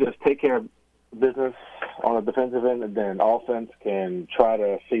they can just take care of business on the defensive end, then offense can try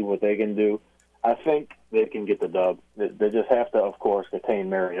to see what they can do. I think they can get the dub. They just have to, of course, contain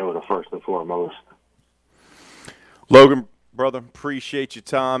Mariota first and foremost. Logan, brother, appreciate your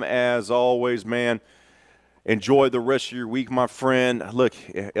time as always, man. Enjoy the rest of your week, my friend. Look,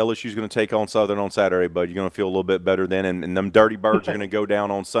 LSU's going to take on Southern on Saturday, but you're going to feel a little bit better then, and them Dirty Birds are going to go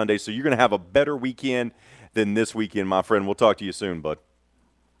down on Sunday, so you're going to have a better weekend than this weekend, my friend. We'll talk to you soon, bud.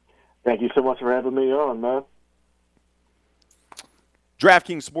 Thank you so much for having me on, man.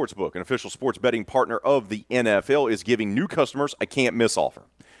 DraftKings Sportsbook, an official sports betting partner of the NFL, is giving new customers a can't-miss offer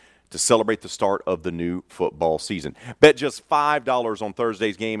to celebrate the start of the new football season. Bet just $5 on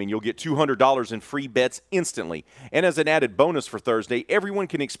Thursday's game, and you'll get $200 in free bets instantly. And as an added bonus for Thursday, everyone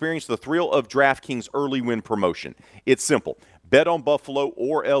can experience the thrill of DraftKings early win promotion. It's simple. Bet on Buffalo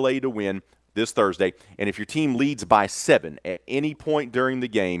or LA to win this Thursday, and if your team leads by 7 at any point during the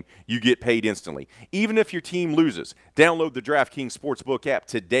game, you get paid instantly. Even if your team loses, download the DraftKings Sportsbook app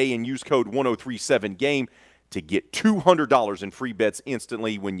today and use code 1037GAME to get $200 in free bets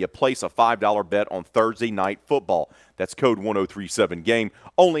instantly when you place a $5 bet on Thursday Night Football. That's code 1037GAME.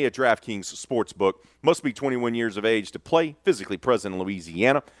 Only at DraftKings Sportsbook. Must be 21 years of age to play. Physically present in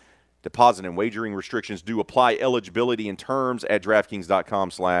Louisiana. Deposit and wagering restrictions do apply. Eligibility and terms at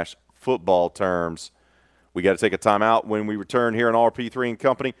DraftKings.com/football terms. We got to take a timeout. When we return here on RP3 and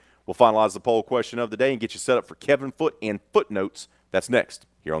Company, we'll finalize the poll question of the day and get you set up for Kevin Foote and Footnotes. That's next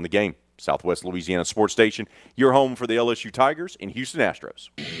here on The Game. Southwest Louisiana Sports Station, your home for the LSU Tigers and Houston Astros.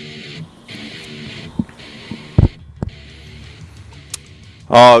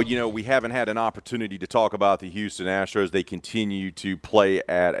 We haven't had an opportunity to talk about the Houston Astros. They continue to play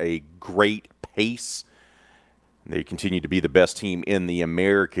at a great pace. They continue to be the best team in the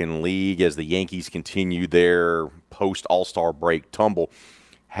American League as the Yankees continue their post-All-Star break tumble.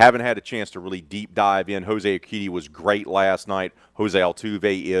 Haven't had a chance to really deep dive in. Jose Urquidy was great last night. Jose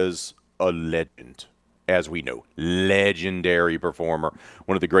Altuve is a legend as we know, legendary performer,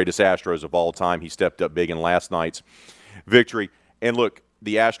 one of the greatest Astros of all time. He stepped up big in last night's victory. And look,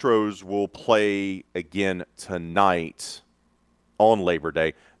 the Astros will play again tonight on Labor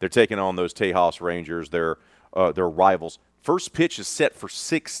Day. They're taking on those Tejas Rangers, their rivals. First pitch is set for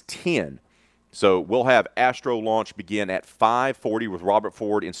 6:10. So we'll have Astro launch begin at 5:40 with Robert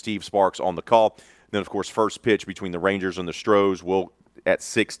Ford and Steve Sparks on the call. Then, of course, first pitch between the Rangers and the Stros will at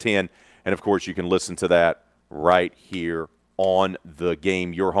 6:10. And, of course, you can listen to that right here on The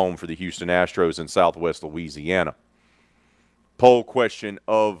Game, your home for the Houston Astros in Southwest Louisiana. Poll question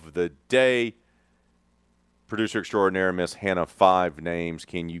of the day. Producer extraordinaire, Miss Hannah, 5 names.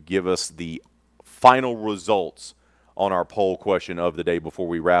 Can you give us the final results on our poll question of the day before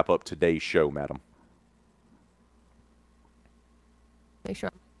we wrap up today's show, madam? Make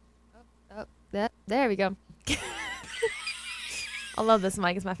sure. There we go. I love this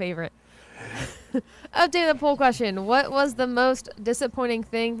mic. It's my favorite. Update the poll question. What was the most disappointing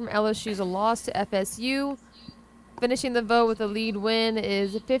thing from LSU's loss to FSU? Finishing the vote with a lead win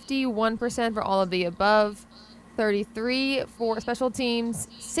is 51% for all of the above, 33 for special teams,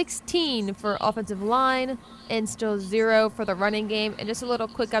 16 for offensive line, and still 0 for the running game. And just a little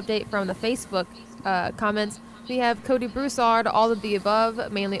quick update from the Facebook comments. We have Cody Broussard, all of the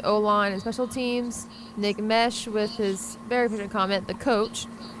above, mainly O-line and special teams. Nick Mesh with his very efficient comment, the coach.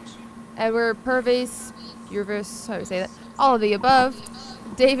 Edward Purvis, how do you say that? All of the above.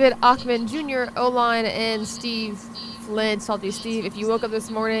 David Achman Jr., O-line, and Steve Flint, Salty Steve. If you woke up this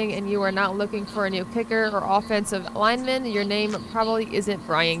morning and you are not looking for a new kicker or offensive lineman, your name probably isn't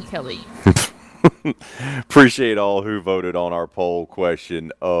Brian Kelly. Appreciate all who voted on our poll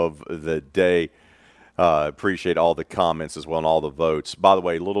question of the day. Appreciate all the comments as well and all the votes. By the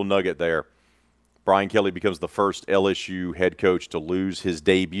way, little nugget there. Brian Kelly becomes the first LSU head coach to lose his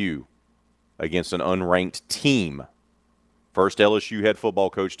debut against an unranked team. First LSU head football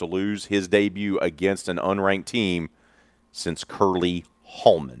coach to lose his debut against an unranked team since Curly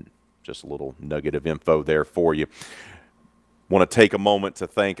Hallman. Just a little nugget of info there for you. Want to take a moment to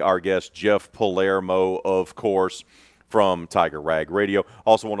thank our guest, Jeff Palermo, of course, from Tiger Rag Radio.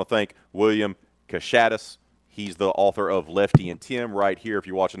 Also want to thank William Kashatis. He's the author of Lefty and Tim right here if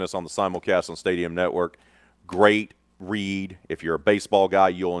you're watching us on the simulcast on Stadium Network. Great read. If you're a baseball guy,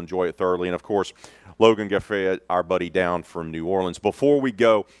 you'll enjoy it thoroughly. And, of course, Logan Gaffey, our buddy down from New Orleans. Before we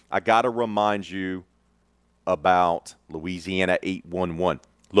go, I got to remind you about Louisiana 811.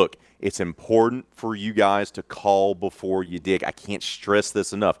 Look, it's important for you guys to call before you dig. I can't stress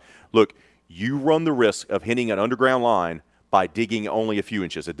this enough. Look, you run the risk of hitting an underground line by digging only a few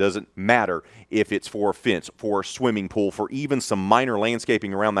inches. It doesn't matter if it's for a fence, for a swimming pool, for even some minor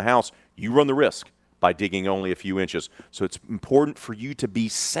landscaping around the house. You run the risk by digging only a few inches. So it's important for you to be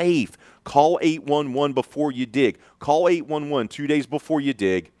safe. Call 811 before you dig. Call 811 2 days before you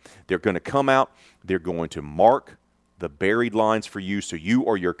dig. They're going to come out. They're going to mark the buried lines for you so you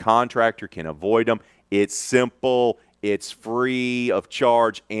or your contractor can avoid them. It's simple. It's free of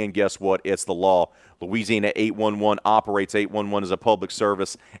charge. And guess what? It's the law. Louisiana 811 operates. 811 as a public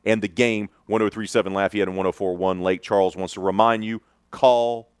service. And the Game, 103.7 Lafayette and 104.1 Lake Charles wants to remind you,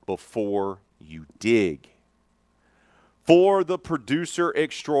 call before you dig. For the producer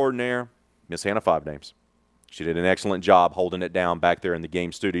extraordinaire, Miss Hannah, 5 names. She did an excellent job holding it down back there in the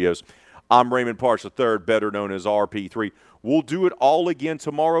Game studios. I'm Raymond Parks III, better known as RP3. We'll do it all again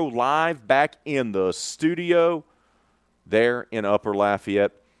tomorrow, live back in the studio there in Upper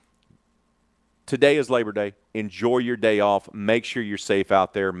Lafayette. Today is Labor Day. Enjoy your day off. Make sure you're safe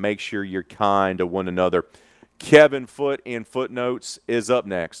out there. Make sure you're kind to one another. Kevin Foote in Footnotes is up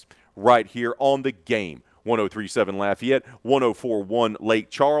next, right here on the Game. 103.7 Lafayette, 104.1 Lake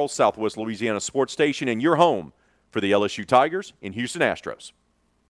Charles, Southwest Louisiana Sports Station, and your home for the LSU Tigers and Houston Astros.